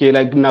wonni ke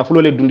la na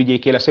fulo le dundije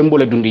ke la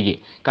symbole dundije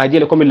ka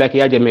jele comme la ke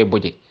yaja me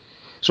boje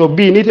so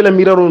bi ni te la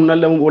miraro na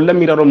la wala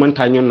miraro man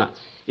ta ñonna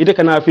ite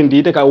kana findi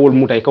ite ka wol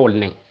mutay ka wol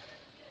neng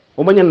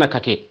o ma ñanna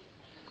kake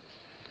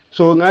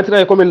so nga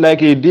try comme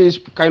like this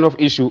kind of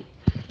issue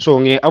so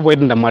nge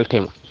avoid ndamal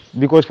tema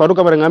because Fadou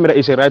Camara ngamira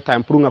is a right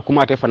time pour nga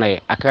kumate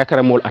fanaye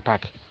akakara mol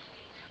attack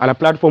ala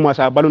platform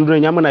sa balundu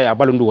nyama na ya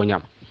balundu wo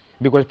nyama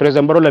because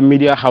president baro la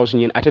media house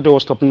nyin atete wo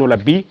stop no la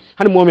bi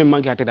han mo men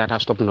manki atete ata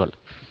stop no la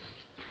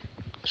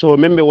so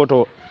membe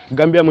woto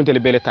Gambia mun tele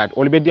bele tat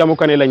o be diamo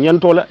kan la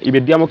nyantola ibe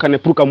diamo kan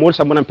pour ka mol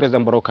sa bonam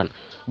president baro kan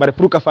bare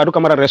pour ka faadu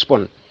kamara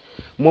respond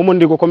momon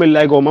diko comme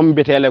laygo mam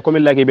betele comme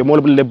lagi be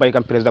mol le bay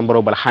kan president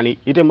baro bal hani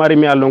ite mari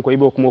mi alon ko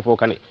ibo ko mo fo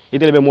kan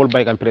ite be mol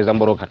bay kan president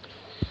baro kan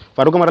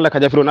faadu kamara la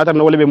kaja firo natam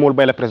no wala be mol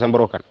bay la president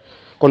baro kan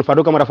kon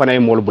faadu kamara fana e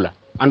mol bula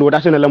andu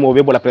wadata na la mo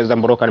be bola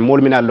president baro kan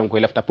mol mina alon ko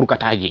lefta pour ka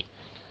taji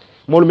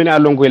mol mina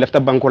alon ko lefta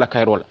banko la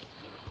kayrola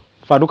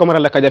faadu kamara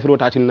la kaja firo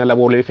tatin na la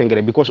wole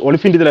fengere because all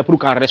findi la pour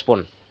ka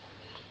respond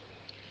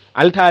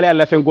altale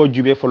alla fengo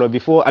jube folo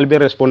before albe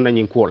respond na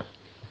nyin call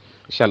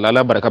inshallah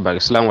la baraka ba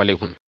assalamu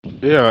alaikum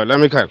yo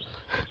lamika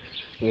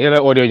ngela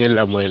audio nyen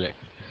la moyle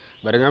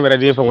bare ngamera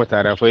di fa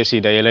ngotara fo si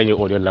da yela ñu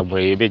audio la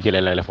moy be jele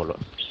la folo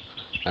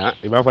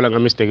iba fala nga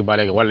mistake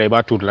balege wala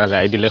iba tout la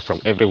I delete from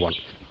everyone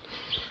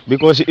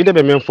because ide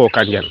be men fo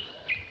kanjan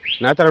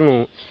na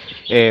taranu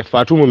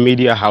fatuma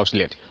media house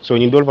let so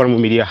ñi dol farmu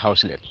media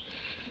house let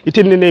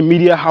itene ne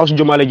media house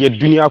jomale je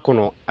dunia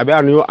kono abe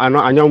anu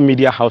anyaw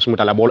media house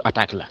mutala bol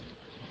attaque la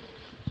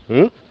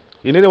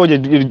inene waje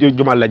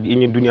jumal la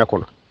ñi dunia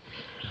kono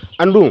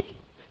andu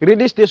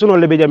radio station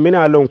le be jam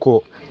mena lon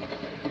ko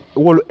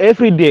wol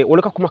every day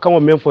wala ka kuma kamo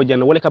men fo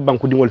janna wala ka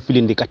banku dingol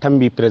filindi ka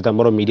tambi president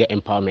baro media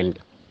empowerment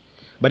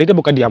bari te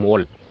bu ka diam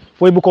wol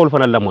foy bu ko wol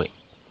fanal la moy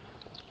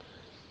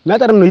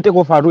natar no ite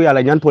ko faatu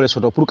yalla nyanto le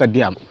soto pour ka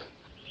diam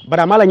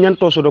bara mala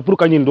nyanto soto pour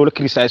ka nyin dol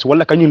criticize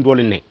wala ka nyin dol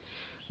ne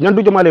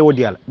nyandu jomale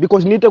wodi yalla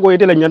because ni te ko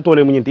ite la nyanto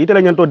le munyinti ite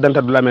la nyanto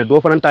danta dula me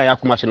do fananta ya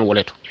kuma sen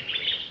woleto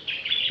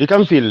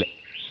ikam fil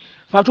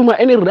fatuma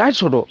ene right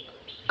soto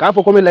ka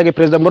fo comme lagi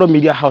president baro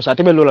media house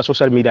atebe lola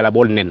social media la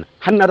bol nen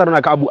hanna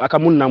tarona ka abu aka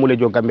munna mule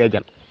jo gambe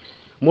jan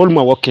mol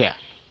ma wokya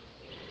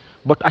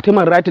but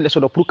atema right le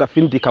soto pour ka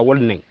finti ka wol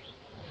nen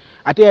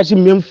ate yasi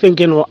même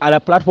fenkeno ala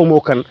plateforme o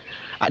kan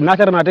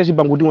natarana ate si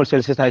bangudi wol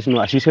sel station no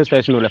assistant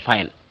station le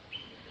fine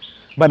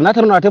ba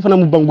natarana ate fana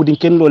mu bangudi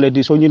kenno le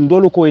di so nyin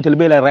dolo ko etel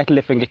be la right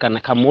le fengi kan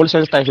kam mol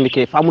sel station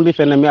ke famundi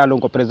fenna mi alon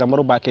ko president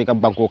baro ba ke ka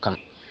banko kan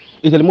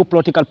itel mu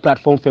political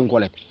platform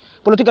fengolet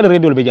political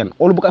radio be jan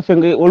ol buka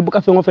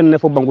fengo fenne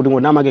fo bangudi ngo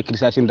namage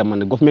crisasin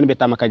damande government be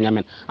tamaka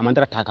nyamen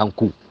amandara takan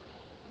ku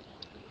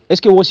est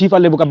ce que wo sifa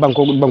le buka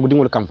banko bangudi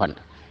ngol kam fan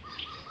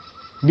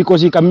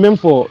because ka même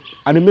fo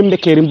anu même de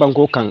kerim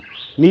banko kan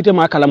ni te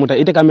ma kala muta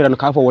ite kamera no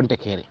ka fo wonte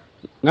kere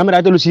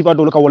ngamira te lu sifa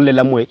do ka wolle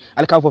la moy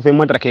al ka fo fe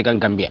mandra ke kan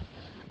Gambia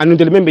anu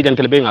del même be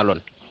jantel be ngalon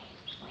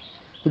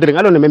ndere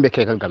ngalon même be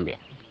ke kan Gambia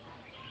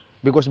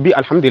because bi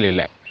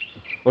alhamdulillah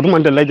odu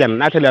man de la jan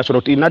natale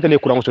asoroti natale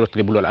courant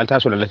soroti bulol alta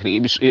solo la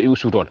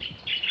usutol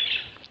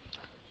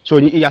so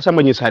ni ya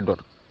sama ni side don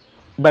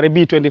bare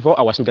bi 24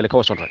 hours ndele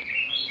ka soto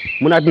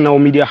munat naw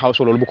media house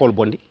lol bu kol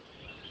bondi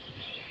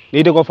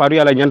ni de ko faru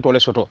yalla nyantole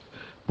soto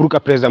pour que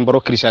president baro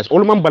crisage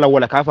ol man bala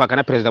wala ka fa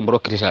kana president baro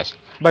crisage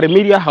bare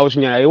media house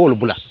nya ay wol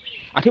bula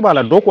ati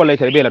bala do ko lay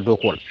tere be la do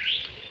ko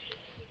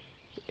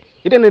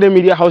ite ne de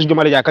media house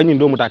jomale ja kanyin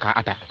do muta ka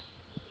ata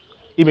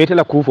imete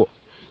la kufo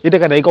ite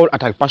ka dai ko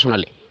attack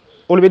personally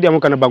ol be diamo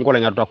kana banko la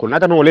nyarto ko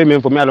nata no le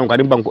men fo mi alon ka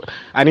dim banko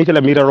ani te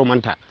la mira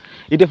romanta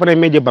ite fana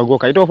meje banko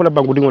ka ite fo la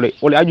banko dingole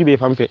ol ajube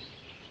famfe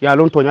ya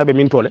lon to nyabe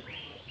min tole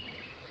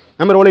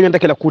amere wala nyanta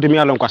kala kuute mi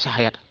alon ko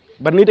sahayata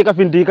bar ni te ka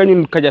findi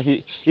kanyun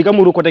kajafi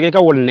ikamuru ko tege ka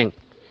wol neng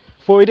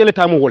fo ite le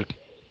tamu wolti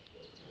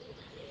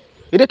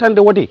ite tande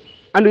wodi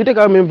andu ite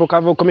ka men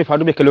ka fo comme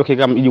faadu be kelo ke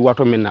gam yi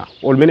wato menna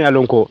ol mene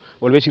alon ko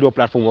ol be siro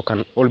platform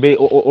kan ol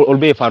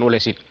be faano le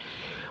sit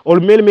ol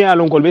mel me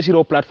alon ko ol be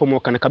siro platform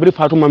kan kabri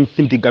faatu mam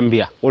finti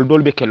Gambia ol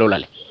dol be kelo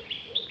lale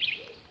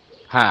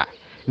ha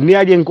ni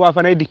aje ko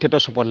afana dictator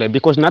support le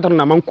because natar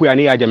na man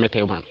kuyani aje mete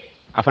man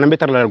afana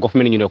betar la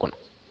government ñu ne kono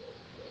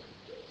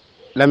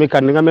lami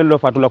kan nga mel lo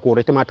faatu la ko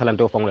rete ma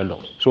talante o fangole lo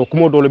so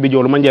kumo dolo bi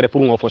jolo man jere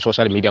pour ngo fo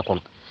social media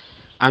kono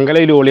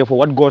angalay le wole fo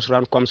what goes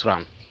round comes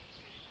round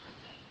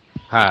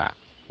ha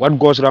what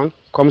goes round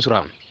comes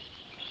round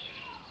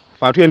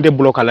faatu en de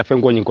bloka la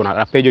fengo ñin kono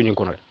la pejo ñin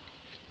kono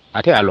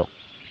ate alo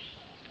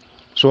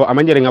so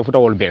amanjere nga futa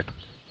wol bet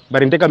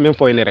bari ndeka même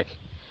fo ene rek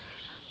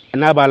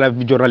na bala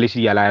journaliste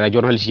yala la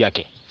journaliste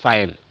yake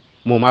fayen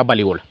mo ma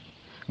bali wol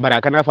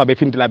bara kana fa be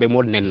fintila be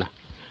mod nenna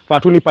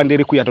faatu ni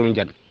panderi ku yato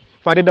njan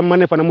faade dam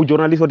manne fana mu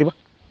journaliste odi ba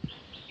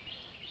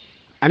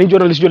ani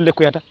journaliste jolle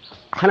ku yata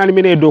hanani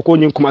mene do ko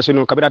ñin commencé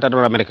non kabirata do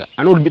America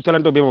anul bi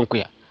talanto be mon ku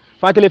ya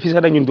faatele fi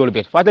sada ñun dol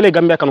bet faatele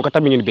Gambia kan ko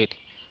tammi ñun bet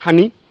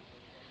hani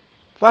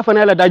fa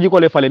fana la daji ko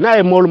le fale na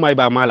e mol may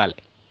ba malal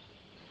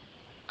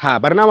ha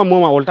barnama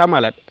moma wolta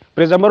malat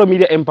president baro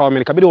media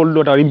empowerment kabiri wol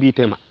do tawri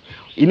bitema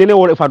inene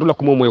wol faatu la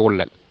ko moy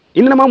wollal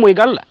inene ma moy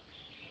galla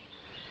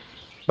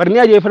barni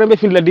aje fana be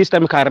fin la this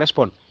time ka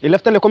respond il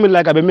leftale comme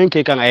la ga be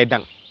menke kan ay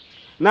dang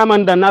na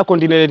man dan na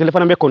continuer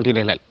téléphone be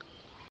continuer lal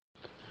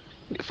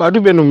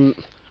faatu benum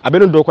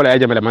abeno do ko la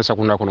ajamela man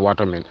sakunda ko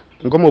wato men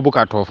ngomo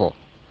buka tofo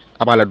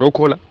abala do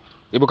ko la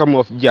ibuka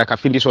mo jiaka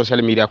findi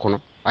social media kono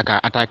aka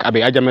attack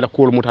abe ajamela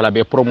ko mutala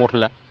be promote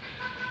la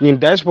ñin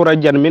diaspora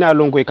jan mina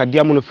lon ko ka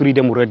diamono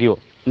freedom radio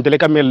ndele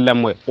ka mel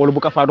lam wol bu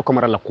ka faadu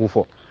kamara la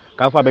kufo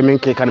ka fa be men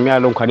ke kan mi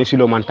alon kan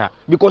silo manta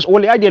because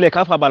wol ajele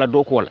ka fa bala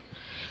do ko wala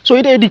so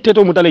ite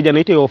dictator mu tale jan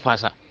ite yo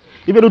fasa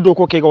ibe do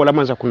ko ke ga wala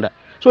man sakunda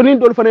so nin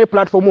dol fana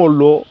platform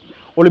wol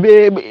wol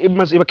be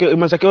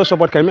man sakeo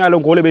support kan mi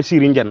alon ko wol be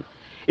sirin jan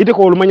ite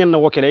ko wol manyan na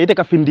wokele ite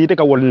ka findi ite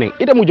ka wol ne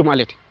ite mu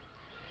jumalete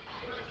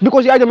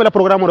because ya jamela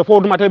programme do fo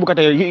duma tay bu ka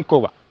tay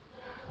ko ba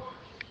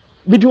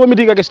bidiwo mi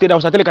diga geske daw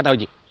sa tele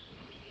katawji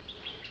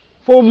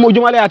fo mo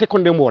jumale ate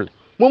konde mol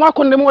mo ma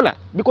konde mola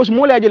because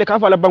mola ajele ka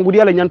fala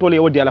bangudi ala nyantole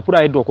wodi ala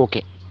pura e doko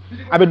ke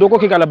abe doko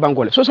ke kala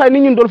bangole so say ni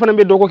ñun dol fana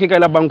be doko ke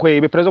kala banko e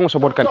be president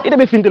support kan ite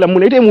be findila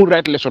mun ite mu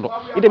right le sodo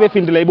ite be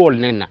findila e bol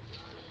nenna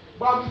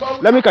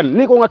lami kan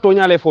ni ko ngato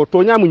nyale fo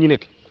to nyamu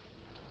ñinete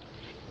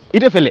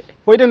ite fele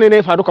fo ite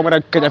nene faadu kamara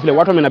kaja fele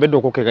wato mena be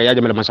doko ke ga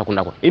yaje mel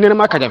masakunda ko ine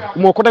ma kaja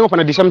mo ko tango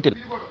fana di samtin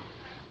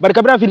bar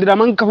kabra findira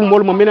man ka fu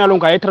mol mo mena lon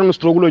ka eterno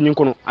struggle ñin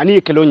kono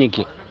ani kelo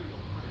ñinki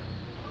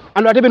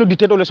ando ate be no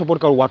dictator le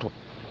support ka wato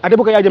ate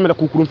buka yaje mela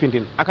kukurum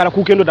fintin akala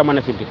kukendo da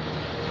mana fintin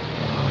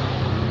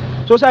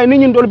so say ni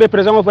ñin dol be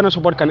president of na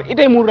support kan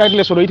ite mu right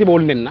le sodo ite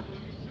bol nenna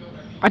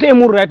ate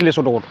mu right le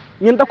sodo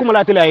ñin takuma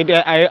la tele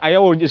ay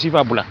ayawo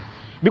sifa bula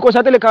because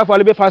atele ka fa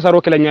be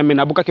fasaro kala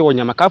nyamena buka ke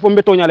wonyama ka fo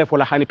be to nyale fo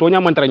la hani to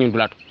nyama tara ñin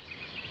dulato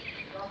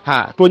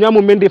ha to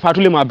nyamo mendi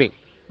fatule ma be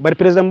bar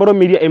president baro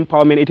media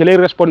empowerment ite le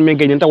respond men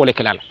ñin ta wala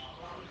kelala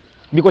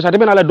because ate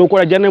ben ala do ko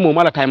la janne mo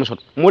mala time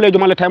sodo mo le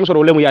jomala time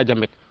sodo le mu ya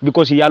jamet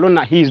because he alone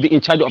he is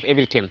in charge of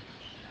everything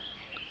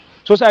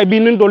so say bi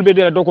nin dolbe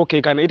de doko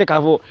ke kan ite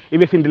ka fo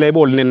ibe findile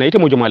bol nenna ite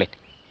mo jomale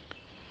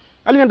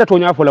ali nyanda to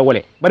nya fo la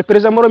wole bar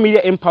president moro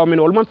media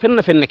empowerment wol man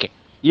fenna ke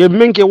ye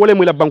menke wole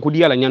mu la banku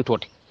diala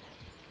nyantote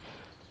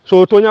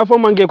so to nya fo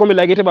mangi ko mi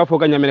lagi te ba fo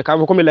ganya men ka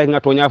fo ko mi lagi nga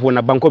to nya fo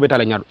na banko be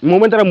tala nyaado mo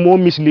men dara mo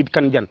mislead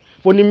kan jan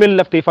fo ni mel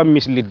lafte fam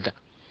mislead da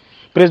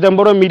president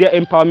moro media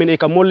empowerment e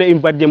ka molle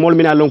invadje mol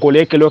mina lon ko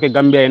le ke loke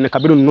Gambia en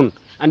kabirun nun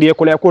andi e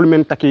ko le ko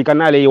men takki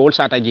kanale ye wol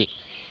sata je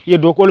ye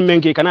do ko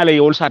men ke kanale ye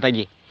wol sata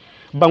je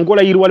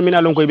bangola yirwal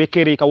mina lon ko be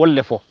kere ka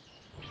wolle fo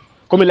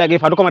comme lagi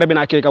fa do ko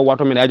rabina ke ka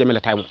wato min aja mela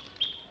taymu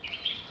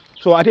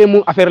so ate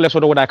mu affaire le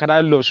sodo da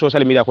kada lo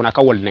social media ko na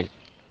ka wol nen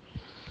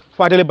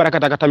fatele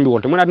barakata ka tambi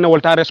wolto mun adna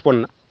wolta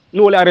respond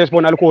no wala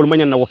respond al ko wol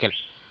manyan na wokel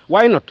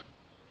why not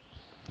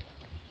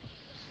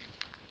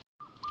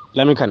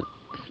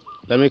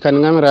lami kan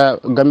ngamira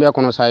Gambia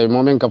kono say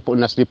momen ka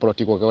nasdi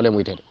politiko ke wala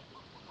muytede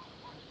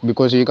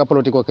because yi ka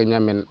politiko ke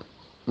nyamen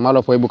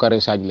malo foy bukare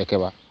saji le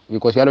keba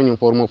because yalo nyum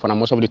formo fana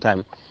most of the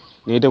time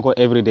ni te ko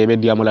everyday be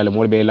diamula le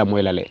mol be la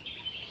moy la le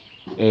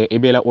e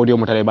be la audio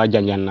motale ba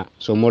janjanna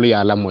so mol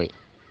ya la moy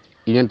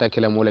inyanta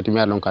kala molati mi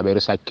alon ka be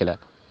research kala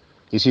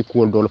isi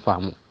cool dol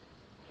famu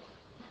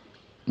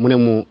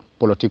munemu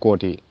politiko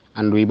ti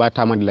andu iba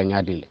tamandi la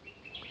nyaadile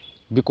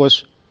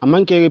because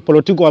amanke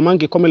politiko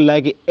amanke comme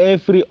like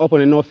every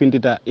open no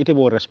findita ite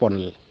bo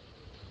respond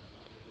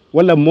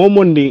wala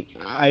momondi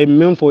ay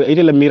même fo ite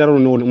la miraro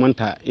no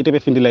manta ite be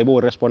findila bo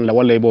respond la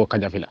wala bo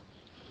kajafila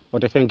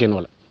ote fenken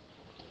wala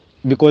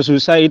because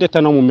sa ite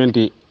tano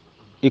momenti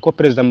iko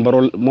president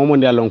barol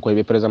momondi alon ko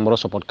be president baro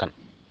support kan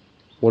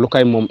wolu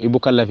kay mom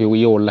ibuka la fi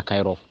yewol la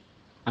kayro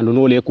andu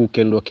no le ku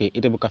kendo ke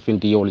ite buka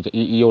finti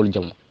yewol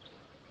jam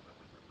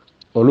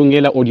wolu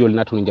ngela audio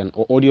natun jan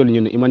o audio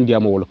nyun iman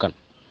diamo wolu kan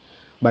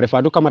bare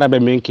faadu kamara be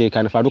menke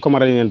kan faadu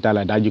kamara nen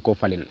tala daji ko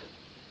falen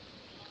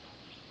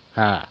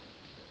ha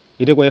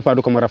ite ko e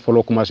faadu kamara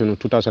follow commencé no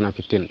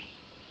 2015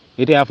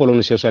 ite ya follow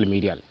no social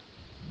media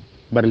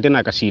bare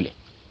ndena ka sile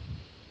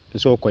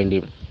so ko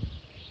ndim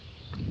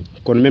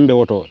kon membe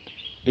woto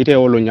ite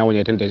wolo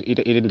nyawne tende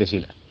ite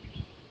ndesila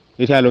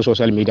ite alo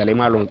social media le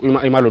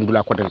malon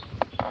dula ko den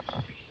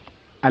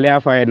ale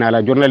afa na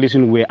la journalist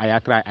we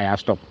aya try aya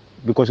stop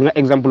because nga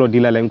example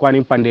dila len ko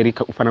ani panderi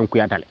fanan ku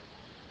yatale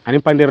ani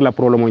panderi la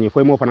problème ni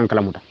foy mo fanan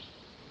kalamuta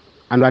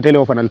ando atele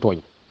o fanan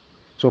togn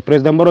so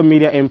president baro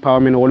media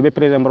empowerment wolbe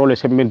president baro le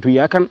sembentu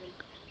yakan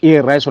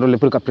e raiso le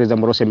pour que president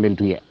baro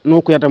sembentu ya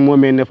no ku yata mo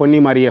men fo ni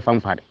marié fam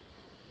faade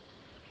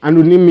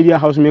andu ni media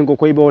house men ko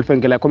koy be wol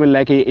fenkela comme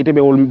like ite be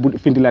wol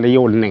findila le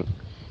yewol nen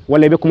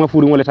wala be kuma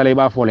furi wala tale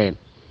ba folen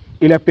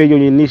ila pejo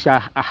ni sha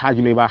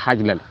hajle ba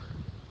hajlal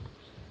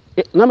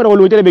ngamara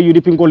wol tele be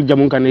yudi pinkol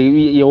jamun kan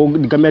yo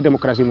Gambia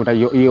démocratie muta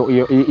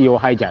yo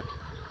hijack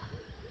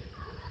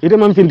ite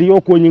man findi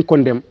yo ko nyin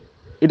kondem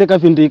ite ka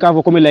findi ka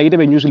fo comme like ite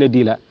be newsle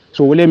dila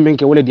so wole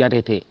menke wole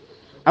diatete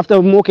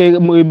after mo ke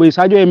be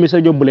sajo e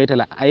message bulete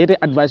la ayete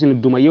advice ni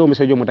duma yo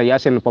message muta ya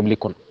sen public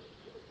kon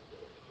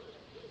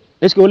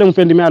est ce que wole mo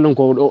fendi mi alon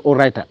ko o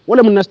writer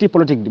wole mo nasti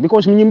politique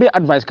because mi nyimbe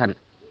advice kan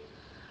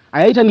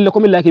ayita ni le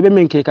comme like be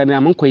menke kan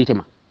amon ko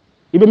yitema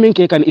ibe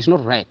menke kan is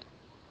not right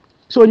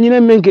so nyine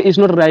menke is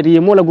not right ye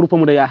mo la groupe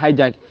mo da ya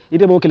hijack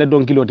ite bo kila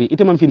don kiloti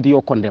ite man findi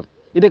yo condemn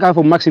ite ka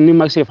fo maxi ni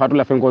maxi fatu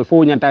la fengo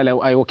fo nyanta la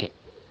ay okay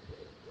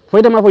fo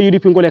ite ma fo yudi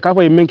pingole ka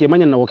fo menke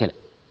manyan na wokele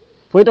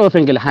fo ite o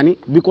fengele hani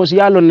because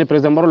ya lon ne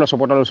president baro la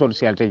support la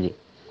social teji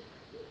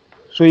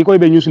so iko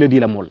be news le di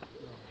la mol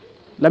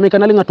la me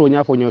kanali nga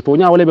tonya fo nyo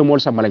tonya wala be mol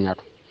sambala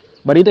nyato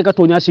bari ite ka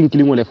tonya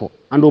sinkiliŋo le fo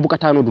ando buka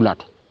tano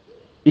dulato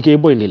ike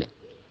boyndi le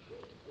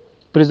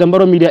président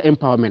baro media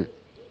empowerment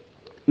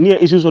ni e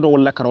issue soto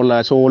wala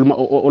karola so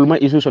olma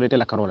issue soto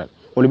la karola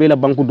wala be la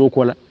banku do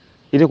ko la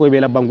ite ko be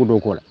la banku do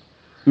ko la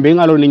mbe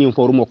ngalo ni nyim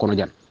forum ko no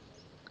jan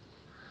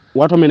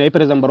wato men ay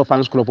président baro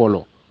fans club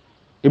polo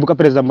ibuka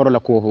président baro la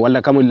ko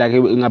wala kamul la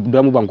ngab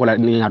do banku la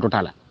ni ngato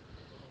tala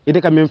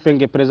ite kam men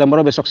fenge président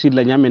baro be succeed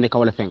la nyame ne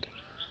kawala fenge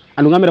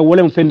andu ngamere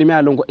wolem fendi me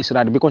alongo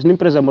israel because nim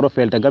président baro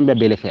felta gambia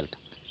bele felta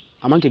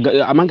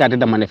amanke ate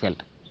damane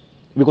felta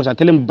because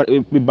atelem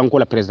banku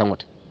la président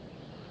wote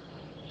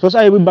so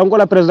sa yi banko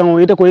la président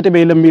ite ko ite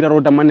be la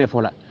miraro damane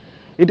fola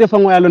ite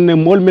fango yalo ne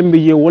mol membe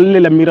ye wolle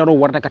la miraro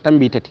warta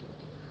katambi teti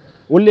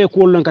wolle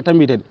ko lon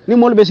katambi teti ni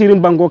mol be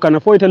sirim banko kana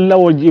fo ite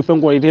lawo ji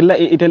fango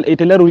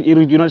ite la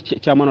regional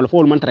chairman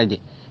fo man traje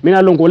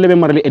mina lon ko wolle be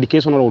marle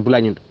education ro dula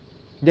nyindo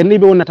janni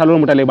be wonna talon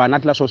mutale ba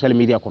natla social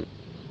media kon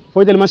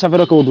fo ite man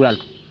safero ko dulal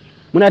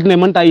munat ne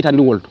man ta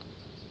itandi wolto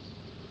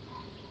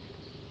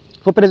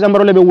fo président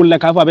baro le be wulla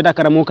ka fa be ta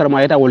karamo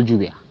eta wol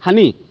jube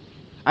hani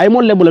ay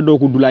mo lebula do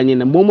ko dulani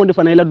ne mo de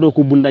fana la do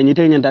ko bunda ni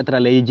te nyanta tra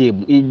lay je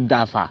i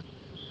dafa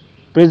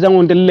président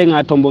on tel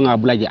nga tombo nga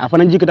bulaje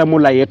afana jikata mo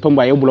la ye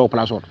tomba ye bulo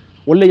place on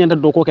wala nyanta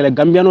do ko kele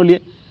gambiano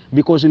le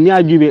because ni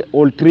ajube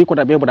all three ko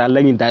tabe bada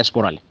lañi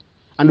diaspora le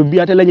andu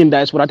biate lañi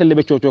diaspora tel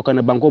be ciocio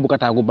kana banko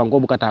bukata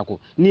ko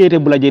ni ete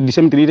bulaje di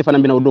semtri te fana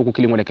bina do ko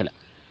kilimo le kala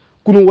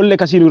kunu wolle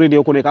kasinu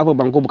radio ko ne ka fo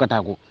banko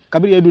bukata ko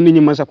kabiri edu ni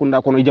man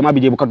sakunda ko no jama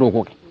bi je bukato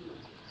ko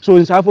so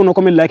safo no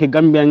comme like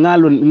Gambia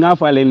ngalo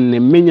ngafale ne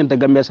menyanta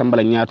Gambia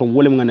sambala nyato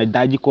wolem ngana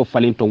daji ko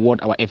falin to word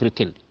our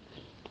everything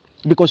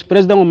because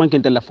president mo manke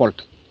la fault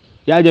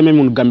ya jame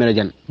mun Gambia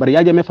jan bar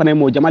ya jame fana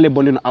mo jamale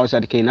bondino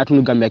outside ke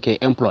natunu Gambia ke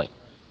employ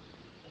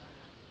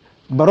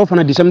baro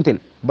fana di something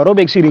baro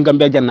be siri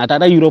Gambia jan nata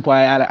da Europe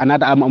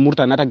anata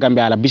amurta nata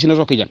Gambia ala business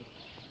o ke jan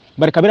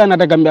bar kabira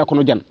nata Gambia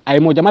kono jan ay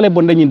mo jamale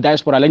bonde nyin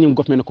diaspora la nyin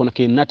government kono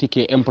ke nati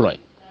ke employ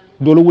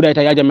dolo wuda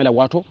ita ya jame la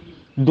wato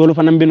dolo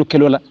fana mbenu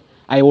kelola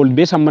ay wol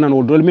be samman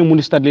o dol me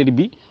minister ledi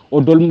bi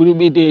o dol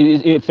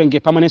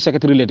fenke permanent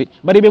secretary ledi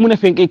bari be mun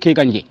fenke ke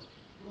kanje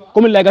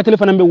comme la ga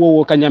telephone be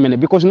wo kanja mene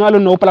because no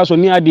no place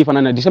ni adi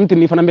fana na di samtin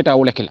ni fana beta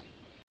wala kila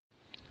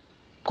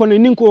kono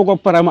nin ko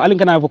parama alin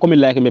kana fo comme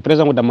la ke me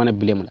president o damana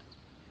bilem la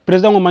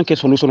president o manke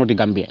solution di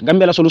Gambia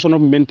la solution o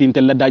menti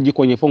tel la daji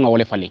ko ni fo nga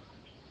wala fali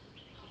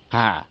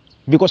ha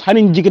because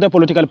hanin jigita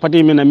political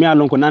party mena mi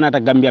alon ko nanata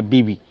Gambia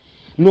bibi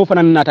no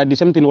fana nata di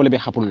semtin wala be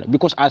hapun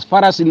because as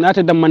far as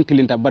nata dam man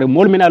tilinta bare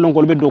mol mena lon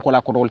ko be do ko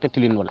la ko wala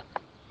tilin wala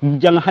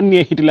jang hanne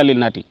hitila le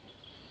nati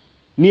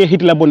ni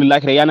hitila bon la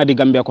kre yana di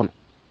Gambia kon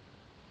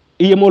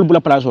iye mol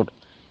bula place o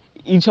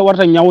insa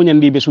warta nyaawo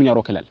nyandi be sunya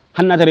ro kelal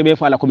hannata rebe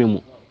fala ko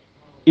memu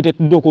ite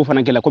do ko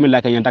fana kala ko mi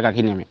la ka nyanta ka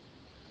kinyame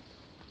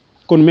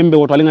kon membe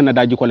woto linga na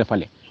daji ko le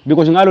fale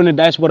because ngalo ne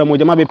diaspora mo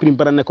jama be prim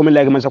parane ko mi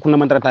la man sakuna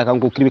man trata kan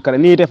ko kribi kala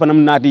ni ite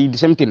fanam nati di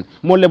semtin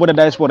mol le boda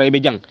diaspora be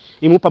jang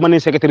imu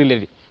permanent secretary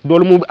ledi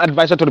dol mu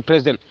advisor to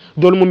president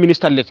dol mu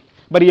minister ledi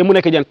bari yemu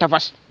nek jang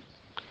tafas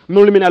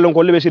non mina lon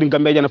ko lebe sirin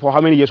Gambia jana fo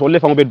xameni yeso le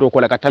fa mo be do ko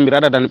la ka tambira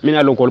dan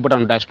mina lon ko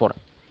bodan diaspora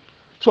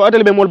so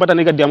atel be mol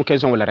batani ga diam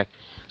question wala rek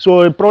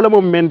so problème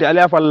o mente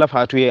ala fa la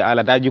fatuye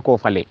ala daji ko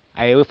fale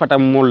ay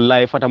fatam mol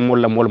lay fatam mol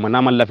la mol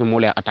manama la fi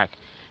mol attaque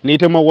ni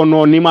te ma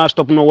wono ni ma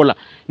stop no wala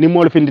ni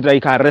mol findi tay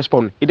ka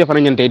respond ite fana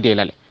nyante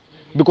delale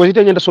because ite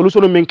nyanta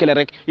solution men kele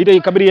rek ite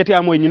kabiri yati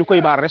amoy ni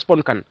koy ba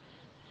respond kan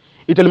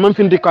ite man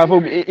findi ka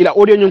fo ila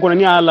audio nyon ko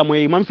ni ala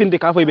moy man findi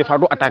ka fo be fa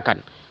do attaque kan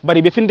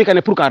bari be findi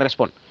kan pour ka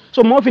respond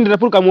so mo findi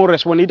pour ka mo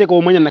respond ite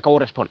ko mo nyanna ka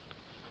respond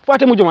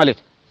fate mu jomalet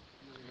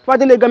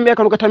fate le Gambia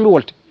kan ko tambi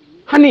wolte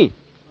hani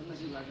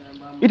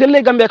ite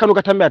le Gambia kanu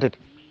ka tambe atete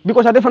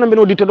because ade fana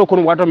beno ditedo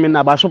kono wato men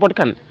na ba support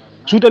kan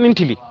sutanin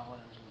tili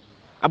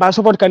aba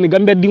support kan ni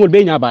Gambia dingol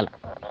be nya bala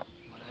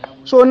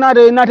so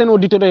nade nate no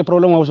ditedo e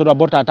problème o so do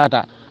borta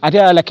tata ate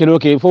ala kelo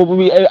ke fo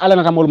ala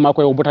na tamol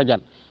mako e bota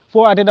jan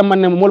fo ate dam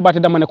man mol bate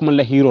dam man ko man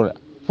la hero la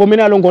fo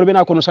mina lon gol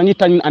bena kono sanyi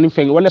tan an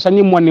feng wala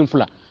sanyi mo nin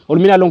fula wol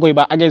mina lon ko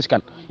ba against kan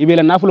ibe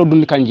la nafulo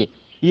dundi kanje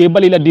ye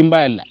bali la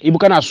dimbayalla ibu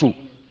kana su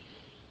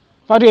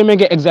fatu e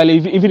menge exile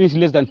even if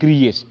less than 3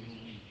 years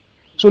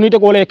so ni te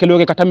ko le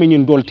keloge katami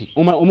nyin dolti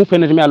o mu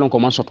fenete mi alon ko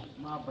man soto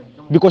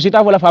because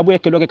ita fola fabu e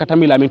keloge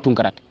katami la min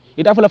tunkarat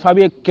ita fola fabu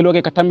e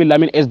keloge katami la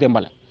min SD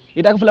mbala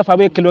ita fola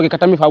fabu e keloge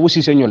katami fabu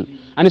sisenyol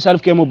ani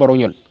salf ke mo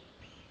baronyol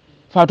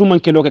fatu man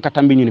keloge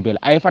katami nyin bela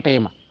ay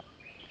fatema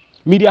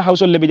media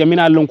house le be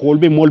jamina lon ko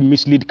wolbe mol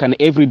mislead kan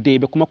every day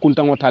be kuma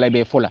kuntango tala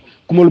be fola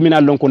kumol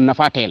mina lon ko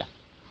nafatela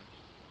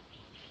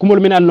kumol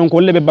mina lon ko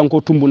le be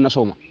banko tumbun na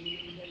soma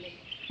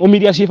o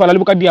media si fala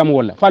lu ka diamo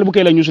wala fal bu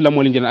kay la news la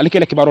mo linjena ali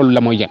kele kibarol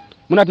la moy jan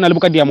munat na lu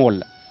ka diamo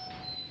wala